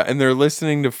 Oh yeah, and they're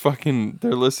listening to.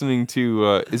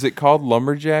 Is it called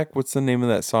Lumberjack? What's the name of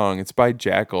that song? It's by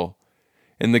Jackal,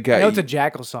 and the guy. I know it's a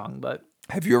Jackal song, but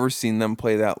have you ever seen them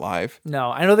play that live?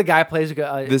 No, I know the guy plays this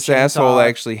chainsaw. Asshole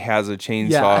actually has a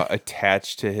chainsaw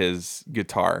attached to his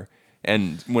guitar,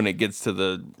 and when it gets to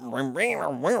the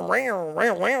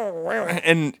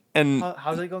and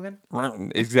how's it go again?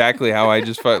 Exactly how I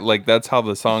just felt like that's how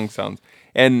the song sounds.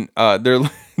 And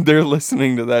they're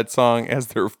listening to that song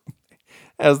as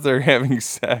as they're having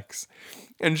sex,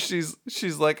 and she's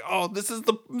like, "Oh, this is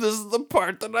the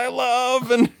part that I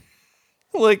love," and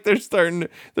like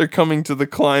they're coming to the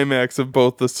climax of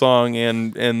both the song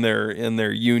and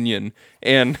their union,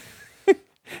 and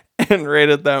and right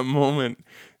at that moment,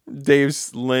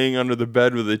 Dave's laying under the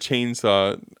bed with a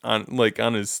chainsaw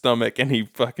on his stomach, and he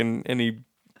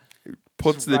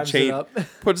puts the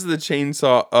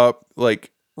chainsaw up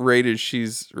like right as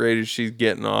she's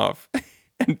getting off,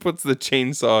 and puts the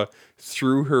chainsaw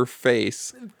through her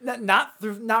face, not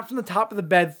from the top of the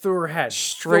bed through her head,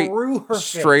 straight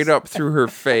face. up through her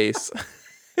face,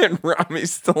 and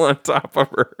Rami's still on top of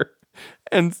her,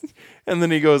 and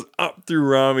then he goes up through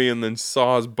Rami and then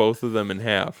saws both of them in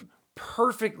half.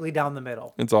 Perfectly down the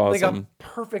middle. It's awesome. Like a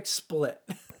perfect split.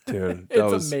 Dude,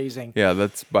 it's amazing. Yeah,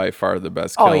 that's by far the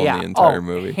best kill in the entire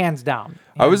movie. Hands down.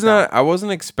 I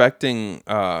wasn't expecting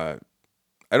I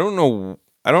don't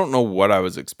know what I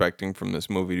was expecting from this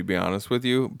movie, to be honest with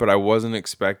you, but I wasn't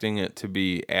expecting it to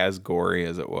be as gory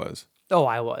as it was. Oh,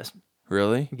 I was.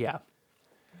 Really? Yeah.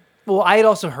 Well, I had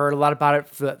also heard a lot about it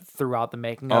throughout the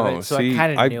making of it, so I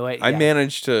kind of knew it. I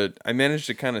managed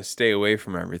to kind of stay away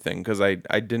from everything because I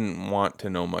didn't want to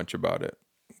know much about it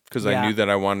because I knew that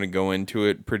I wanted to go into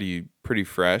it pretty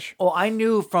fresh. Well, I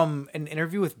knew from an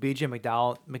interview with B.J.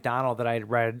 McDonald that I had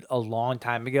read a long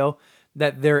time ago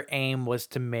that their aim was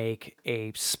to make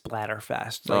a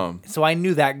splatterfest. So I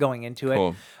knew that going into it.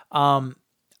 Cool.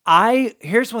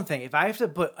 Here's one thing: if I have to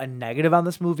put a negative on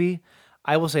this movie,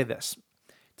 I will say this.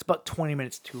 It's about 20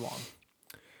 minutes too long.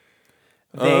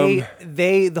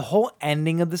 The whole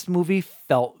ending of this movie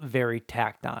felt very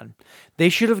tacked on. They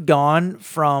should have gone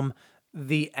from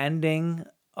the ending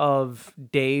of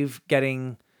Dave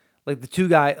getting, like, the two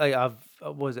guys, like,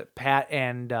 was it Pat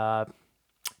and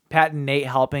Nate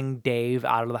helping Dave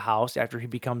out of the house after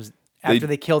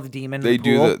they kill the demon. They in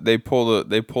the pool.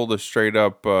 They pulled a straight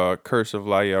up Curse of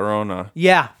La Llorona.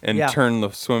 Yeah, and turned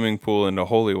the swimming pool into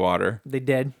holy water. They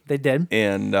did,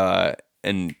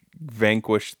 and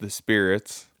vanquished the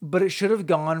spirits. But it should have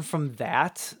gone from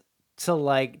that to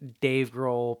like Dave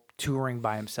Grohl touring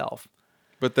by himself.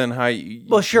 But then how?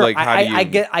 Well, sure. Like, I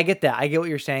get that. I get what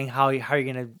you're saying. How are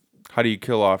you gonna? How do you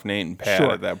kill off Nate and Pat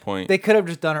at that point? They could have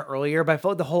just done it earlier, but I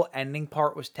felt the whole ending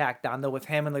part was tacked on though, with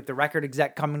him and like the record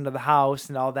exec coming to the house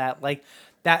and all that. Like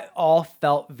that all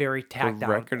felt very tacked on. The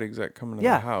record exec coming to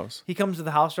the house. He comes to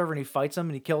the house over and he fights him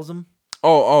and he kills him.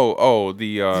 Oh,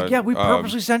 we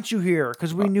purposely sent you here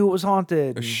because we knew it was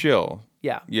haunted. A shill.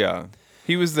 Yeah.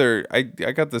 He was there. I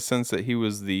got the sense that he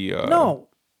was the. No.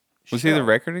 Was he the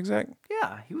record exec?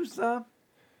 Yeah, he was.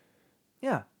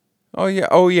 Yeah. Oh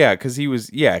yeah, because he's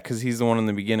the one in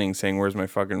the beginning saying, "Where's my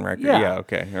fucking record?" Yeah,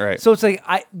 okay, all right. So it's like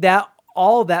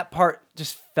all that part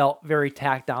just felt very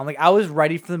tacked on. Like I was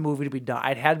ready for the movie to be done.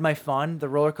 I'd had my fun. The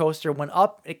roller coaster went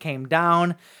up, it came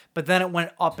down, but then it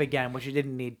went up again, which it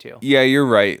didn't need to. Yeah, you're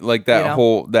right. Like that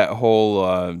whole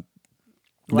 15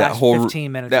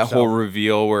 minutes. That whole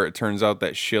reveal where it turns out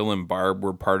that Shill and Barb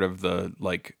were part of the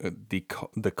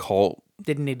cult.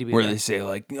 Didn't need to be where there. They say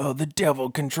like, "Oh, the devil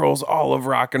controls all of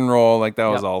rock and roll." Like that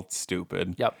was all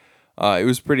stupid. Yep. It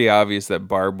was pretty obvious that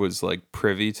Barb was like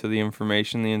privy to the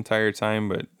information the entire time,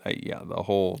 but the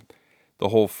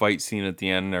whole fight scene at the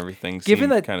end and everything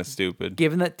seemed kind of stupid.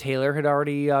 Given that Taylor had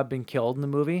already been killed in the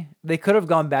movie, they could have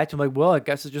gone back to like, well, I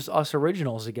guess it's just us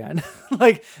originals again.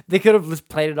 Like they could have just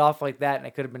played it off like that, and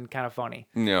it could have been kind of funny.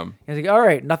 Yeah. He's like, all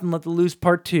right, nothing left to lose,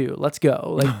 part 2. Let's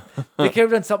go. Like they could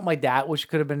have done something like that, which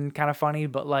could have been kind of funny.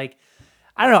 But like,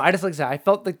 I don't know. I just like I said, I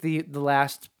felt like the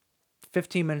last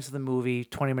 15 minutes of the movie,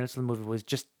 20 minutes of the movie was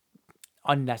just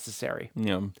unnecessary.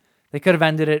 Yeah. They could have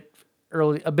ended it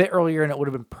a bit earlier, and it would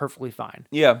have been perfectly fine.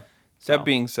 Yeah. So, that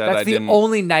being said, that's the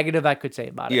only negative I could say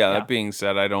about it. Yeah. That being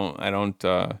said, I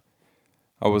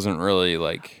wasn't really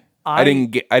like, I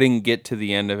didn't get to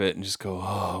the end of it and just go,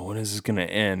 oh, when is this gonna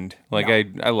end? Like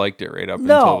I liked it right up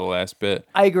until the last bit.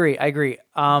 I agree.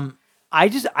 I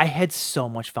had so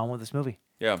much fun with this movie.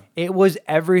 Yeah. It was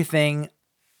everything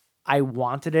I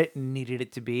wanted it and needed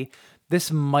it to be.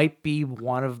 This might be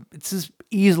this is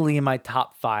easily in my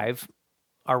top 5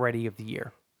 already of the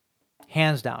year.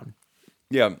 Hands down.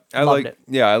 Yeah. I liked it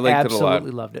a lot.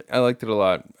 Absolutely loved it. I liked it a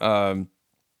lot.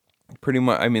 Pretty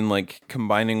much, I mean, like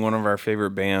combining one of our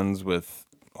favorite bands with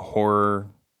horror,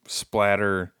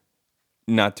 splatter,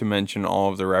 not to mention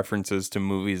all of the references to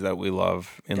movies that we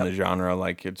love in the genre.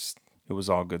 Like it was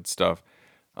all good stuff.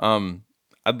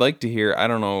 I'd like to hear, I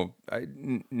don't know,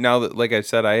 now that, like I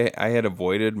said, I had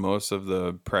avoided most of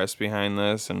the press behind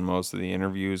this and most of the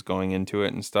interviews going into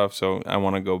it and stuff, so I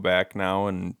want to go back now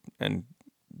and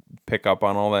pick up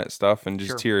on all that stuff and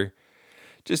just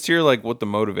just hear like what the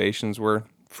motivations were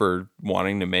for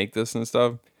wanting to make this and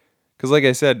stuff. Because like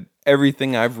I said,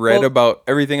 everything I've read about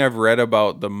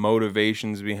the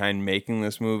motivations behind making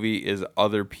this movie is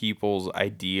other people's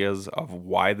ideas of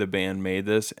why the band made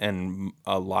this, and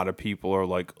a lot of people are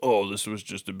like, "Oh, this was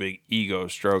just a big ego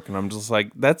stroke," and I'm just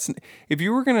like, "That's if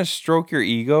you were gonna stroke your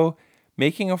ego,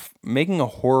 making a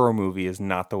horror movie is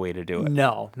not the way to do it."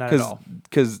 No, not at all.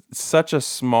 Because such a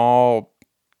small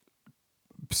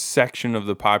section of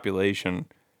the population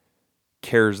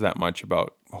cares that much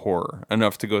about horror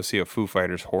enough to go see a Foo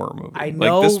Fighters horror movie. I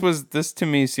know, like this to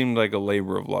me seemed like a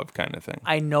labor of love kind of thing.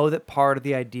 I know that part of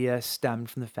the idea stemmed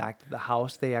from the fact that the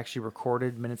house they actually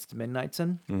recorded Minutes to Midnights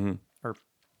in, or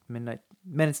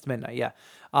Minutes to Midnight, yeah,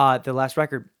 the last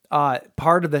record.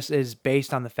 Part of this is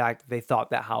based on the fact that they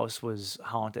thought that house was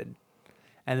haunted,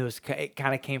 and it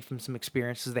kind of came from some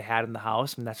experiences they had in the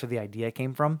house, and that's where the idea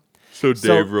came from. So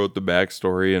Dave wrote the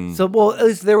backstory, and at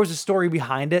least there was a story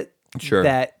behind it. Sure.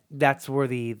 That's where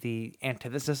the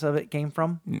antithesis of it came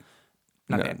from.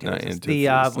 Not the antithesis.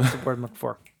 antithesis. What's the word I'm looking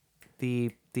for?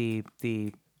 The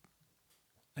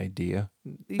idea.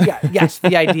 Yeah, yes,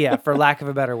 the idea, for lack of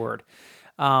a better word.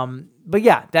 But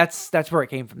yeah, that's where it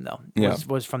came from though.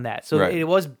 Was from that. So Right. it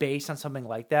was based on something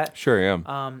like that. Sure,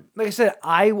 yeah. Like I said,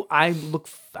 I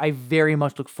very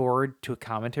much look forward to a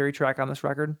commentary track on this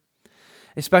record,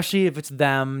 especially if it's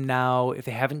them now, if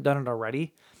they haven't done it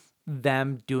already,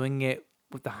 them doing it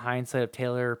with the hindsight of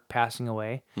Taylor passing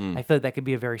away. I feel like that could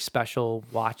be a very special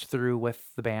watch through with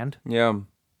the band. Yeah.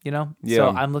 You know? Yeah. So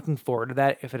I'm looking forward to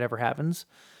that if it ever happens.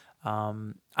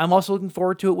 I'm also looking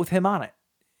forward to it with him on it.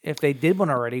 If they did one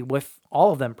already with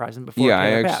all of them present before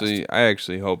Taylor passed. I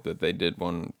actually hope that they did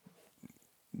one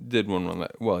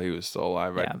while he was still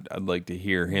alive. Yeah. I'd like to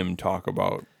hear him talk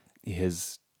about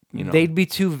his, they'd be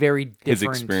two very different, his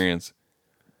experience.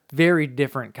 Very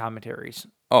different commentaries.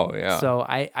 Oh yeah. So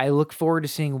I look forward to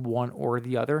seeing one or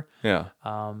the other. Yeah.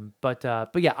 But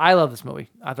yeah, I love this movie.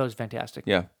 I thought it was fantastic.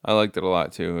 Yeah, I liked it a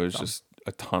lot too. It was just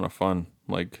a ton of fun.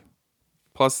 Like,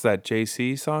 plus that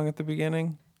JC song at the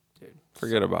beginning. Dude,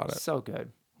 forget about it. So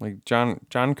good. Like John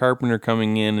Carpenter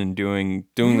coming in and doing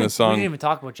the song. We didn't even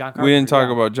talk about John Carpenter. We didn't talk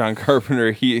about John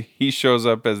Carpenter. He shows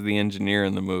up as the engineer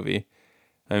in the movie.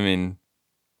 I mean,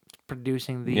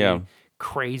 producing the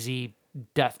crazy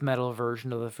death metal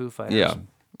version of the Foo Fighters. Yeah.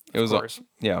 It was awesome.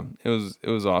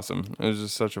 It was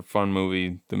just such a fun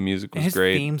movie. The music was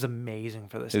great. His theme's amazing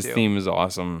for this. His theme is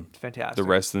awesome. It's fantastic. The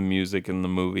rest of the music in the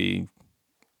movie.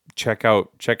 Check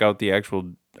out the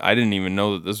actual. I didn't even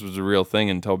know that this was a real thing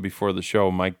until before the show.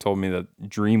 Mike told me that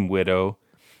Dream Widow.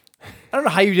 I don't know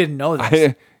how you didn't know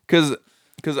this. Because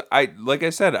like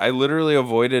I said, I literally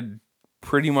avoided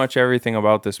pretty much everything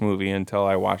about this movie until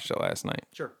I watched it last night.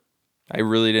 Sure. I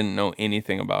really didn't know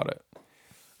anything about it.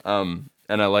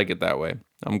 And I like it that way.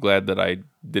 I'm glad that I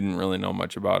didn't really know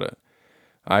much about it.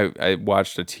 I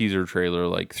watched a teaser trailer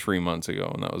like 3 months ago,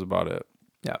 and that was about it.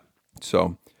 Yeah.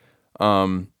 So,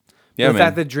 the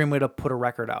fact that Dream Widow put a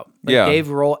record out. Dave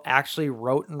Grohl actually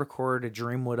wrote and recorded a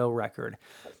Dream Widow record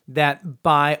that,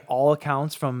 by all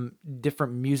accounts from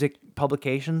different music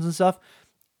publications and stuff,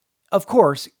 of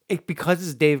course, because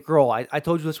it's Dave Grohl, I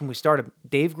told you this when we started,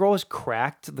 Dave Grohl has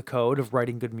cracked the code of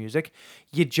writing good music.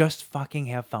 You just fucking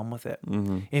have fun with it.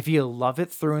 Mm-hmm. If you love it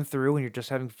through and through and you're just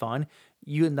having fun,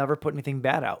 you'll never put anything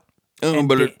bad out.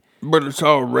 But it's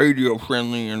all radio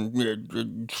friendly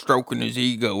and stroking his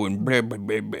ego and blah, blah,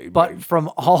 blah, blah. But from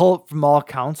all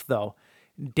accounts, though,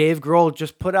 Dave Grohl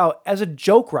just put out, as a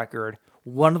joke record,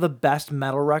 one of the best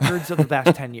metal records of the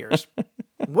past 10 years.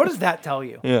 What does that tell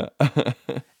you? Yeah.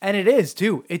 And it is,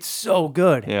 too. It's so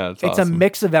good. Yeah, it's awesome. A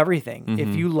mix of everything. Mm-hmm.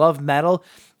 If you love metal,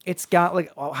 it's got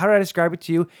like, how do I describe it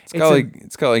to you? It's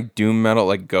got like doom metal,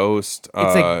 like Ghost.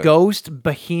 It's like Ghost,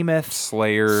 Behemoth,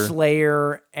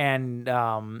 Slayer, and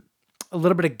a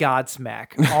little bit of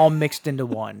Godsmack, all mixed into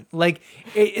one. Like,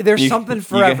 there's something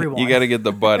for everyone. You got to get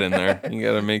the butt in there. You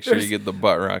got to make sure you get the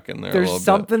butt rock in there. There's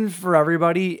something for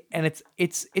everybody, and it's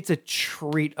a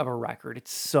treat of a record.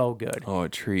 It's so good. Oh, a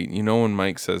treat! You know when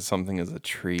Mike says something is a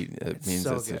treat, it means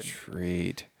so it's good. a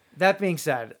treat. That being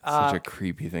said, such a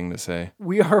creepy thing to say.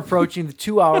 We are approaching the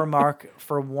 2-hour mark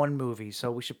for one movie,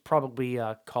 so we should probably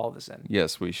call this in.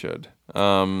 Yes, we should.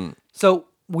 So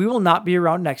we will not be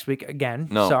around next week again.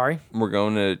 No, sorry. We're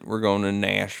going to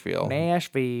Nashville.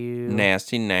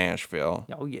 Nasty Nashville.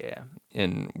 Oh yeah.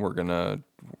 And we're gonna.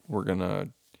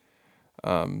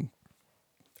 I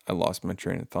lost my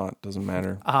train of thought. Doesn't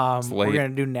matter. It's late. We're gonna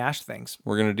do Nash things.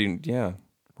 We're gonna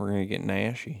get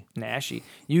nashy. Nashy.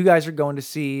 You guys are going to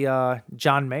see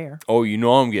John Mayer. Oh, you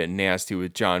know I'm getting nasty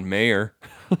with John Mayer.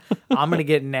 I'm gonna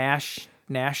get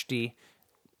nasty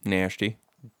Nasty.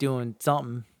 doing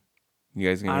something. You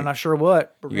guys gonna? I'm not sure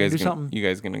what, but we're You gonna guys do gonna? something. You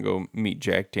guys gonna go meet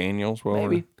Jack Daniels? While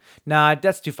Maybe. Nah,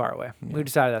 that's too far away. We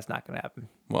decided that's not gonna happen.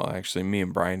 Well, actually, me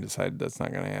and Brian decided that's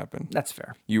not gonna happen. That's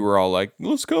fair. You were all like,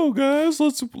 "Let's go, guys.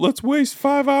 Let's waste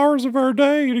 5 hours of our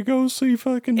day to go see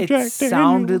fucking It Jack Daniels."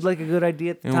 sounded like a good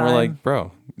idea at the and time. we're like,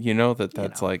 "Bro, you know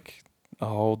that's like a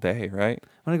whole day, right?"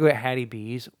 I'm gonna go at Hattie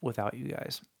B's without you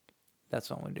guys. That's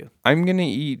what I'm gonna do. I'm gonna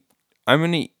eat. I'm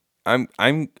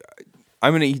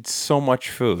gonna eat so much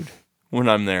food when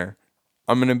I'm there.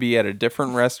 I'm gonna be at a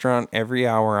different restaurant every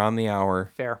hour on the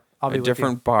hour. Fair. I'll be a with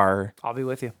different you. bar. I'll be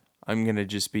with you. I'm gonna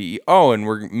just be. Oh, and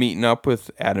we're meeting up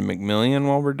with Adam McMillian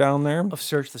while we're down there. Of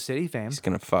Search the City fame. He's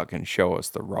gonna fucking show us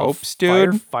the ropes, Of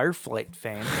dude. Fireflight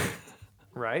fame.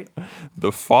 Right?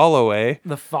 The follow-away.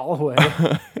 The follow-away.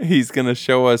 He's gonna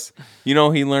show us. You know,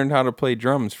 he learned how to play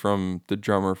drums from the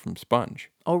drummer from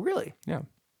Sponge. Oh, really? Yeah.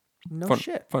 No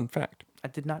shit. Fun fact. I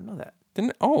did not know that.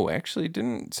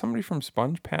 Didn't somebody from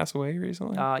Sponge pass away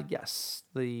recently? Yes,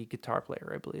 the guitar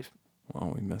player, I believe.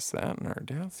 Well, we missed that in our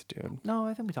deaths, dude. No,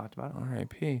 I think we talked about it.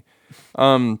 R.I.P.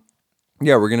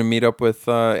 Yeah, we're gonna meet up with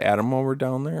Adam while we're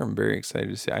down there. I'm very excited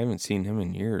to see. I haven't seen him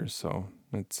in years, so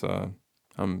it's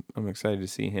I'm excited to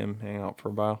see him hang out for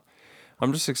a while.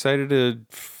 I'm just excited to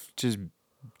just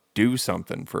do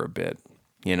something for a bit.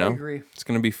 You know, I agree. It's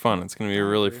gonna be fun. It's gonna be a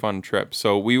really fun trip.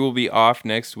 So we will be off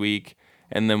next week,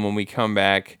 and then when we come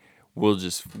back, we're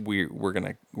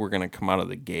gonna come out of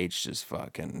the gates just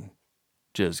fucking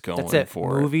just going That's it.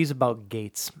 for it. Movies about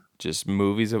gates. Just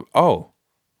movies of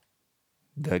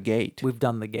The Gate. We've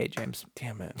done The Gate, James.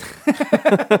 Damn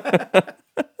it.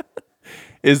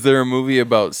 Is there a movie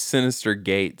about sinister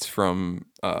gates from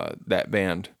that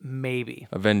band? Maybe.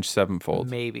 Avenged Sevenfold.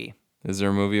 Maybe. Is there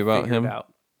a movie about Figure him? it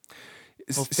out.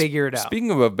 We'll figure it out.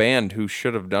 Speaking of a band who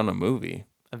should have done a movie,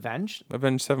 Avenged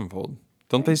Sevenfold.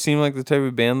 Don't they seem like the type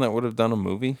of band that would have done a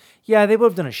movie? Yeah, they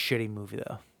would have done a shitty movie,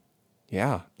 though.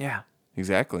 Yeah. Yeah.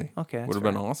 Exactly. Okay. That's would have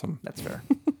fair. been awesome. That's fair.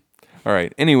 All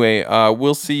right. Anyway,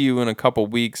 we'll see you in a couple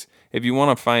weeks. If you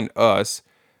want to find us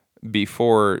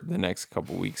before the next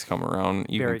couple weeks come around,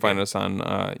 you can find us on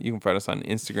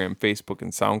Instagram, Facebook,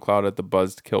 and SoundCloud at the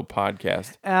Buzzkill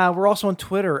Podcast. We're also on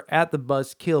Twitter at the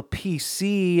Buzzkill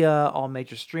PC, all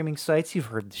major streaming sites. You've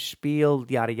heard the spiel,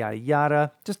 yada yada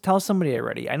yada. Just tell somebody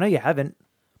already. I know you haven't.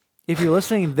 If you're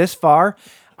listening this far,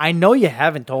 I know you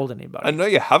haven't told anybody. I know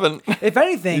you haven't. If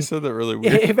anything, You said that really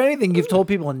weird. If anything, you've told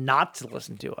people not to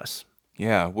listen to us.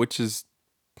 Yeah, which is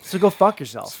So go fuck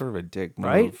yourself. sort of a dick move,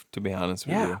 Right? to be honest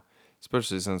with Yeah. you.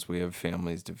 Especially since we have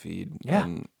families to feed. Yeah.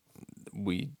 And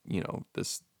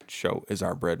this show is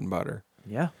our bread and butter.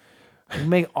 Yeah. We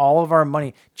make all of our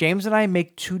money. James and I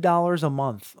make $2 a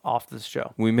month off this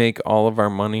show. We make all of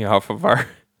our money off of our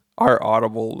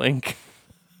Audible link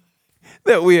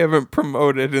that we haven't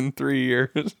promoted in 3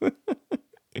 years.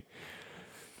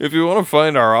 If you want to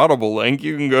find our Audible link,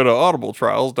 you can go to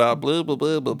audibletrials.blah, blah,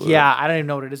 blah, blah, blah. Yeah, I don't even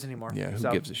know what it is anymore. Yeah, who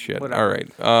So, gives a shit? whatever. All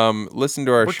right. Listen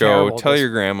to our We're show. terrible at Tell this.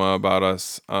 your grandma about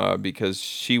us because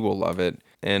she will love it.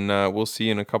 And we'll see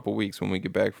you in a couple weeks when we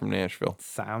get back from Nashville.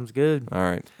 Sounds good. All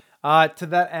right. To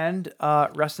that end,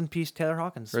 rest in peace, Taylor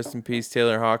Hawkins. Rest in peace,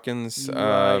 Taylor Hawkins.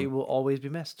 You will always be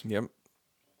missed. Yep.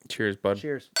 Cheers, bud.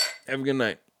 Cheers. Have a good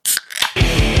night.